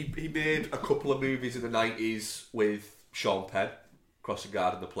 He made a couple of movies in the 90s with Sean Penn, Crossing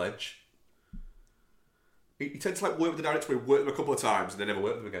Guard and The Pledge. He tends to work with the director. He worked with him a couple of times and then never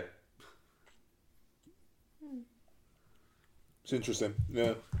worked with him again. It's interesting,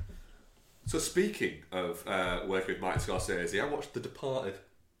 yeah. So speaking of working with Martin Scorsese, I watched The Departed.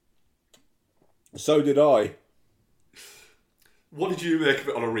 So did I. What did you make of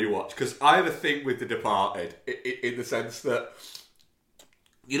it on a rewatch? Because I have a thing with The Departed in the sense that,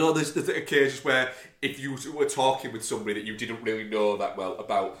 you know, there's occasions where if you were talking with somebody that you didn't really know that well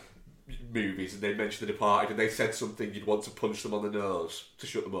about movies and they mentioned The Departed and they said something, you'd want to punch them on the nose to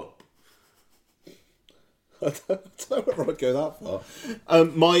shut them up. I don't know whether I'd go that far.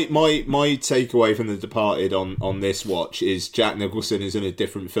 My takeaway from The Departed on this watch is Jack Nicholson is in a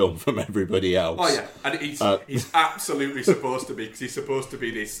different film from everybody else. Oh yeah, and he's absolutely supposed to be, because he's supposed to be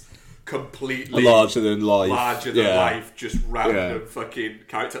this completely larger than life, just random fucking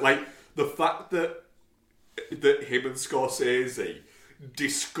character. Like the fact that him and Scorsese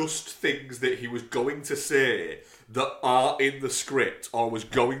discussed things that he was going to say that aren't in the script, or was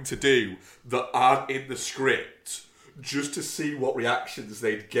going to do that aren't in the script, just to see what reactions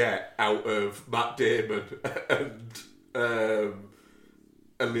they'd get out of Matt Damon and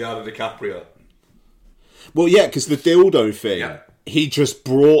Leonardo DiCaprio. Well, yeah, because the dildo thing, he just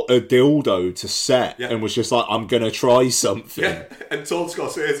brought a dildo to set and was just like, I'm going to try something. Yeah, and told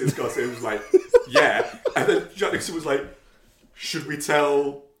Scorsese, and Scorsese was like, yeah. And then Jack Nicholson was like, should we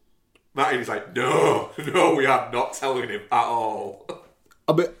tell Matt? And he's like, no, we are not telling him at all.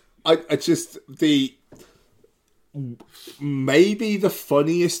 I mean, I just, maybe the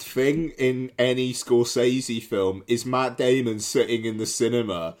funniest thing in any Scorsese film is Matt Damon sitting in the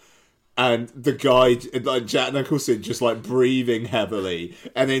cinema and the guy, like Jack Nicholson, just like breathing heavily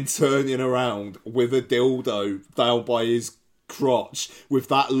and then turning around with a dildo down by his crotch with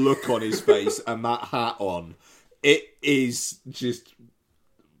that look on his face and that hat on. It is just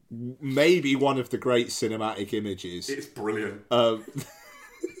maybe one of the great cinematic images. It's brilliant.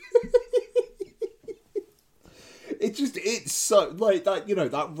 It's so, like, that, you know,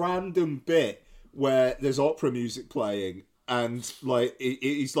 that random bit where there's opera music playing and, like,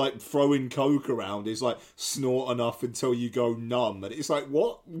 he's, like, throwing coke around. He's, like, snort enough until you go numb. And it's like,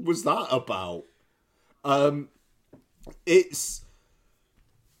 what was that about?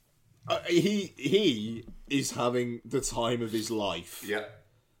 He is having the time of his life. Yeah.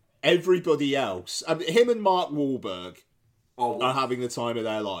 Everybody else, I mean, him and Mark Wahlberg are having the time of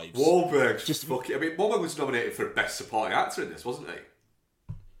their lives. Wahlberg, just fucking. I mean, Wahlberg was nominated for Best Supporting Actor in this, wasn't he?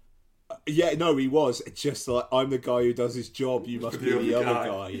 Yeah, no, he was. It's just like, I'm the guy who does his job. You must be the other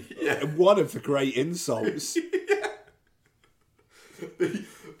guy. Yeah. One of the great insults. Yeah.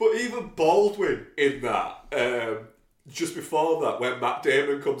 But even Baldwin in that. Just before that, when Matt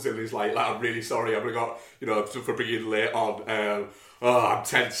Damon comes in, he's like, I'm really sorry, I've got, for bringing late on. I'm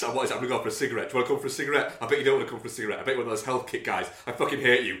tense. What is it? I'm going to go for a cigarette. Do you want to come for a cigarette? I bet you don't want to come for a cigarette. I bet you're one of those health kick guys. I fucking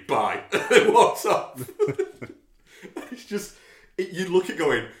hate you. Bye. What's up? It's just, you look at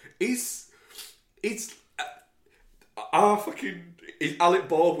going, is Alec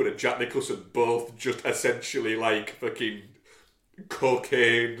Baldwin and Jack Nicholson both just essentially like fucking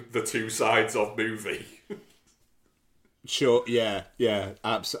cocaine, the two sides of movie? Sure, yeah,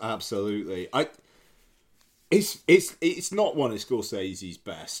 absolutely. It's not one of Scorsese's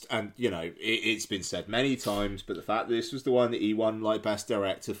best, and it's been said many times. But the fact that this was the one that he won like Best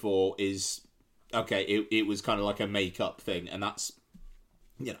Director for is okay. It was kind of like a make-up thing, and that's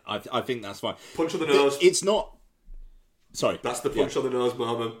I think that's fine. Punch on the nose. It's not. Sorry, that's the punch on the nose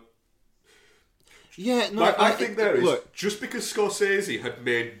moment. Yeah, no, I think there is. Look, just because Scorsese had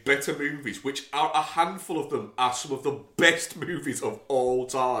made better movies, which are a handful of them are some of the best movies of all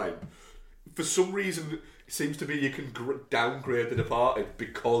time, for some reason it seems to be you can downgrade The Departed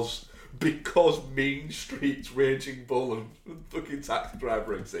because Mean Streets, Raging Bull, and fucking Taxi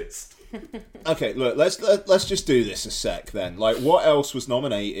Driver exist. Okay, look, let's just do this a sec then. Like, what else was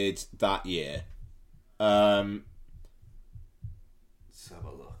nominated that year? Let's have a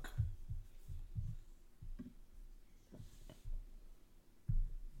look.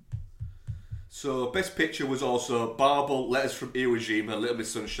 So, Best Picture was also Babel, Letters from Iwo Jima, Little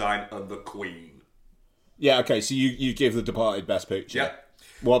Miss Sunshine, and The Queen. Yeah, okay, so you give The Departed Best Picture. Yeah.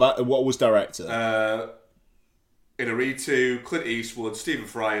 What was director? Inarritu, Clint Eastwood, Stephen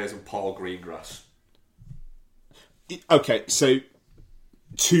Fryers, and Paul Greengrass. Okay, so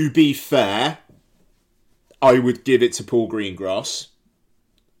to be fair, I would give it to Paul Greengrass,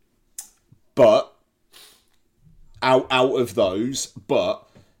 but out of those, but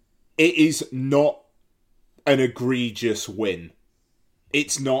it is not an egregious win.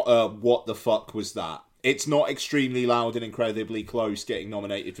 It's not a what the fuck was that? It's not extremely loud and incredibly close getting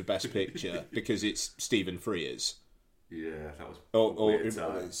nominated for Best Picture because it's Stephen Frears. Yeah, that was or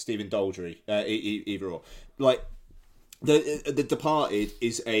Stephen Daldry, either or. Like the Departed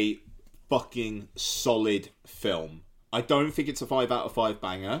is a fucking solid film. I don't think it's a 5 out of 5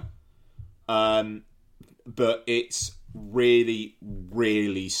 banger, but it's really,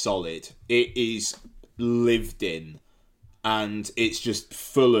 really solid. It is lived in, and it's just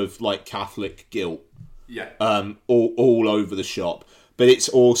full of like Catholic guilt. Yeah. All over the shop, but it's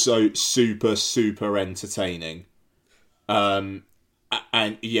also super, super entertaining. And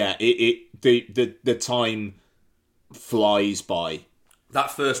yeah, the time flies by.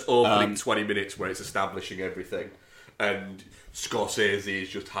 That first opening 20 minutes where it's establishing everything, and Scorsese is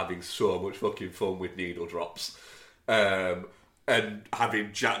just having so much fucking fun with needle drops, and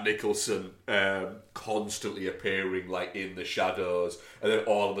having Jack Nicholson constantly appearing like in the shadows, and then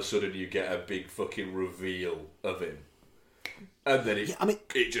all of a sudden you get a big fucking reveal of him, and then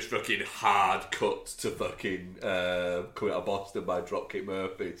it just fucking hard cuts to fucking Coming Out of Boston by Dropkick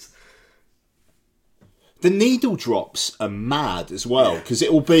Murphys. The needle drops are mad as well, because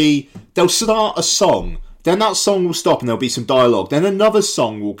they'll start a song, then that song will stop and there'll be some dialogue, then another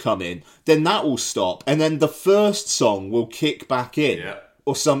song will come in, then that will stop, and then the first song will kick back in,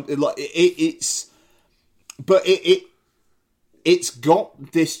 or something like it's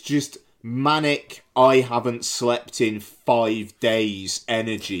got this just manic, I haven't slept in 5 days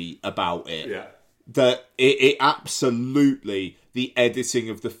energy about it. Yeah. That it absolutely, the editing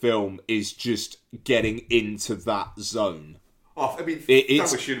of the film is just getting into that zone. Oh, I mean,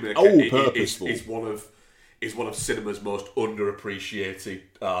 it's all purposeful. Is one of cinema's most underappreciated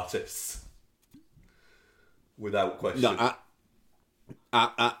artists, without question. No,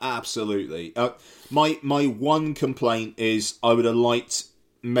 absolutely. My one complaint is I would have liked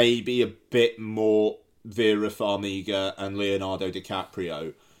maybe a bit more Vera Farmiga and Leonardo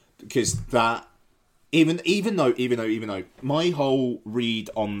DiCaprio, because that even though my whole read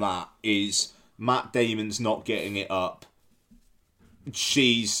on that is Matt Damon's not getting it up.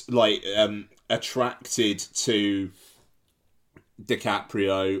 She's like attracted to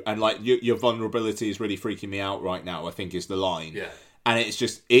DiCaprio, and like your vulnerability is really freaking me out right now, I think is the line. Yeah. And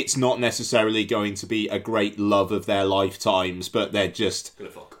it's not necessarily going to be a great love of their lifetimes, but they're just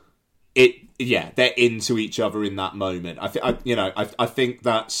gonna fuck. They're into each other in that moment. I think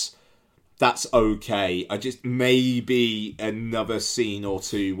that's okay. I just maybe another scene or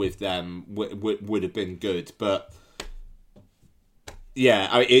two with them would have been good, but yeah,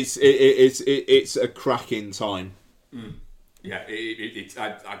 it's a cracking time. Mm. Yeah, it's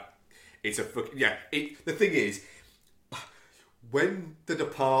a fucking yeah. The thing is, when The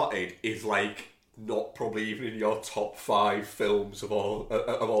Departed is like not probably even in your top 5 films of all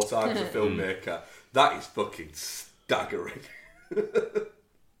time as a filmmaker, that is fucking staggering.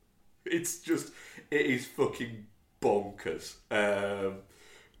 It is fucking bonkers.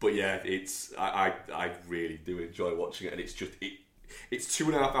 But yeah, I really do enjoy watching it, and it's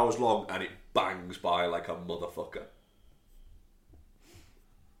 2.5 hours long, and it bangs by like a motherfucker.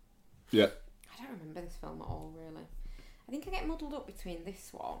 Yeah. I don't remember this film at all, really. I think I get muddled up between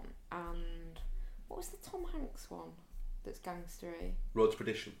this one and what was the Tom Hanks one that's gangstery? Road to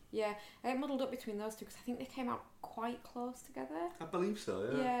Perdition. Yeah, I get muddled up between those two because I think they came out quite close together. I believe so.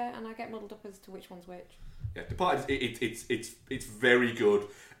 Yeah. Yeah, and I get muddled up as to which one's which. Yeah, Departed. It's very good,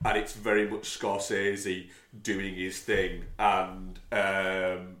 and it's very much Scorsese doing his thing. And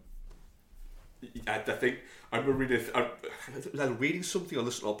I think I remember reading something or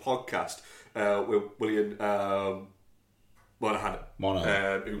listening to a podcast with William Monahan,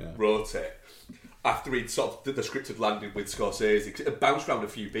 who wrote it. After he'd sort of the script had landed with Scorsese, because it had bounced around a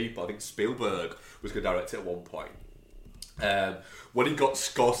few people. I think Spielberg was going to direct it at one point. When he got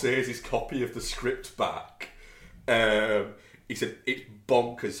Scorsese's copy of the script back, he said it's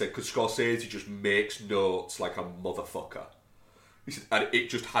bonkers. Because Scorsese just makes notes like a motherfucker. He said, and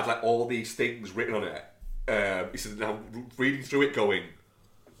it just had like all these things written on it. He said, now reading through it, going,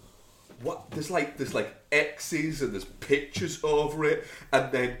 what? There's like X's and there's pictures over it,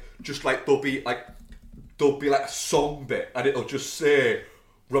 and then just like there'll be like a song bit, and it'll just say,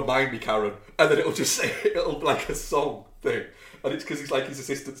 "Remind me, Karen," and then it'll just say it'll be like a song thing, and it's because he's like his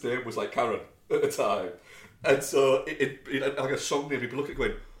assistant's name was like Karen at the time, and so it like a song name. He'd be looking at it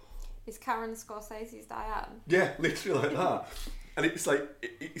going, "Is Karen Scorsese's Diane?" Yeah, literally like that, and it's like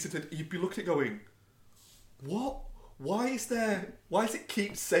he said you'd be looking at it going, what? why is it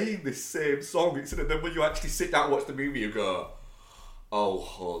keep saying this same song? And then when you actually sit down and watch the movie, you go, oh,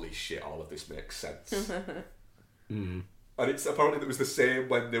 holy shit, all of this makes sense. And it's apparently it was the same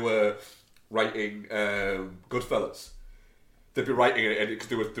when they were writing Goodfellas. They'd be writing it, and because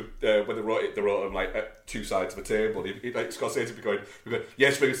when they wrote them like at two sides of a table. Like Scorsese would be going,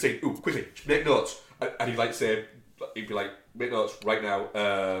 yes, we're going to say, ooh, quickly, make notes, and he'd like say, he'd be like, make notes right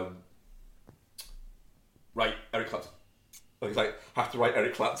now. Right, Eric Clapton. And he's like, have to write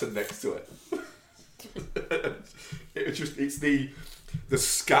Eric Clapton next to it. It's the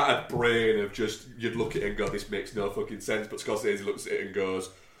scattered brain of just, you'd look at it and go, this makes no fucking sense. But Scorsese looks at it and goes,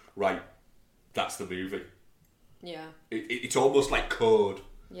 right, that's the movie. Yeah. It's almost like code.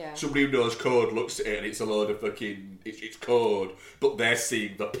 Yeah. Somebody who knows code looks at it and it's a load of fucking... It's code, but they're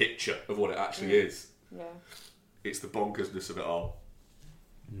seeing the picture of what it actually is. Yeah. It's the bonkersness of it all.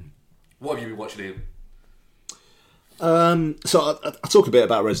 What have you been watching, Ian? So I'll talk a bit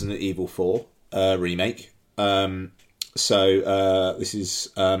about Resident Evil 4 remake. This is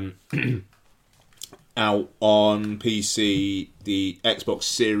out on PC, the Xbox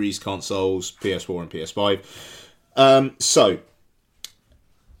Series consoles, PS4 and PS5. So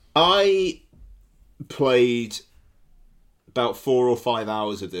I played about 4 or 5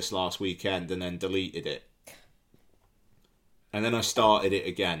 hours of this last weekend and then deleted it. And then I started it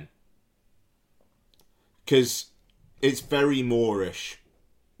again. Because it's very Moorish.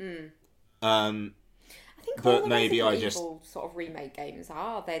 I think but all the maybe Resident I just Evil sort of remake games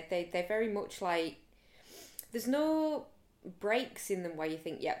are. They're very much like, there's no breaks in them where you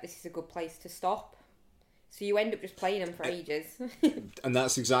think, yep, this is a good place to stop. So you end up just playing them for ages. And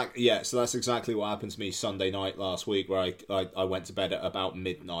that's exactly what happened to me Sunday night last week, where I went to bed at about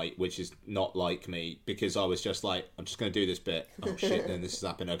midnight, which is not like me, because I was just like, I'm just going to do this bit. Oh shit, then this is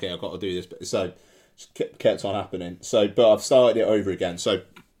happening. Okay, I've got to do this bit. So it kept on happening. So, but I've started it over again. So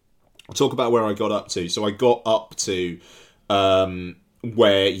I'll talk about where I got up to. So I got up to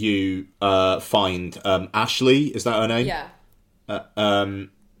where you find Ashley. Is that her name? Yeah.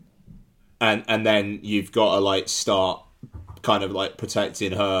 And then you've got to like start kind of like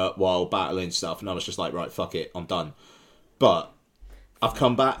protecting her while battling stuff. And I was just like, right, fuck it, I'm done. But I've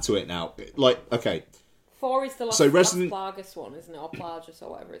come back to it now. Like, okay. 4 is the Las Plagas one, isn't it? Or Plagas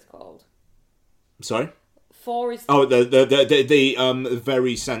or whatever it's called. Sorry? 4 is... Oh, the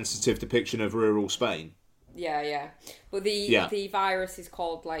very sensitive depiction of rural Spain. Yeah. But the virus is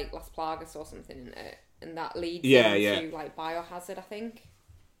called like Las Plagas or something, isn't it? And that leads into like Biohazard, I think.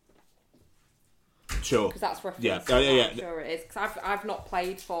 Sure. Because that's referenced. Yeah. I'm sure it is. Because I've not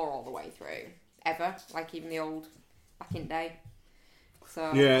played 4 all the way through ever, like even the old back in the day. So yeah,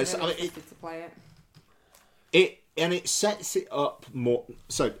 I'm really excited to play it. It sets it up more.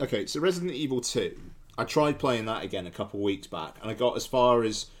 So Resident Evil 2. I tried playing that again a couple of weeks back, and I got as far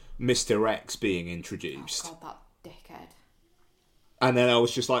as Mr. X being introduced. Oh God, that dickhead. And then I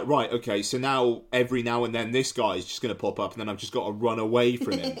was just like, right, okay, so now every now and then this guy is just going to pop up, and then I've just got to run away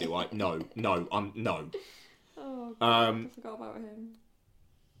from him. Do I? No. Oh God, I forgot about him.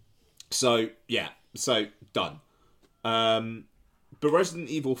 So done. But Resident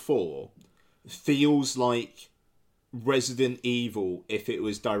Evil 4 feels like Resident Evil if it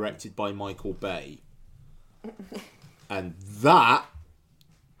was directed by Michael Bay. And that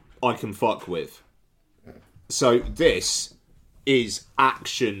I can fuck with. So this is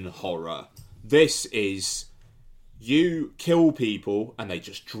action horror. This is you kill people and they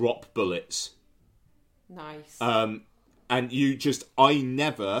just drop bullets. Nice. And you just, I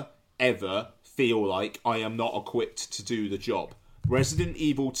never ever feel like I am not equipped to do the job. Resident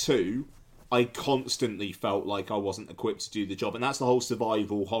Evil 2, I constantly felt like I wasn't equipped to do the job, and that's the whole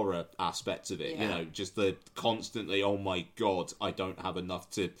survival horror aspect of it. Yeah. You know, just the constantly, oh my god, I don't have enough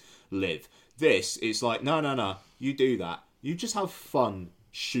to live. This is like, no, you do that. You just have fun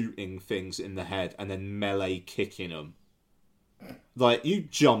shooting things in the head and then melee kicking them. Like, you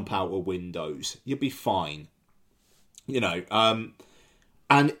jump out of windows, you'll be fine. You know,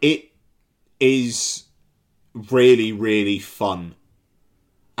 and it is really, really fun.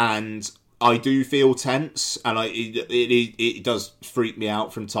 And I do feel tense, and it does freak me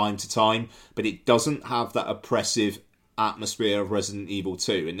out from time to time, but it doesn't have that oppressive atmosphere of Resident Evil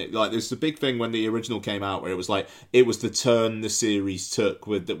 2. And there's the big thing when the original came out, where it was like, it was the turn the series took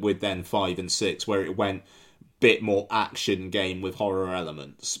with then 5 and 6, where it went bit more action game with horror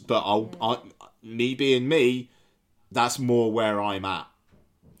elements. But me being me, that's more where I'm at.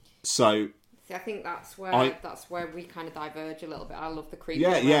 So I think that's where we kind of diverge a little bit. I love the creepy.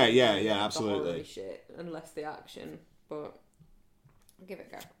 Yeah, absolutely. The shit, and less the action, but I'll give it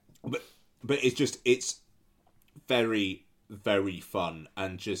a go. But it's very, very fun.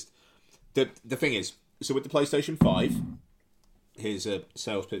 And just the thing is, so with the PlayStation 5, here's a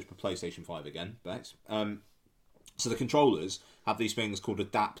sales pitch for PlayStation 5 again, Bex. So the controllers have these things called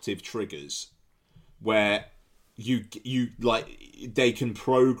adaptive triggers, where you like they can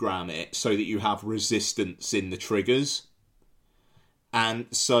program it so that you have resistance in the triggers. And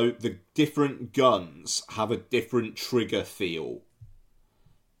so the different guns have a different trigger feel.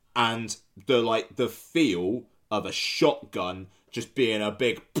 And the feel of a shotgun just being a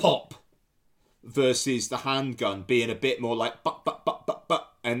big pop versus the handgun being a bit more like but,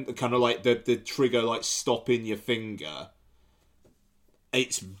 and kind of like the trigger like stopping your finger.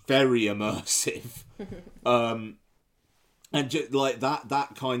 It's very immersive. And just like that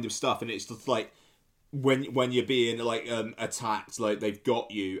kind of stuff. And it's just like when you're being like attacked, like they've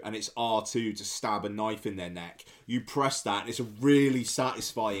got you, and it's R2 to stab a knife in their neck. You press that, and it's a really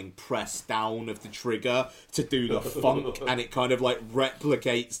satisfying press down of the trigger to do the funk, and it kind of like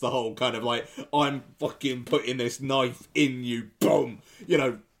replicates the whole kind of like I'm fucking putting this knife in you, boom,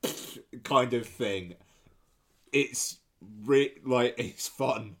 kind of thing. It's it's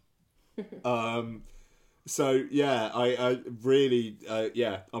fun. So yeah, I really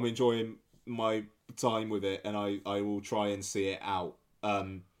I'm enjoying my time with it, and I will try and see it out.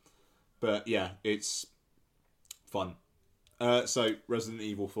 But yeah, it's fun. So Resident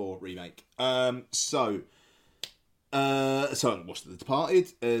Evil 4 remake. So I watched The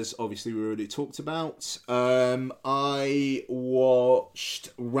Departed, as obviously we already talked about. I watched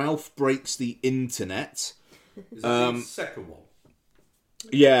Ralph Breaks the Internet. Is that the second one?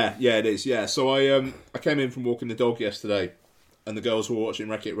 Yeah, it is. Yeah, so I came in from walking the dog yesterday, and the girls were watching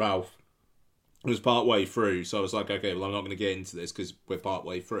Wreck-It Ralph. It was part way through, so I was like, okay, well, I'm not going to get into this because we're part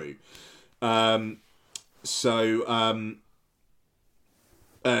way through. Donna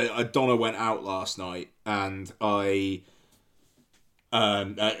went out last night, and I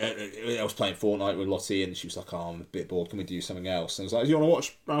was playing Fortnite with Lottie, and she was like, oh, I'm a bit bored, can we do something else? And I was like, do you want to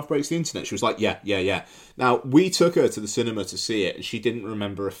watch Ralph Breaks the Internet? She was like, yeah. Now, we took her to the cinema to see it, and she didn't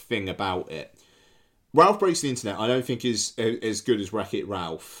remember a thing about it. Ralph Breaks the Internet, I don't think is as good as Wreck-It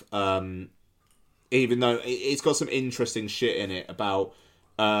Ralph, even though it's got some interesting shit in it about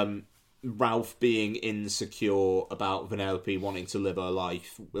Ralph being insecure about Vanellope wanting to live her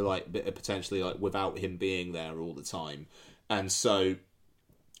life, like potentially like without him being there all the time, and so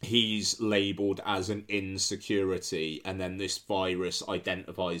he's labelled as an insecurity, and then this virus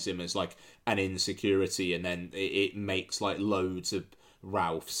identifies him as like an insecurity, and then it makes like loads of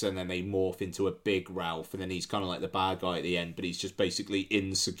Ralphs, and then they morph into a big Ralph, and then he's kind of like the bad guy at the end, but he's just basically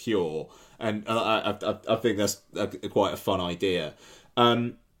insecure, and I think that's quite a fun idea.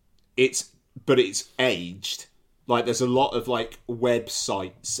 It's aged. Like, there's a lot of like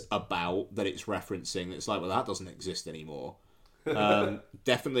websites about that it's referencing. It's like, well, that doesn't exist anymore.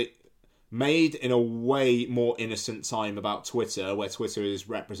 Definitely made in a way more innocent time about Twitter, where Twitter is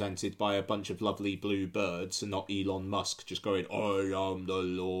represented by a bunch of lovely blue birds and not Elon Musk just going, I am the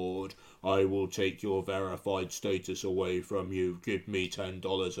Lord, I will take your verified status away from you, give me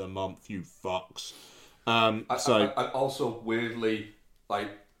 $10 a month, you fucks. And also weirdly,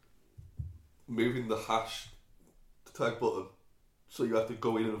 like, moving the hash tag button, so you have to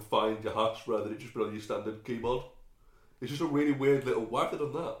go in and find your hash rather than it just be on your standard keyboard. It's just a really weird little... Why have they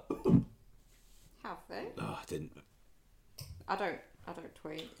done that? Have they? Oh, I didn't. I don't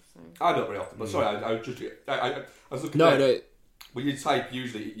tweet, so... I don't very often, but sorry, I was looking at... No. When you type,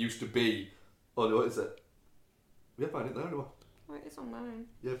 usually, it used to be... Oh, no, what is it? We haven't found it there anymore. Oh, it's on mine.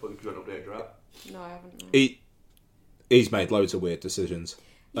 Yeah, but you haven't updated your app. No, I haven't. No. He's made loads of weird decisions.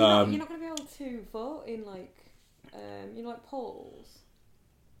 You're not going to be able to vote in, like, like polls.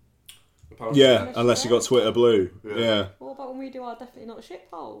 Apparently. Yeah, unless you got Twitter Blue. Yeah. What about when we do our definitely not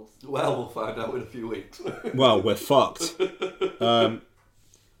shit polls? Well, we'll find out in a few weeks. Well, we're fucked.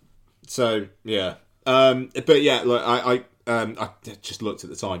 So yeah. But yeah, look, I just looked at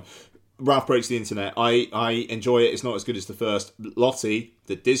the time. Ralph Breaks the Internet. I enjoy it. It's not as good as the first. Lottie,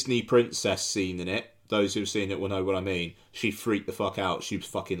 the Disney princess scene in it. Those who've seen it will know what I mean. She freaked the fuck out. She was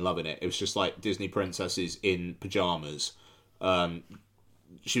fucking loving it. It was just like Disney princesses in pajamas.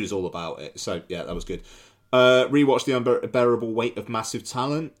 She was all about it. So, yeah, that was good. Rewatched The Unbearable Weight of Massive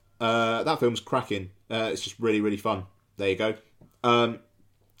Talent. That film's cracking. It's just really, really fun. There you go. And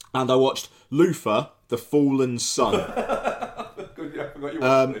I watched Luther, The Fallen Son. Good, yeah, I forgot you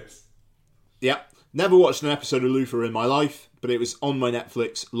watched this. Yeah. Never watched an episode of Luther in my life, but it was on my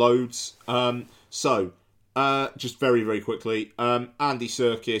Netflix loads. So, just very, very quickly, Andy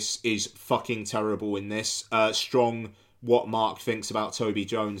Serkis is fucking terrible in this. Strong what Mark thinks about Toby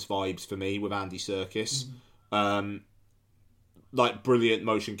Jones vibes for me with Andy Serkis. Like, brilliant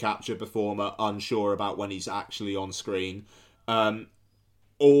motion capture performer, unsure about when he's actually on screen.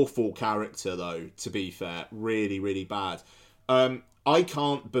 Awful character, though, to be fair. Really, really bad. I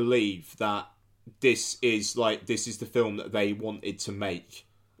can't believe that this is the film that they wanted to make.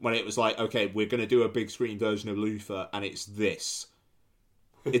 When it was like, okay, we're going to do a big screen version of Luther, and it's this.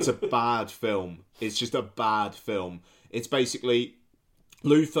 It's a bad film. It's just a bad film. It's basically...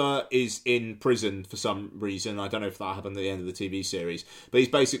 Luther is in prison for some reason. I don't know if that happened at the end of the TV series. But he's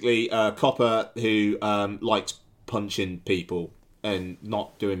basically a copper who likes punching people and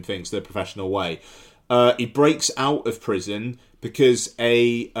not doing things the professional way. He breaks out of prison because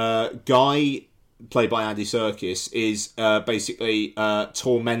a guy played by Andy Serkis is basically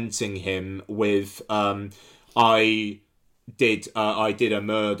tormenting him with I did a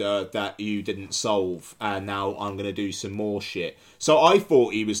murder that you didn't solve, and now I'm going to do some more shit. So I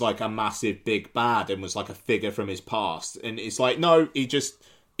thought he was like a massive big bad and was like a figure from his past, and it's like, no, he's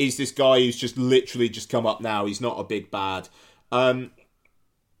this guy who's just literally just come up now. He's not a big bad.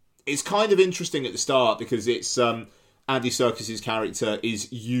 It's kind of interesting at the start because it's Andy Serkis's character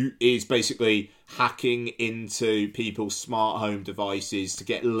is basically hacking into people's smart home devices to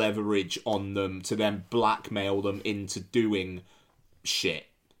get leverage on them to then blackmail them into doing shit,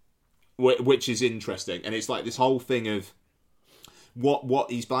 which is interesting. And it's like this whole thing of what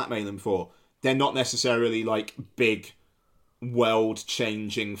he's blackmailing them for. They're not necessarily like big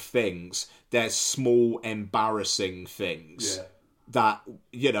world-changing things. They're small, embarrassing things. Yeah. That,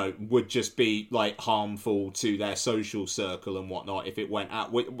 you know, would just be like harmful to their social circle and whatnot if it went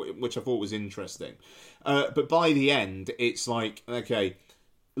out, which I thought was interesting. But by the end, it's like, okay,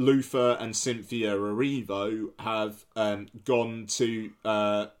 Luther and Cynthia Erivo have gone to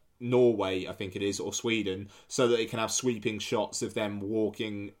Norway, I think it is, or Sweden, so that they can have sweeping shots of them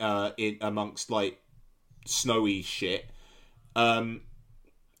walking in amongst like snowy shit. And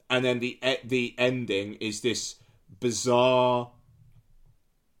then the ending is this bizarre.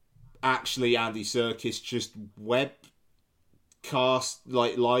 Actually, Andy Serkis just webcast,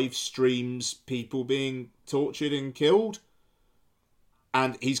 like, live streams people being tortured and killed.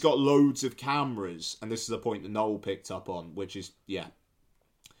 And he's got loads of cameras, and this is the point that Noel picked up on, which is, yeah.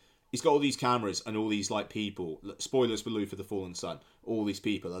 He's got all these cameras and all these, like, people. Spoilers for Luther the Fallen Son. All these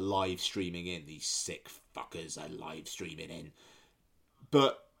people are live streaming in. These sick fuckers are live streaming in.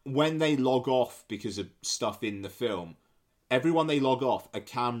 But when they log off because of stuff in the film... Everyone they log off, a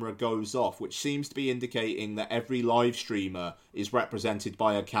camera goes off, which seems to be indicating that every live streamer is represented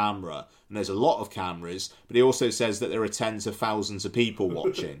by a camera. And there's a lot of cameras, but he also says that there are tens of thousands of people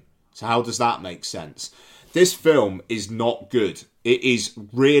watching. So how does that make sense? This film is not good. It is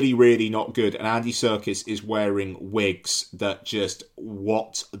really, really not good. And Andy Serkis is wearing wigs that just,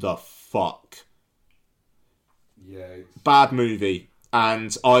 what the fuck? Yeah. Bad movie.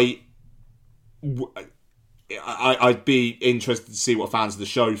 And I'd be interested to see what fans of the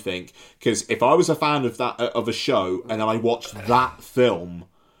show think, because if I was a fan of a show and then I watched that film,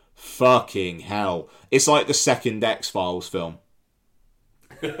 fucking hell, it's like the second X-Files film.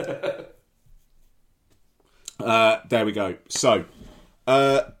 There we go. So,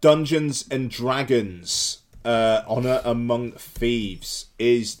 Dungeons and Dragons, Honor Among Thieves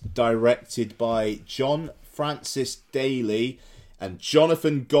is directed by John Francis Daly and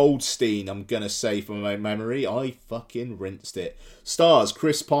Jonathan Goldstein, I'm going to say from my memory. I fucking rinsed it. Stars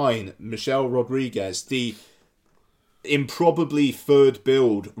Chris Pine, Michelle Rodriguez, the improbably third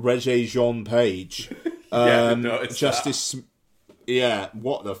build Regé-Jean Page. Justice... Yeah,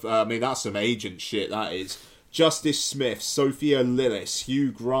 what the... I mean, that's some agent shit, that is. Justice Smith, Sophia Lillis,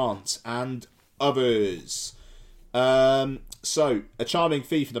 Hugh Grant, and others. So, a charming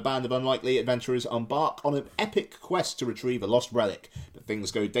thief and a band of unlikely adventurers embark on an epic quest to retrieve a lost relic, but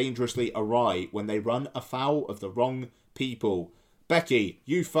things go dangerously awry when they run afoul of the wrong people. Becky,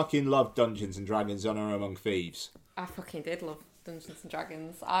 you fucking love Dungeons and Dragons Honor Among Thieves. I fucking did love Dungeons and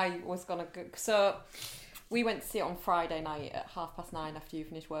Dragons. I was gonna go... So, we went to see it on Friday night at 9:30 after you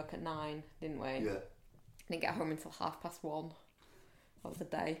finished work at 9, didn't we? Yeah. Didn't get home until 1:30. That was a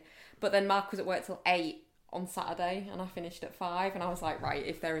day. But then Mark was at work till 8 on Saturday, and I finished at 5, and I was like, right,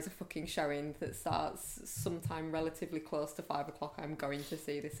 if there is a fucking showing that starts sometime relatively close to 5 o'clock, I'm going to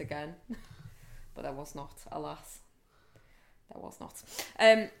see this again. But there was not, alas. There was not.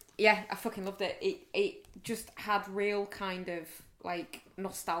 Yeah, I fucking loved it. It just had real kind of, like,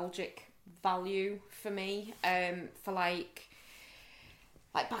 nostalgic value for me, for like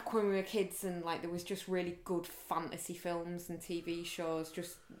back when we were kids, and like there was just really good fantasy films and TV shows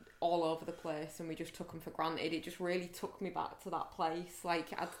just all over the place, and we just took them for granted. It just really took me back to that place.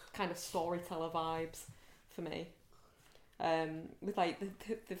 Like, it had kind of storyteller vibes for me. With like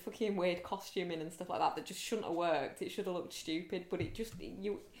the fucking weird costuming and stuff like that just shouldn't have worked. It should have looked stupid, but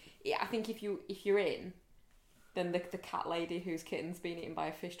I think if you're in, then the cat lady whose kitten's been eaten by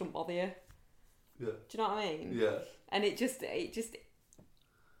a fish don't bother you. Yeah. Do you know what I mean? Yeah. And it just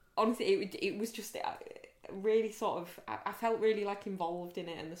honestly it was just really sort of, I felt really like involved in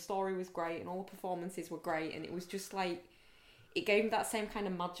it, and the story was great and all the performances were great, and it was just like, it gave me that same kind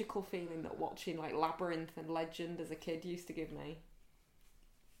of magical feeling that watching like Labyrinth and Legend as a kid used to give me.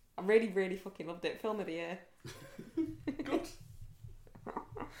 I really, really fucking loved it. Film of the year. Good.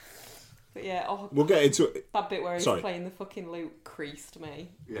 But yeah, we'll get into it. That bit where he's playing the fucking lute creased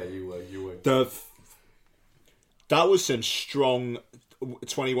me. Yeah, you were. That was some strong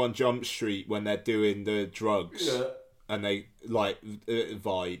 21 Jump Street when they're doing the drugs. Yeah. And they, like,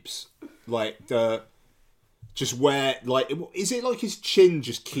 vibes. Like, just where, like, is it like his chin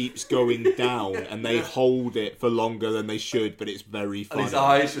just keeps going down and they hold it for longer than they should, but it's very funny.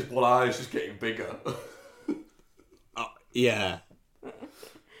 And his one eye's just getting bigger. Yeah.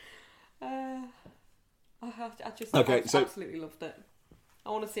 I just so absolutely loved it. I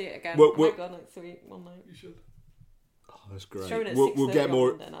want to see it again. Well, I might go next week one night. You should. Oh, that's great. Showing at We'll get more.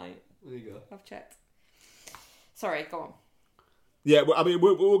 Monday night. There you go. I've checked. Sorry, go on. Yeah, well, I mean,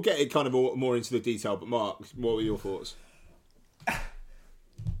 we'll get it kind of more into the detail. But Mark, what were your thoughts?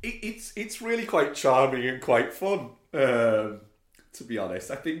 It's really quite charming and quite fun. To be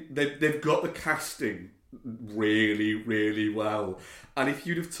honest, I think they've got the casting really, really well. And if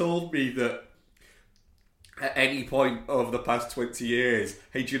you'd have told me that at any point over the past 20 years,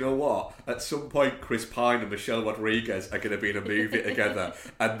 hey, do you know what? At some point, Chris Pine and Michelle Rodriguez are going to be in a movie together,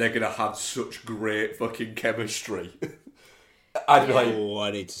 and they're going to have such great fucking chemistry. I'd be like, oh,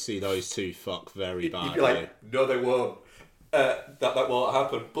 I need to see those two fuck very badly. You'd be like, no, they won't. That won't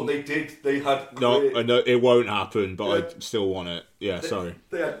happen. But they did. They had great... No, I know it won't happen, but I still want it. Yeah, sorry.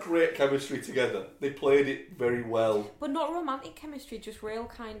 They had great chemistry together. They played it very well. But not romantic chemistry, just real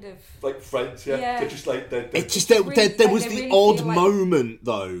kind of... Like friends, yeah. They're just like... It's just there was the odd moment,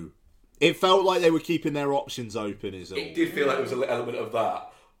 though. It felt like they were keeping their options open, is all. It did feel like there was a little element of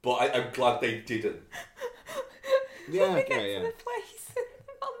that, but I'm glad they didn't. Yeah, to the place, the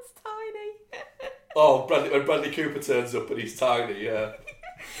man's tiny. Oh, when Bradley Cooper turns up and he's tiny, yeah.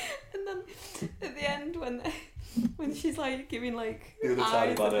 And then at the end, when she's like giving like the other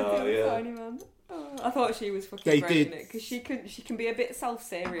eyes tiny man, to the tiny man. Oh, I thought she was fucking great in it, because she can be a bit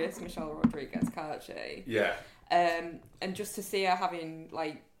self-serious, Michelle Rodriguez, can't she? Yeah. And just to see her having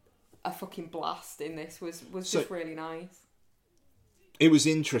like a fucking blast in this was just really nice. It was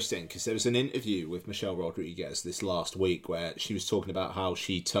interesting because there was an interview with Michelle Rodriguez this last week where she was talking about how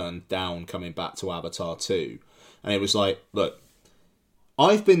she turned down coming back to Avatar 2. And it was like, look,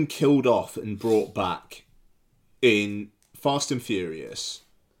 I've been killed off and brought back in Fast and Furious.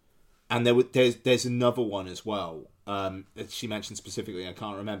 And there's another one as well. That she mentioned specifically, I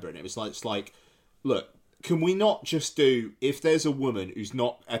can't remember. And it was like, look, can we not just do, if there's a woman who's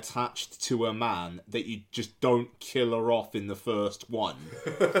not attached to a man, that you just don't kill her off in the first one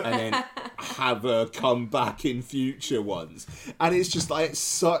and then have her come back in future ones? And it's just like, it's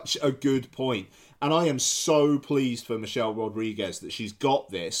such a good point. And I am so pleased for Michelle Rodriguez that she's got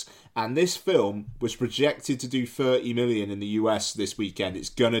this. And this film was projected to do 30 million in the US this weekend.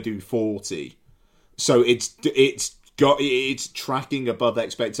 It's gonna do 40. So it's tracking above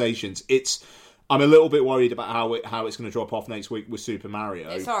expectations. I'm a little bit worried about how it's going to drop off next week with Super Mario.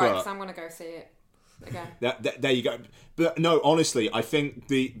 It's alright, because I'm going to go see it again. There you go. But no, honestly, I think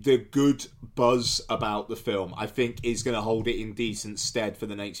the good buzz about the film, I think, is going to hold it in decent stead for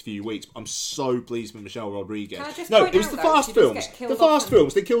the next few weeks. I'm so pleased with Michelle Rodriguez. Can I just no, point it was out, the though, Fast she does films. get killed The Fast off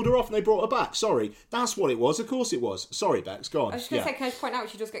films. They killed her off and they brought her back. Sorry, that's what it was. Of course it was. Sorry, Bex. Go on. I was just going to say, can I just point out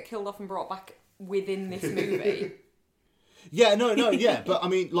she does get killed off and brought back within this movie? Yeah, yeah, but I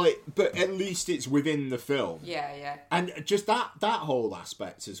mean, but at least it's within the film. Yeah. And just that whole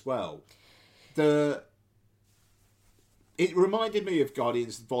aspect as well. It reminded me of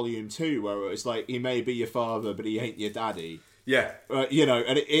Guardians Volume 2, where it was like, he may be your father, but he ain't your daddy. Yeah. And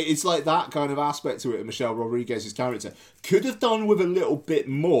it's like that kind of aspect to it, Michelle Rodriguez's character. Could have done with a little bit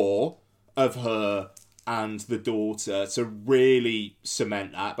more of her and the daughter to really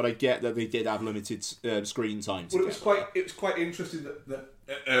cement that, but I get that they did have limited screen time. Well, it was quite interesting that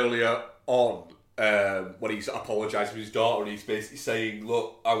earlier on, when he's apologising to his daughter, and he's basically saying,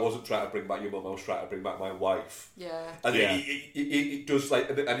 "Look, I wasn't trying to bring back your mum; I was trying to bring back my wife." Yeah, and it does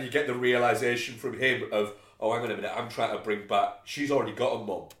and you get the realisation from him of, "Oh, hang on a minute, I'm trying to bring back. She's already got a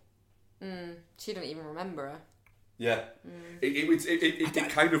mum." She didn't even remember her. Yeah. It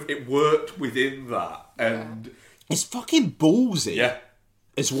kind of it worked within that, and it's fucking ballsy. Yeah.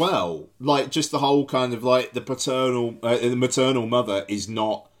 As well, like just the whole kind of like the maternal mother is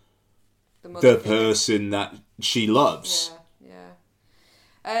not the person that she loves. Yeah.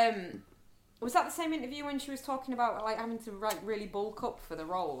 Was that the same interview when she was talking about like having to like really bulk up for the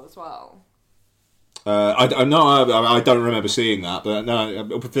role as well? I don't remember seeing that, but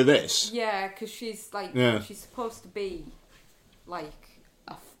no, for this. Yeah, because she's like she's supposed to be like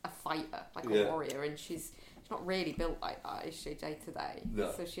a fighter, like a warrior, and she's not really built like that, is she, day to day?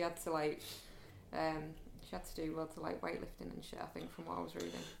 No. So she had to like she had to do loads of like weightlifting and shit, I think, from what I was reading.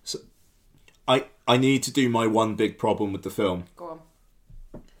 So I need to do my one big problem with the film. Go on.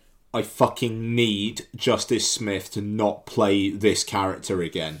 I fucking need Justice Smith to not play this character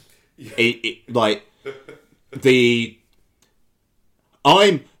again.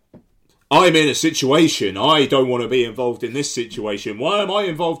 I'm in a situation. I don't want to be involved in this situation. Why am I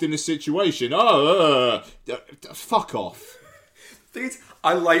involved in this situation? Fuck off.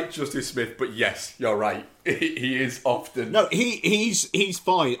 I like Justice Smith, but yes, you're right. He is often... No, he's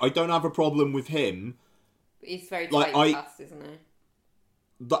fine. I don't have a problem with him. He's very typecast, isn't he?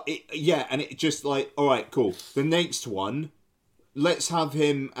 And it just like, alright, cool. The next one, let's have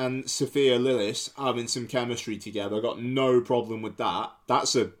him and Sophia Lillis having some chemistry together. I got no problem with that.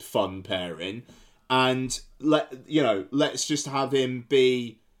 That's a fun pairing. And let's just have him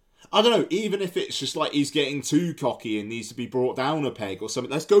be, I don't know, even if it's just like he's getting too cocky and needs to be brought down a peg or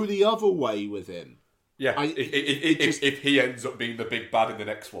something, let's go the other way with him. Yeah, if he ends up being the big bad in the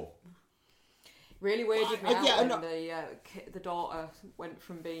next one. Really weirded me out when the daughter went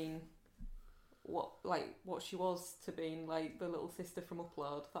from being what she was to being like the little sister from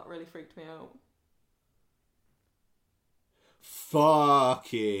Upload. That really freaked me out.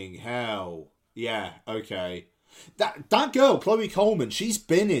 Fucking hell. Yeah, okay. That girl, Chloe Coleman, she's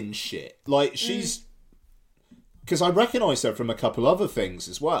been in shit. Like, she's... Because I recognise her from a couple other things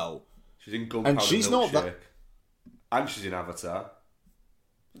as well. She's in Gunpowder and she's not that... And she's in Avatar.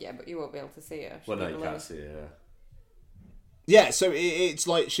 Yeah, but you won't be able to see her. Well, no, you can't see her. Yeah, so it's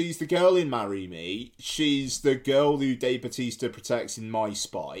like she's the girl in Marry Me. She's the girl who Dave Bautista protects in My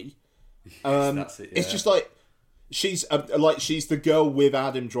Spy. That's it, yeah. It's just like she's the girl with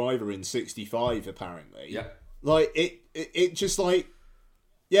Adam Driver in 65, apparently. Yeah. Like it just like,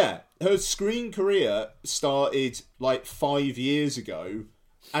 yeah, her screen career started like 5 years ago.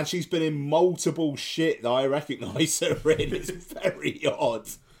 And she's been in multiple shit that I recognise her in. It's very odd.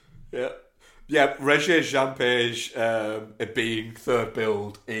 Yeah. Yeah, Regé Jean-Page being third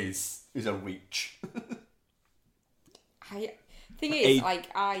build is a reach. Agent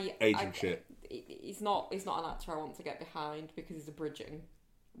shit. He's not an actor I want to get behind because he's a bridging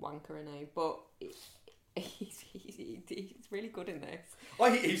wanker, but he's really good in this.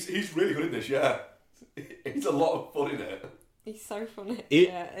 Oh, he's really good in this, yeah. He's a lot of fun in it. He's so funny.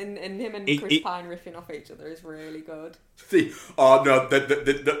 And him and Chris Pine riffing off each other is really good. The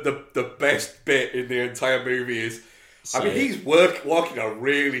best bit in the entire movie is, he's walking a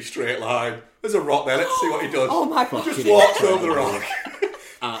really straight line. There's a rock there, let's see what he does. Oh my god. Just walks over the rock.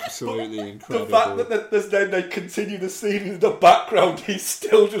 Absolutely incredible. The fact that then they continue the scene in the background, he's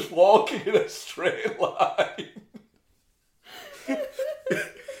still just walking in a straight line.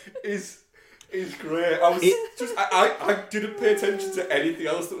 Is great. I didn't pay attention to anything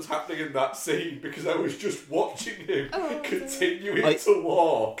else that was happening in that scene because I was just watching him continuing to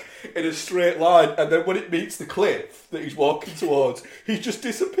walk in a straight line, and then when it meets the cliff that he's walking towards, he just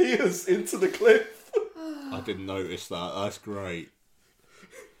disappears into the cliff. I didn't notice that. That's great.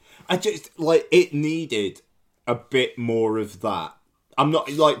 I just it needed a bit more of that. I'm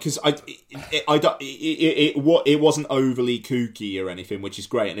not like because it wasn't overly kooky or anything, which is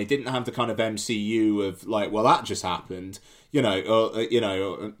great, and it didn't have the kind of MCU of like, well, that just happened,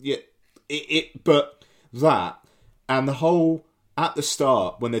 but that and the whole at the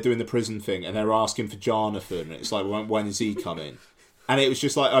start when they're doing the prison thing and they're asking for Jonathan, and it's like, when is he coming? And it was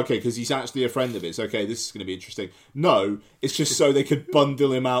just like, okay, because he's actually a friend of his. Okay, this is going to be interesting. No, it's just so they could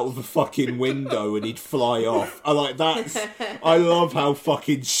bundle him out of the fucking window and he'd fly off. I love how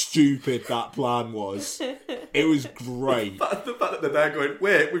fucking stupid that plan was. It was great. The fact that they're there going,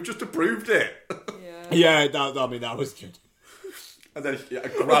 wait, we've just approved it. Yeah, that was good. And then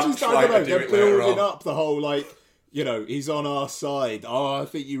Grant's trying to do they're it later building on. up the whole, he's on our side. Oh, I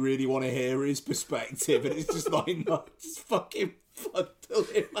think you really want to hear his perspective. And it's just like, no, just fucking bundle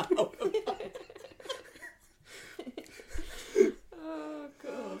him out. Oh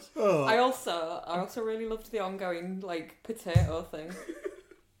god. Oh. I also really loved the ongoing potato thing.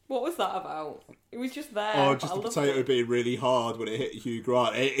 What was that about? It was just there. Oh, but just I the loved potato it. being really hard when it hit Hugh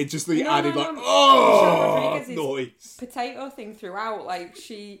Grant. It just the No, added no, like, no. oh, Michelle Rodriguez's noise. potato thing throughout. Like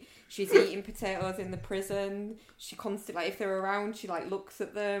she's eating potatoes in the prison. She constantly, like, if they're around, she like looks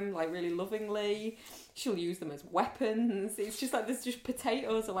at them like really lovingly. She'll use them as weapons. It's just like there's just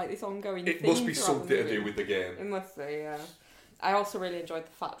potatoes are like this ongoing It thing must be throughout something the to movie. do with the game. It must be, yeah. I also really enjoyed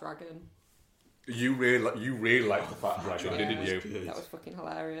the fat dragon. You really liked the fat dragon, didn't you? That was fucking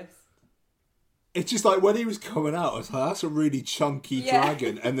hilarious. It's just like when he was coming out, I was like, that's a really chunky Yeah.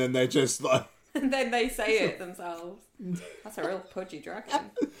 dragon, and then they're just like, And then they say it themselves. That's a real pudgy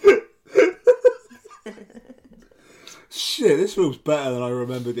dragon. shit, this film's better than I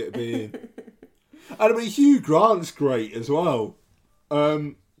remembered it being. And I mean, Hugh Grant's great as well.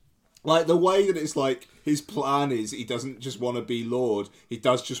 Like the way that it's like his plan is he doesn't just want to be Lord, he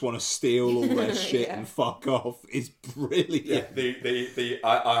does just want to steal all their shit Yeah. and fuck off. Is brilliant. Yeah,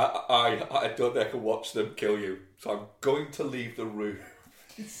 I don't think I can watch them kill you, so I'm going to leave the room.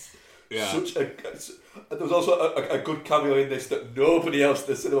 Yeah. There was also a good cameo in this that nobody else in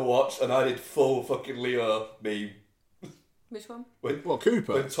the cinema watched, and I did full fucking Leo meme. Which one? What,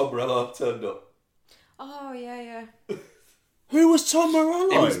 Cooper? When Tom Morello turned up. Oh, yeah. Who was Tom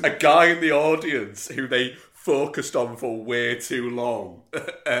Morello? It was a guy in the audience who they focused on for way too long.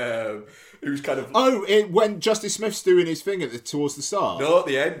 He was kind of... When Justice Smith's doing his thing towards the start? No, at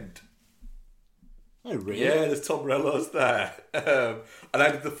the end. Oh, really? Yeah, there's Tom Morello's there. And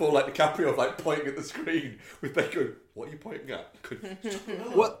I did the full, like, DiCaprio of, like, pointing at the screen with Becky going, what are you pointing at?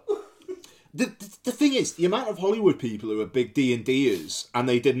 What? The thing is, the amount of Hollywood people who are big D&Ders and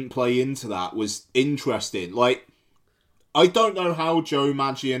they didn't play into that was interesting. Like, I don't know how Joe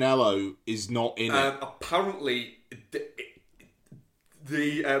Manganiello is not in it. Apparently,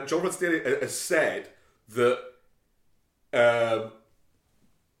 the John Rod has said that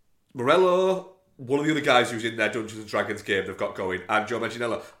Morello, one of the other guys who's in their Dungeons and Dragons game they've got going, and Joe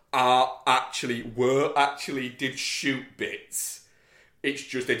Manganiello did shoot bits. It's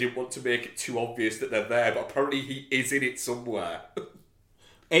just they didn't want to make it too obvious that they're there, but apparently he is in it somewhere.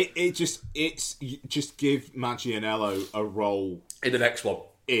 It's just give Manganiello a role In the next one.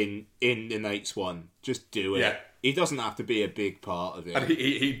 in the next one. Just do it. Yeah. He doesn't have to be a big part of it. And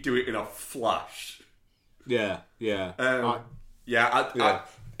he'd do it in a flash. Yeah.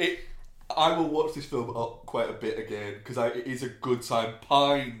 I will watch this film quite a bit again because it is a good time.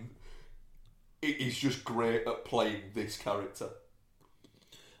 Pine is just great at playing this character.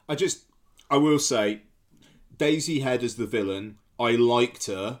 I will say, Daisy Head as the villain, I liked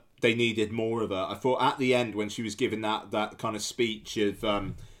her. They needed more of her. I thought at the end when she was giving that kind of speech of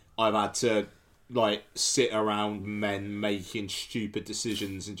I've had to like sit around men making stupid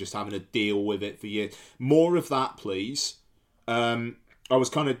decisions and just having to deal with it for years. More of that, please. I was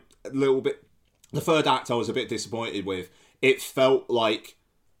kind of a little bit... The third act I was a bit disappointed with. It felt like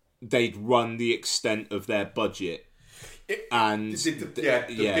they'd run the extent of their budget. When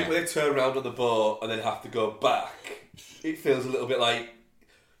they turn around on the boat and then have to go back, it feels a little bit like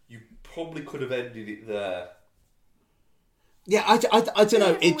you probably could have ended it there. Yeah, I don't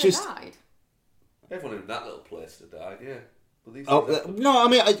know. It just... Died. Everyone in that little place had died, yeah. No, I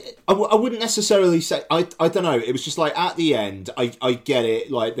mean, I wouldn't necessarily say... I don't know. It was just like, at the end, I get it.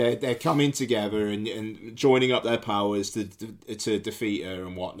 Like, they're coming together and joining up their powers to defeat her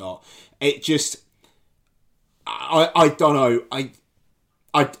and whatnot. It just... I don't know.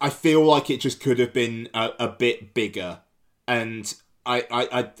 I feel like it just could have been a bit bigger. And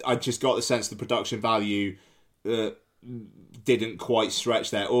I just got the sense the production value didn't quite stretch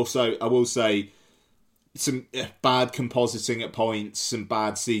there. Also, I will say... some bad compositing at points, some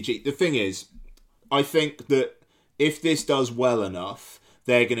bad CG. The thing is, I think that if this does well enough,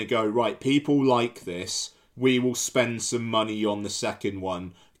 they're going to go, right, people like this, we will spend some money on the second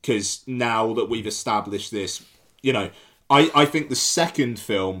one, because now that we've established this, I think the second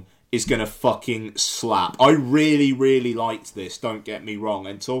film is going to fucking slap. I really, really liked this, don't get me wrong,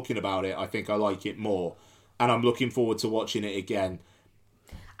 and talking about it, I think I like it more, and I'm looking forward to watching it again.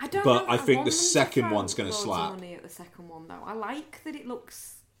 I think the second one's going to slap. Money at the second one, though. I like that it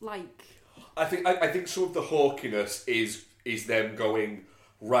looks like. I think some of the hawkiness is them going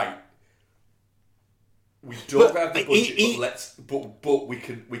right. We don't have the budget, but we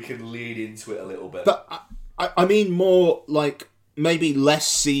can lean into it a little bit. But I mean more like maybe less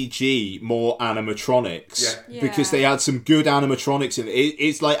CG, more animatronics. Yeah. Because they had some good animatronics in it.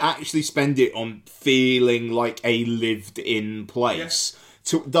 It's like actually spend it on feeling like a lived-in place. Yeah.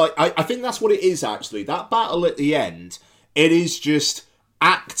 I think that's what it is, actually. That battle at the end, it is just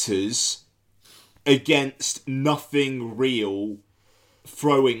actors against nothing real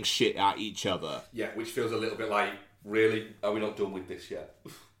throwing shit at each other. Yeah, which feels a little bit like, really, are we not done with this yet?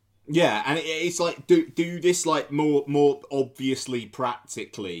 Yeah, and it's like do this like more obviously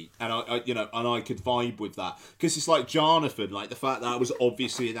practically, and I could vibe with that because it's like Jonathan, like the fact that it was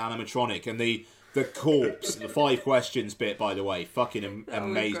obviously an animatronic, and the corpse, the 5 questions bit, by the way, fucking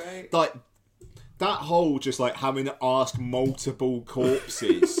amazing. Like that whole just like having to ask multiple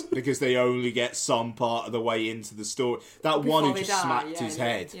corpses because they only get some part of the way into the story. That Before one who they just die, smacked his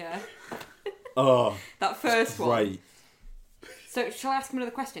head. Yeah. Oh, that first one. Right. So, shall I ask him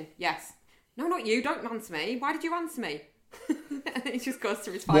another question? Yes. No, not you. Don't answer me. Why did you answer me? And he just goes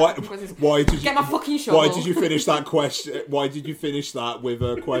through his 5 questions. Why did you get my fucking shovel? Why did you finish that question? Why did you finish that with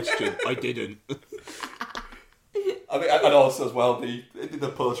a question? I didn't. I mean, and also as well,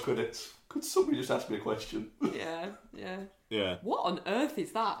 the post credits. Could somebody just ask me a question? Yeah. What on earth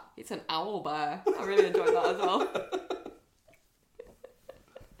is that? It's an owl bear. I really enjoyed that as well.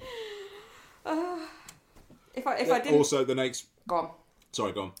 If I didn't... Also, the next... Go on.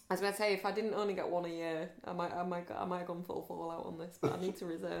 Sorry, go on. I was going to say, if I didn't only get one a year, I might have gone full Fallout on this, but I need to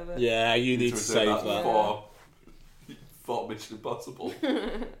reserve it. Yeah, you need to save that. For Mission Impossible.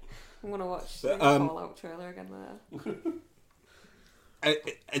 I'm going to watch the Fallout trailer again there.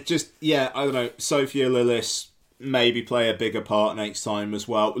 It just, I don't know, Sophia Lillis maybe play a bigger part next time as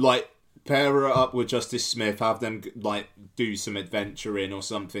well. Like, pair her up with Justice Smith, have them, like, do some adventuring or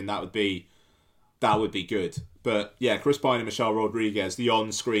something. That would be good. But, yeah, Chris Pine and Michelle Rodriguez, the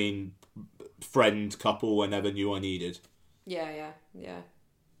on-screen friend couple I never knew I needed. Yeah.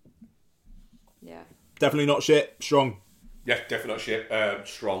 Definitely not shit. Strong. Yeah, definitely not shit.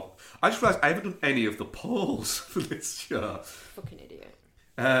 Strong. I just realised I haven't done any of the polls for this show. Fucking idiot.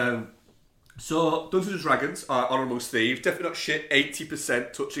 So, Dungeons and Dragons are Honor Amongst Thieves. Definitely not shit.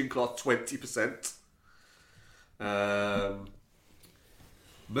 80%. Touching Cloth, 20%.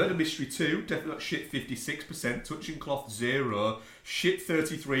 Murder Mystery 2, definitely not shit, 56%. Touching Cloth, 0. Shit,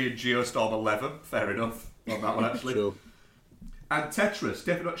 33. And Geostorm, 11. Fair enough on that one, actually. Sure. And Tetris,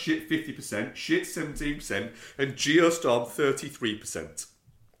 definitely not shit, 50%. Shit, 17%. And Geostorm, 33%.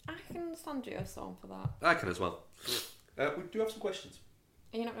 I can understand Geostorm for that. I can as well. We do have some questions.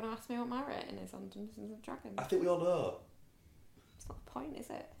 Are you not going to ask me what my rating is on Dungeons and Dragons? I think we all know. It's not the point, is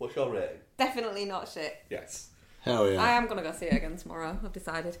it? What's your rating? Definitely not shit. Yes. Hell yeah. I am going to go see it again tomorrow. I've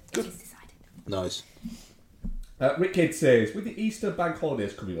decided. Good. It is decided. Nice. Rick Kidd says, with the Easter bank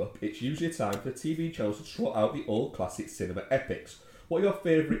holidays coming up, it's usually a time for TV channels to trot out the old classic cinema epics. What are your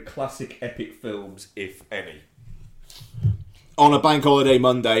favourite classic epic films, if any? On a bank holiday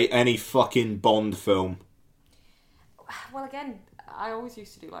Monday, any fucking Bond film. Well, again, I always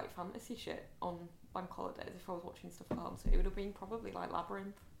used to do like fantasy shit on bank holidays if I was watching stuff at home, so it would have been probably like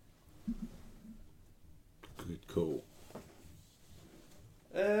Labyrinth. Good call.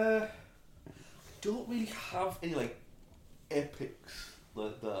 I don't really have any like epics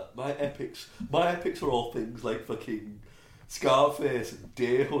like that. My epics are all things like fucking Scarface and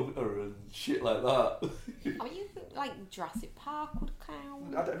Day Hunter and shit like that. I mean, you think like Jurassic Park would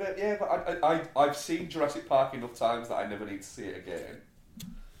count? But I've seen Jurassic Park enough times that I never need to see it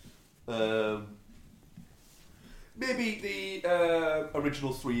again. Maybe the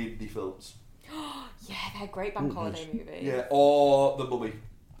original 3 indie films. Yeah, they're great bank holiday movies. Yeah, or the Mummy,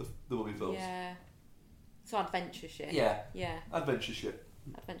 the Mummy films. Yeah. So adventure shit. Yeah. Yeah. Adventure shit.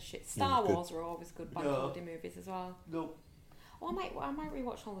 Adventure shit. Star Wars are always good bank holiday movies as well. No. Oh, I might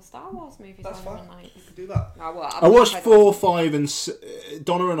rewatch all the Star Wars movies. That's fine. Night. You can do that. I watched 4, 5 and 6.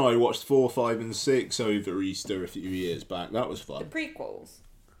 Donna and I watched 4, 5 and 6 over Easter a few years back. That was fun. The prequels?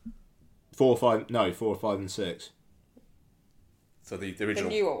 4, 5 and 6. So the original.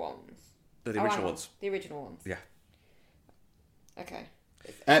 The newer ones? The original ones. The original ones? Yeah. Okay.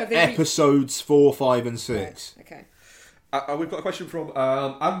 Episodes 4, 5 and 6. Right. Okay. We've got a question from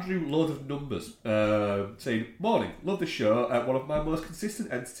Andrew Load of Numbers saying, morning, love the show, one of my most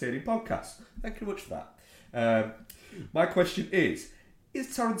consistent entertaining podcasts. Thank you very much for that. My question is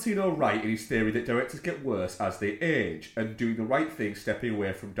Tarantino right in his theory that directors get worse as they age and doing the right thing stepping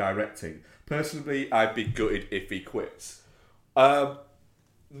away from directing? Personally, I'd be gutted if he quits.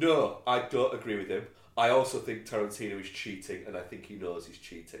 No, I don't agree with him. I also think Tarantino is cheating, and I think he knows he's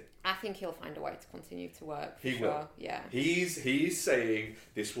cheating. I think he'll find a way to continue to work. He will. Yeah. He's saying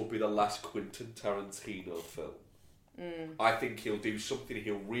this will be the last Quentin Tarantino film. I think he'll do something.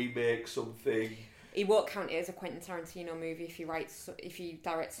 He'll remake something. He won't count it as a Quentin Tarantino movie if he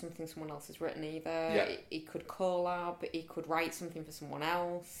directs something someone else has written either. Yeah. He could collab. He could write something for someone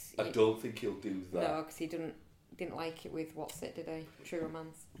else. I don't think he'll do that. No, because he doesn't. didn't like it with What's It, did he? True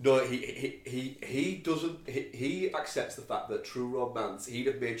Romance. No, he doesn't. He accepts the fact that True Romance, he'd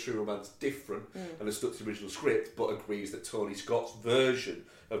have made True Romance different and has stuck to the original script, but agrees that Tony Scott's version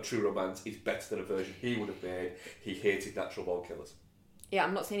of True Romance is better than a version he would have made. He hated Natural Born Killers. Yeah,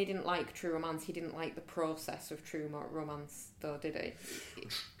 I'm not saying he didn't like True Romance. He didn't like the process of True Romance, though, did he?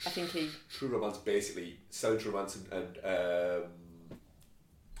 I think he... True Romance basically, selling True Romance and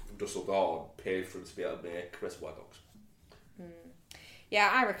from Dusk Till Dawn paid for him to be able to make Reservoir Dogs.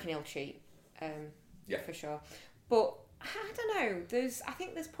 Yeah, I reckon he'll cheat. Yeah. For sure. But, I don't know, I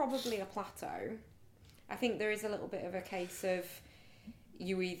think there's probably a plateau. I think there is a little bit of a case of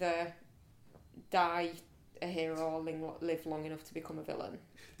you either die a hero or live long enough to become a villain.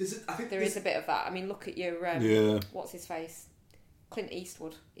 There is a bit of that. I mean, look at your what's his face, Clint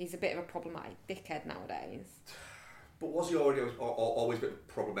Eastwood. He's a bit of a problematic dickhead nowadays. But was he always a bit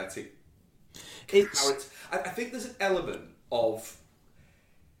problematic? I think there's an element of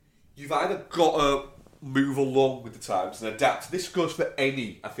you've either got to move along with the times and adapt. This goes for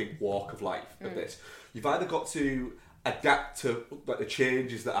any, I think, walk of life. Of this, you've either got to adapt to like the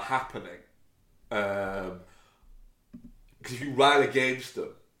changes that are happening. Because if you rail against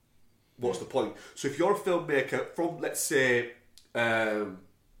them, what's the point? So if you're a filmmaker from, let's say,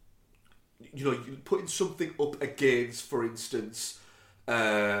 you're putting something up against, for instance,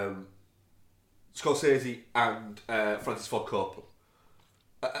 Scorsese and Francis Ford Coppola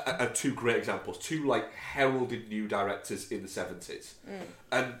are two great examples. Two like heralded new directors in the 70s,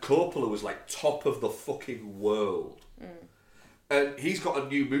 and Coppola was like top of the fucking world. And he's got a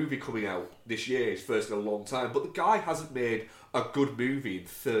new movie coming out this year, his first in a long time, but the guy hasn't made a good movie in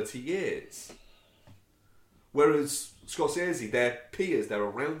 30 years. Whereas Scorsese, their peers, they're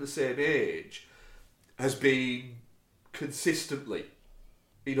around the same age, has been consistently...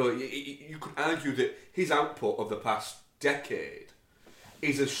 you could argue that his output of the past decade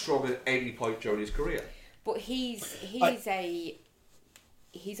is as strong at any point during his career. But he's a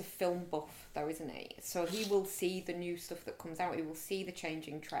film buff, though, isn't he? So he will see the new stuff that comes out. He will see the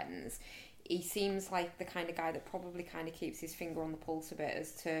changing trends. He seems like the kind of guy that probably kind of keeps his finger on the pulse a bit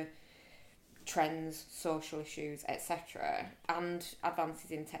as to trends, social issues, etc., and advances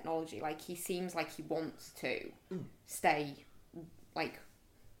in technology. Like, he seems like he wants to stay, like,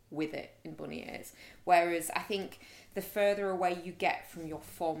 with it in bunny ears. Whereas I think the further away you get from your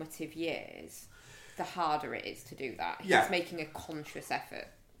formative years, the harder it is to do that. Yeah. He's making a conscious effort.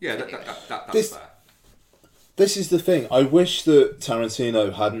 Yeah, that's fair. This is the thing. I wish that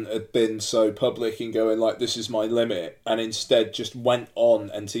Tarantino hadn't been so public in going like, this is my limit, and instead just went on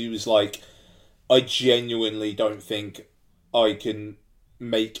until he was like, I genuinely don't think I can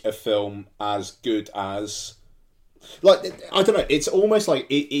make a film as good as... Like, I don't know, it's almost like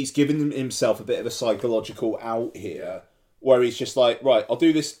he's given himself a bit of a psychological out here, where he's just like, right, I'll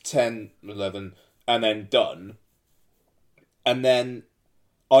do this 10, 11, and then done. And then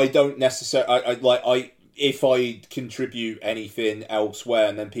I don't necessarily... if I contribute anything elsewhere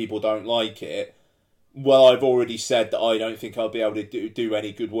and then people don't like it, well, I've already said that I don't think I'll be able to do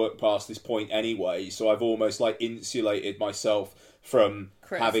any good work past this point anyway, so I've almost, like, insulated myself from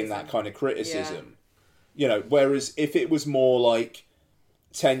having that kind of criticism. Yeah. Whereas if it was more like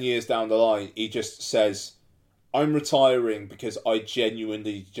 10 years down the line, he just says, I'm retiring because I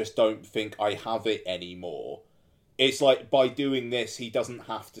genuinely just don't think I have it anymore. It's like, by doing this, he doesn't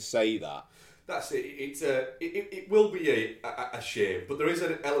have to say that. That's it. It will be a shame, but there is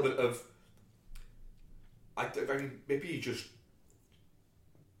an element of... I mean, maybe he just...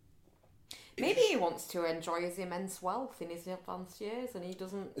 Maybe he wants to enjoy his immense wealth in his advanced years, and he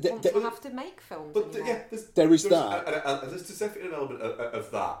doesn't want to have to make films anymore. There's that. There's definitely an element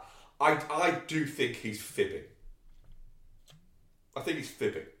of that. I do think he's fibbing. I think he's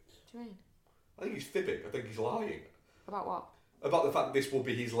fibbing. What do you mean? I think he's fibbing. I think he's lying. About what? About the fact that this will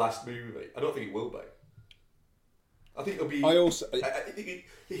be his last movie. I don't think it will be. I think it'll be...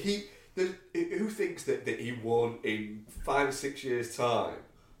 Who thinks that he won't, in 5 or 6 years' time,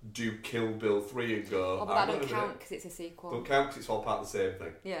 do Kill Bill 3 and go... Oh, but that don't count because it's a sequel. Don't count because it's all part of the same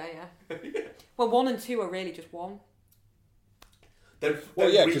thing. Yeah. Well, 1 and 2 are really just one. Well,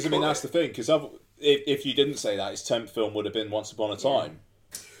 yeah, because, I mean, that's the thing. Because if you didn't say that, his 10th film would have been Once Upon a Time.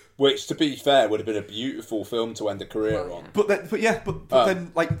 Which, to be fair, would have been a beautiful film to end a career on. But then,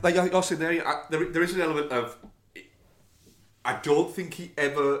 like you're saying there is an element of... I don't think he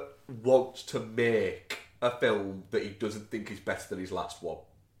ever wants to make a film that he doesn't think is better than his last one.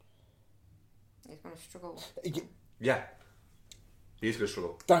 He's going to struggle. Yeah. He's going to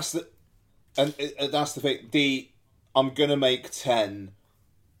struggle. That's the thing. I'm going to make 10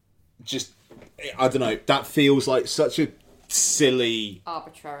 just, I don't know, that feels like such a silly,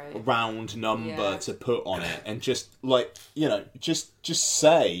 arbitrary round number to put on it, and just like, you know, just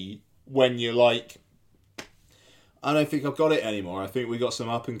say when you're like, I don't think I've got it anymore. I think we got some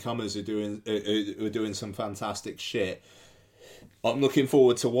up and comers who are doing some fantastic shit. I'm looking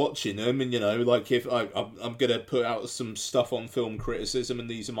forward to watching them, and you know, like if I'm gonna put out some stuff on film criticism, and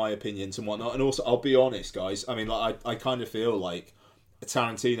these are my opinions and whatnot. And also, I'll be honest, guys. I mean, like I kind of feel like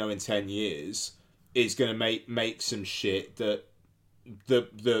Tarantino in 10 years is gonna make some shit that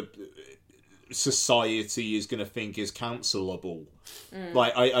the society is gonna think is cancelable.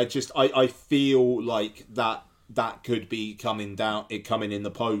 Like I feel like that could be coming in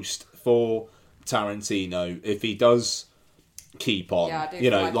the post for Tarantino if he does keep on. Yeah, I do you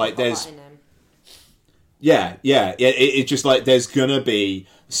know, feel like there's that in him. It's just like there's gonna be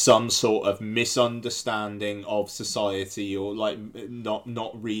some sort of misunderstanding of society, or like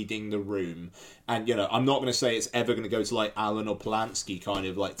not reading the room. And you know, I'm not gonna say it's ever gonna go to like Alan or Polanski kind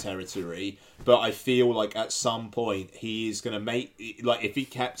of like territory, but I feel like at some point he is gonna make, like, if he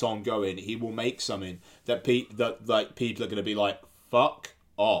kept on going, he will make something that people are gonna be like, fuck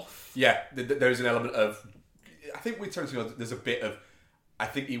off. Yeah, there's an element of, I think with Tarantino, there's a bit of, I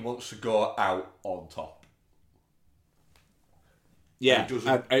think he wants to go out on top. Yeah, he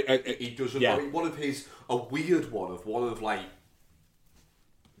doesn't. He doesn't. Yeah. I mean, one of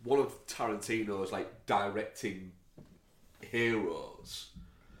Tarantino's like directing heroes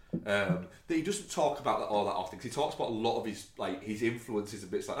that he doesn't talk about that all that often. Because he talks about a lot of his his influences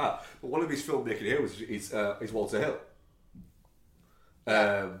and bits like that. But one of his filmmaking heroes is Walter Hill.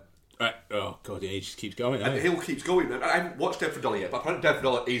 Oh god, he just keeps going. And Hill keeps going. I haven't watched Dead for Dollar yet, but apparently Dead for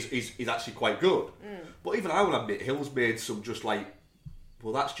Dollar is actually quite good. But even I will admit, Hill's made some just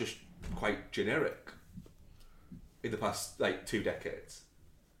well, that's just quite generic in the past 2 decades.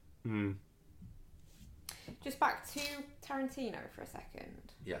 Just back to Tarantino for a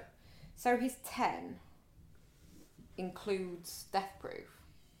second. Yeah. So his 10 includes Death Proof.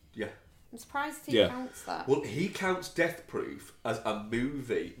 Yeah. I'm surprised he counts that. Well, he counts Death Proof as a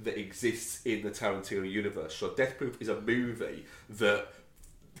movie that exists in the Tarantino universe. So Death Proof is a movie that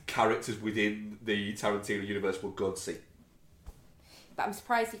characters within the Tarantino universe will go and see. But I'm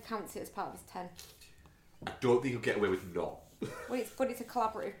surprised he counts it as part of his 10. I don't think he'll get away with not. Well, it's a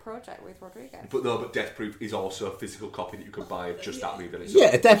collaborative project with Rodriguez. But Death Proof is also a physical copy that you can buy of just that movie.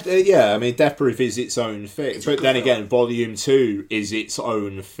 I mean, Death Proof is its own thing. But then again, Volume 2 is its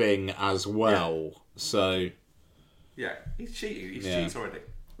own thing as well. Yeah. So... Yeah, he's cheating. He's cheated already.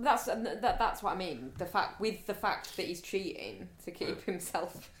 That's what I mean. The fact that he's cheating to keep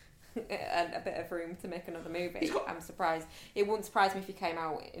himself a bit of room to make another movie, I'm surprised. It wouldn't surprise me if he came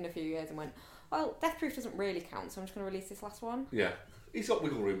out in a few years and went, well, Death Proof doesn't really count, so I'm just going to release this last one. Yeah. He's got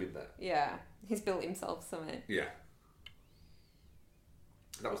wiggle room in there. Yeah. He's built himself something. Yeah.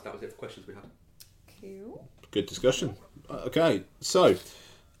 That was it for questions we had. Cool. Good discussion. Okay, so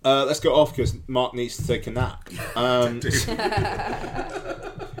let's go off because Mark needs to take a nap.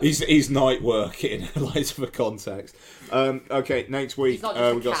 He's night working, like for context. Okay, next week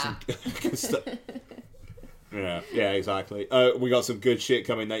we got some good stuff. Yeah, exactly. We got some good shit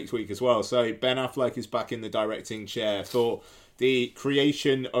coming next week as well. So Ben Affleck is back in the directing chair for the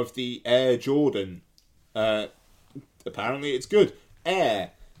creation of the Air Jordan. Apparently it's good.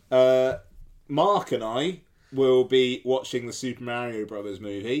 Air. Mark and I will be watching the Super Mario Brothers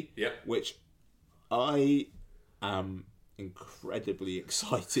movie. Yep. Which I am incredibly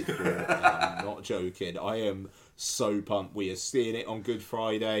excited for. I'm not joking. I am so pumped. We are seeing it on Good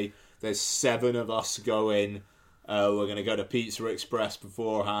Friday. There's 7 of us going. We're going to go to Pizza Express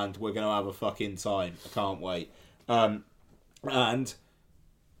beforehand. We're going to have a fucking time. I can't wait. And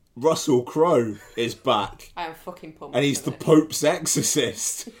Russell Crowe is back. I am fucking pumped. And he's the Pope's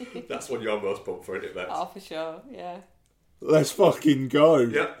exorcist. That's what you're most pumped for, isn't it, Max? Oh, for sure, yeah. Let's fucking go.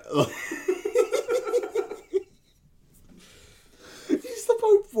 Yeah. He's the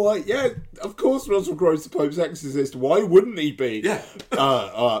Pope. Why? Yeah, of course Russell Crowe's the Pope's exorcist. Why wouldn't he be? Yeah.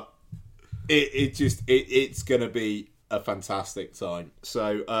 It's gonna be a fantastic time.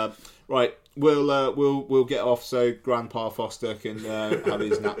 So right, we'll get off so Grandpa Foster can have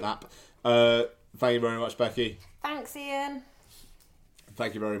his nap. Thank you very much, Becky. Thanks, Ian.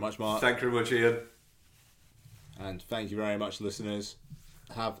 Thank you very much, Mark. Thank you very much, Ian. And thank you very much, listeners.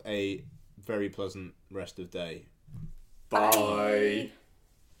 Have a very pleasant rest of the day. Bye.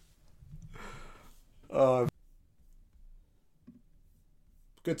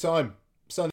 Good time.